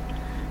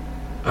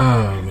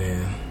 Oh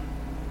man,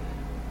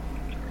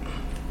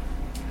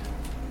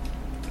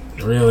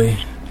 really?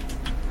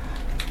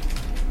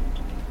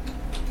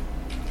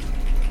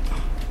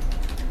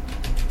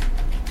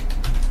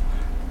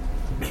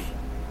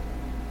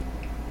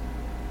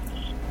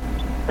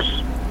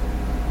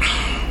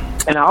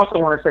 And I also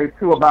want to say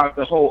too about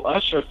the whole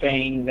Usher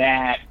thing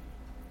that,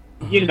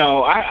 you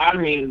know, I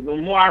mean, the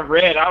more I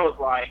read, I was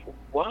like,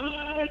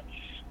 what?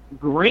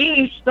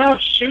 Green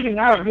stuff shooting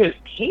out of his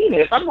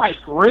penis. I'm like,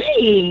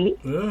 green?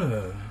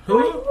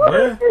 Who? What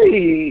is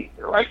he?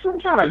 Like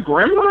some kind of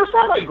gremlin or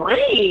something? Like,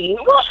 green?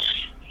 What?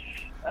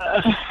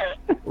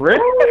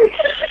 Really?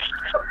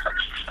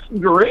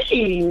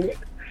 Green?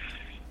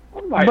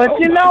 I'm like, But oh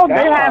you my know, God.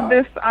 they have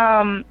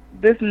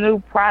this new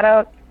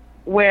product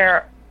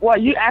where, well,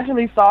 you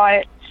actually saw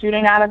it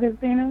shooting out of his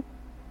penis?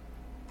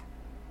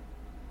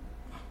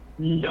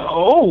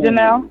 No. You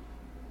know?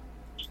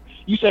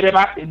 You said did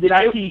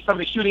I see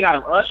something shooting out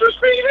of Usher's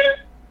penis?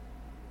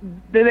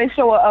 Did they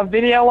show a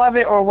video of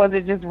it, or was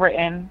it just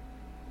written?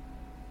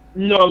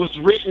 No, it was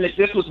written that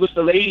this was what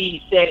the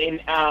lady said in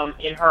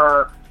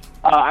her.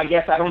 I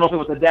guess I don't know if it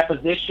was a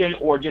deposition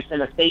or just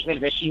in a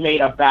statement that she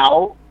made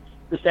about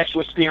the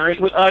sexual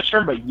experience with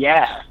Usher, but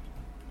yeah.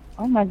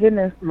 Oh my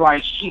goodness!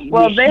 Like she.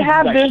 Well, they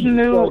have like, this she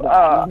new. said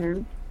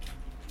that.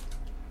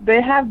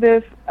 They have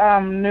this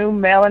new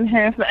male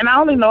enhancement, and I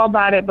only know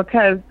about it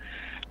because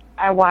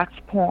I watch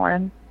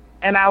porn,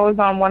 and I was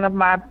on one of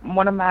my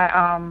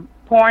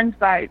porn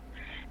sites,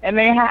 and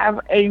they have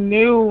a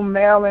new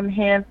male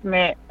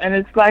enhancement, and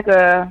it's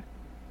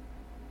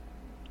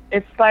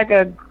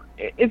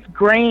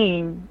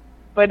green,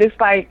 but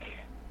it's like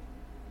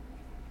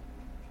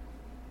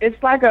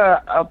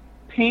a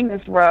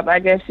penis rub, I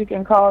guess you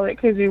can call it,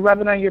 because you rub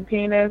it on your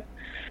penis,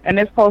 and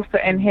it's supposed to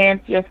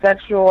enhance your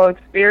sexual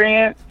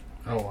experience.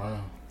 Oh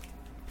wow!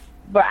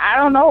 But I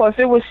don't know if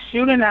it was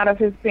shooting out of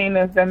his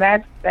penis, then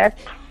that's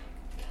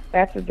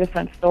a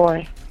different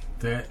story.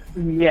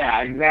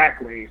 Yeah,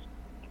 exactly.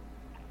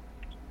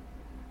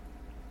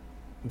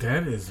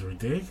 That is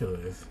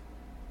ridiculous.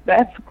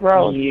 That's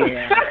gross.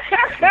 Yeah,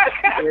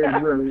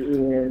 it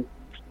really is.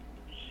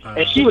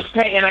 And she was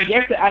paid, and I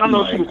guess I don't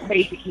know if she was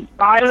paid to keep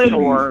silent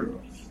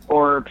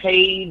or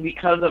paid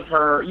because of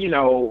her, you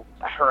know,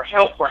 her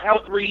health for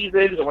health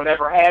reasons or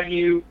whatever have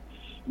you.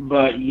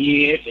 But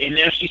yes, and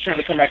now she's trying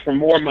to come back for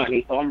more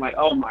money. So I'm like,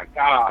 oh my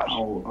gosh.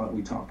 How are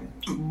we talking?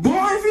 Boy,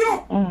 if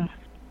you don't.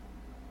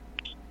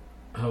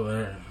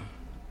 Hilarious.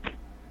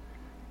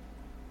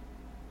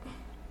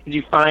 Did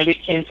you find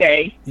it,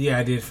 Kente? Yeah,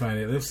 I did find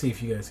it. Let's see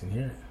if you guys can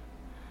hear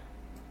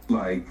it.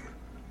 Like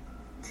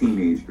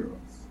teenage girls.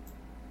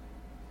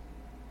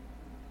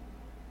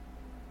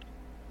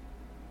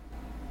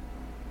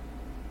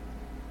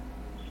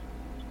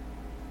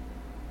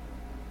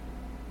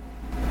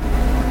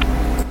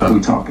 Are we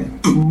talking?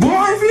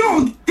 Boy, if you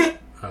don't get.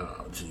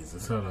 Oh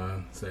Jesus! Hold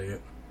on a second.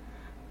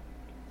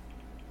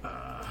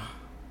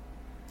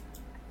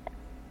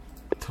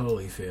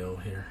 Totally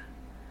failed here.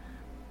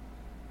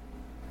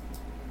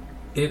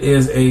 It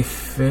is a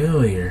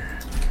failure.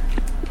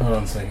 Hold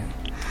on a second.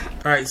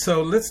 All right,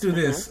 so let's do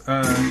this.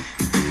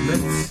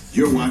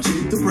 You're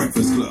watching The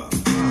Breakfast Club.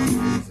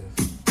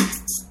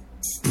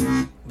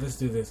 Let's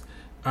do this.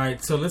 All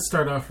right, so let's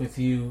start off with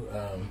you,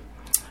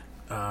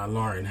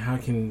 Lauren. How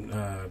can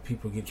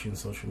people get you on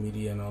social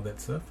media and all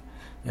that stuff,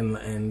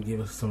 and give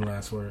us some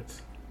last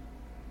words?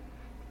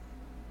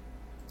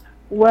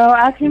 Well,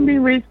 I can be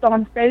reached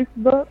on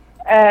Facebook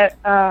at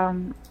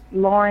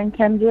Lauren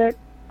Kendrick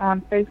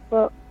on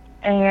Facebook,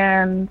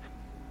 and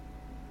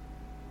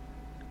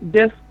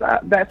just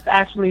that's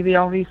actually the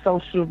only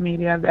social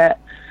media that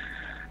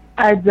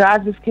I do. I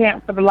just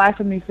can't for the life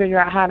of me figure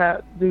out how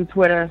to do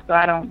Twitter, so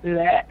I don't do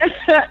that.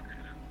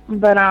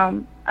 But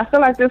I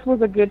feel like this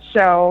was a good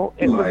show.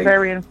 It was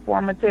very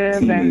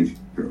informative and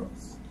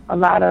a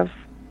lot of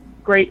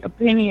great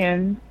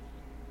opinions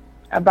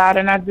about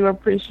it. And I do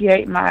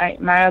appreciate my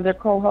other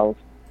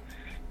co-hosts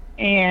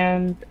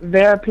and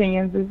their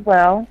opinions as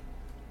well.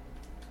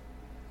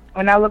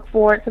 And I look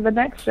forward to the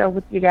next show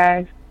with you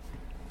guys.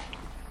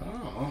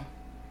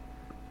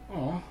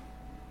 Oh.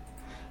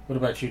 What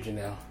about you,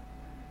 Janelle?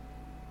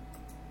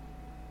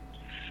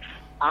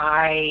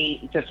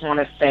 I just want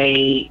to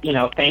say, you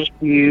know, thank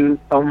you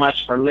so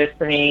much for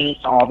listening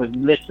to all the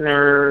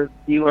listeners,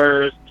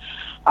 viewers,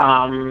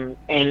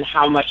 and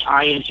how much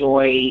I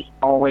enjoy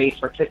always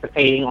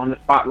participating on the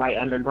Spotlight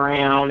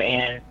Underground,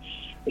 and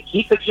to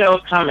keep the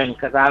shows coming,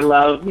 because I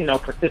love, you know,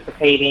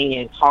 participating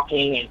and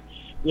talking, and,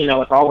 you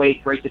know, it's always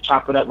great to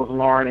chop it up with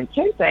Lauren and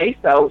Kente,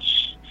 so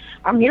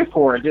I'm here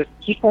for it. Just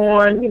keep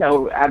on, you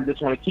know, I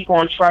just want to keep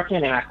on trucking,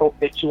 and I hope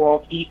that you all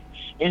keep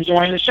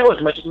enjoying the show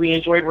as much as we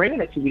enjoy bringing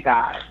it to you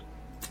guys.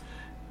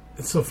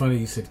 It's so funny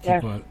you said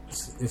keep on.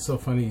 It's so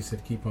funny you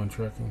said keep on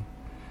trucking.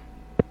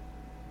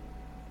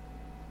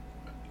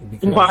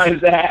 Because, why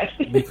is that?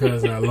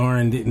 Because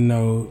Lauren didn't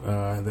know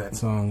that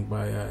song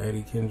by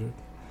Eddie Kendrick.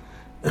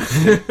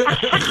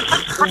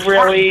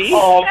 Really?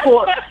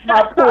 Oh,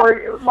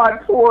 my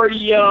poor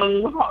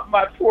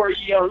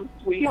young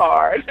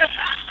sweetheart.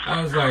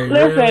 I was like,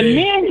 Listen, really?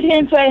 me and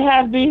Kente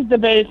have these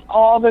debates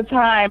all the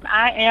time.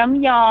 I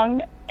am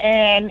young,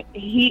 and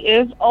he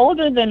is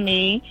older than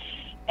me,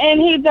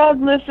 and he does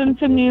listen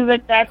to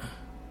music that's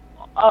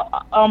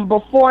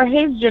before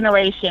his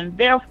generation.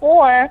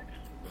 Therefore,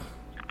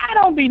 I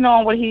don't be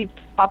knowing what he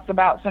talks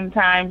about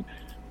sometimes.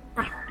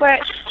 But,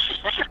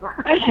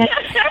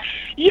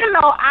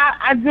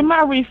 I do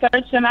my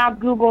research, and I'll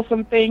Google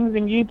some things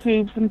and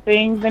YouTube some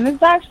things, and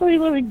it's actually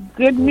really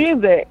good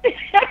music.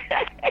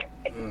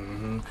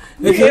 Mm-hmm.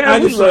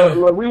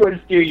 We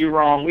wouldn't steer you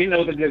wrong. We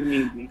know the good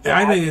music.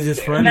 I think it's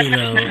just funny,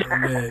 though,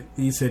 that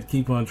you said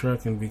keep on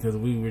trucking, because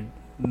we were,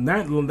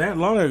 not that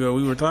long ago,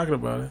 we were talking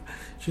about it.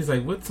 She's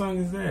like, what song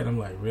is that? I'm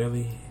like,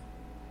 really?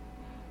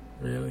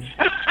 Really?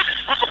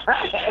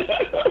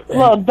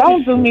 Well,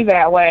 don't do me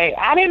that way.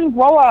 I didn't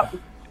grow up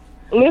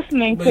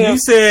listening But to you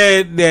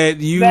said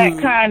that you that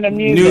kind of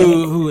music.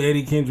 knew who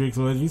Eddie Kendricks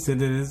was. You said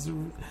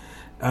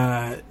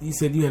that you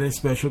said you had a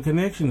special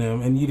connection to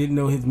him, and you didn't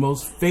know his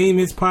most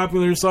famous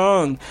popular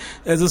song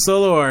as a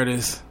solo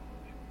artist.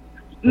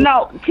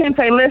 No,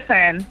 Kente,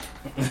 listen.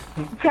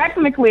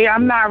 Technically,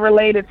 I'm not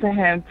related to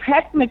him.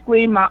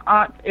 Technically, my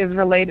aunt is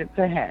related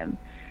to him.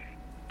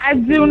 I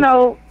do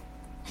know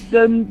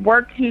the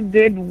work he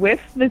did with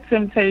the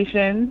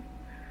Temptations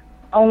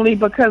only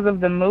because of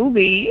the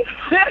movie.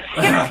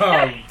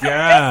 Oh,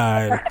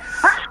 God.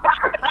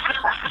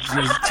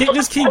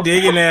 Just keep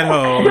digging that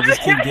hole.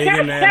 Just keep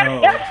digging that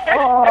hole.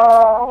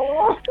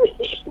 Oh.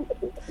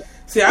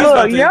 See, I was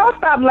about Look, to... y'all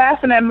stop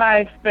laughing at my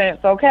expense,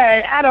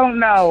 okay? I don't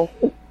know.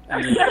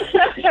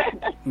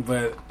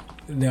 But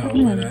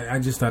I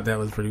just thought that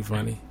was pretty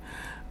funny.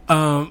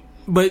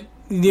 But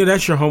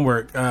that's your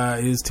homework,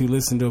 is to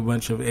listen to a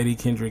bunch of Eddie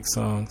Kendrick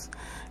songs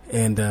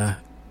and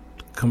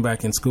come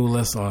back and school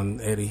us on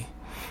Eddie.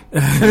 All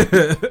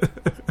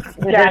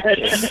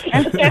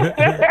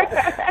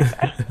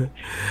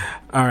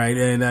right,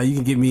 and you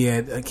can get me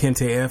at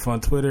Kente F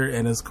on Twitter,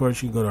 and of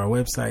course you can go to our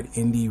website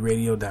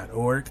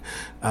indieradio.org.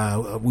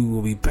 We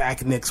will be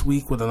back next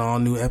week with an all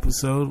new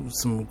episode with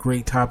some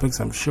great topics,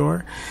 I'm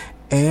sure.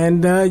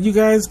 And you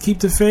guys keep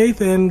the faith,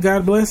 and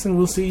God bless, and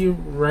we'll see you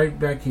right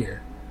back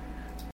here.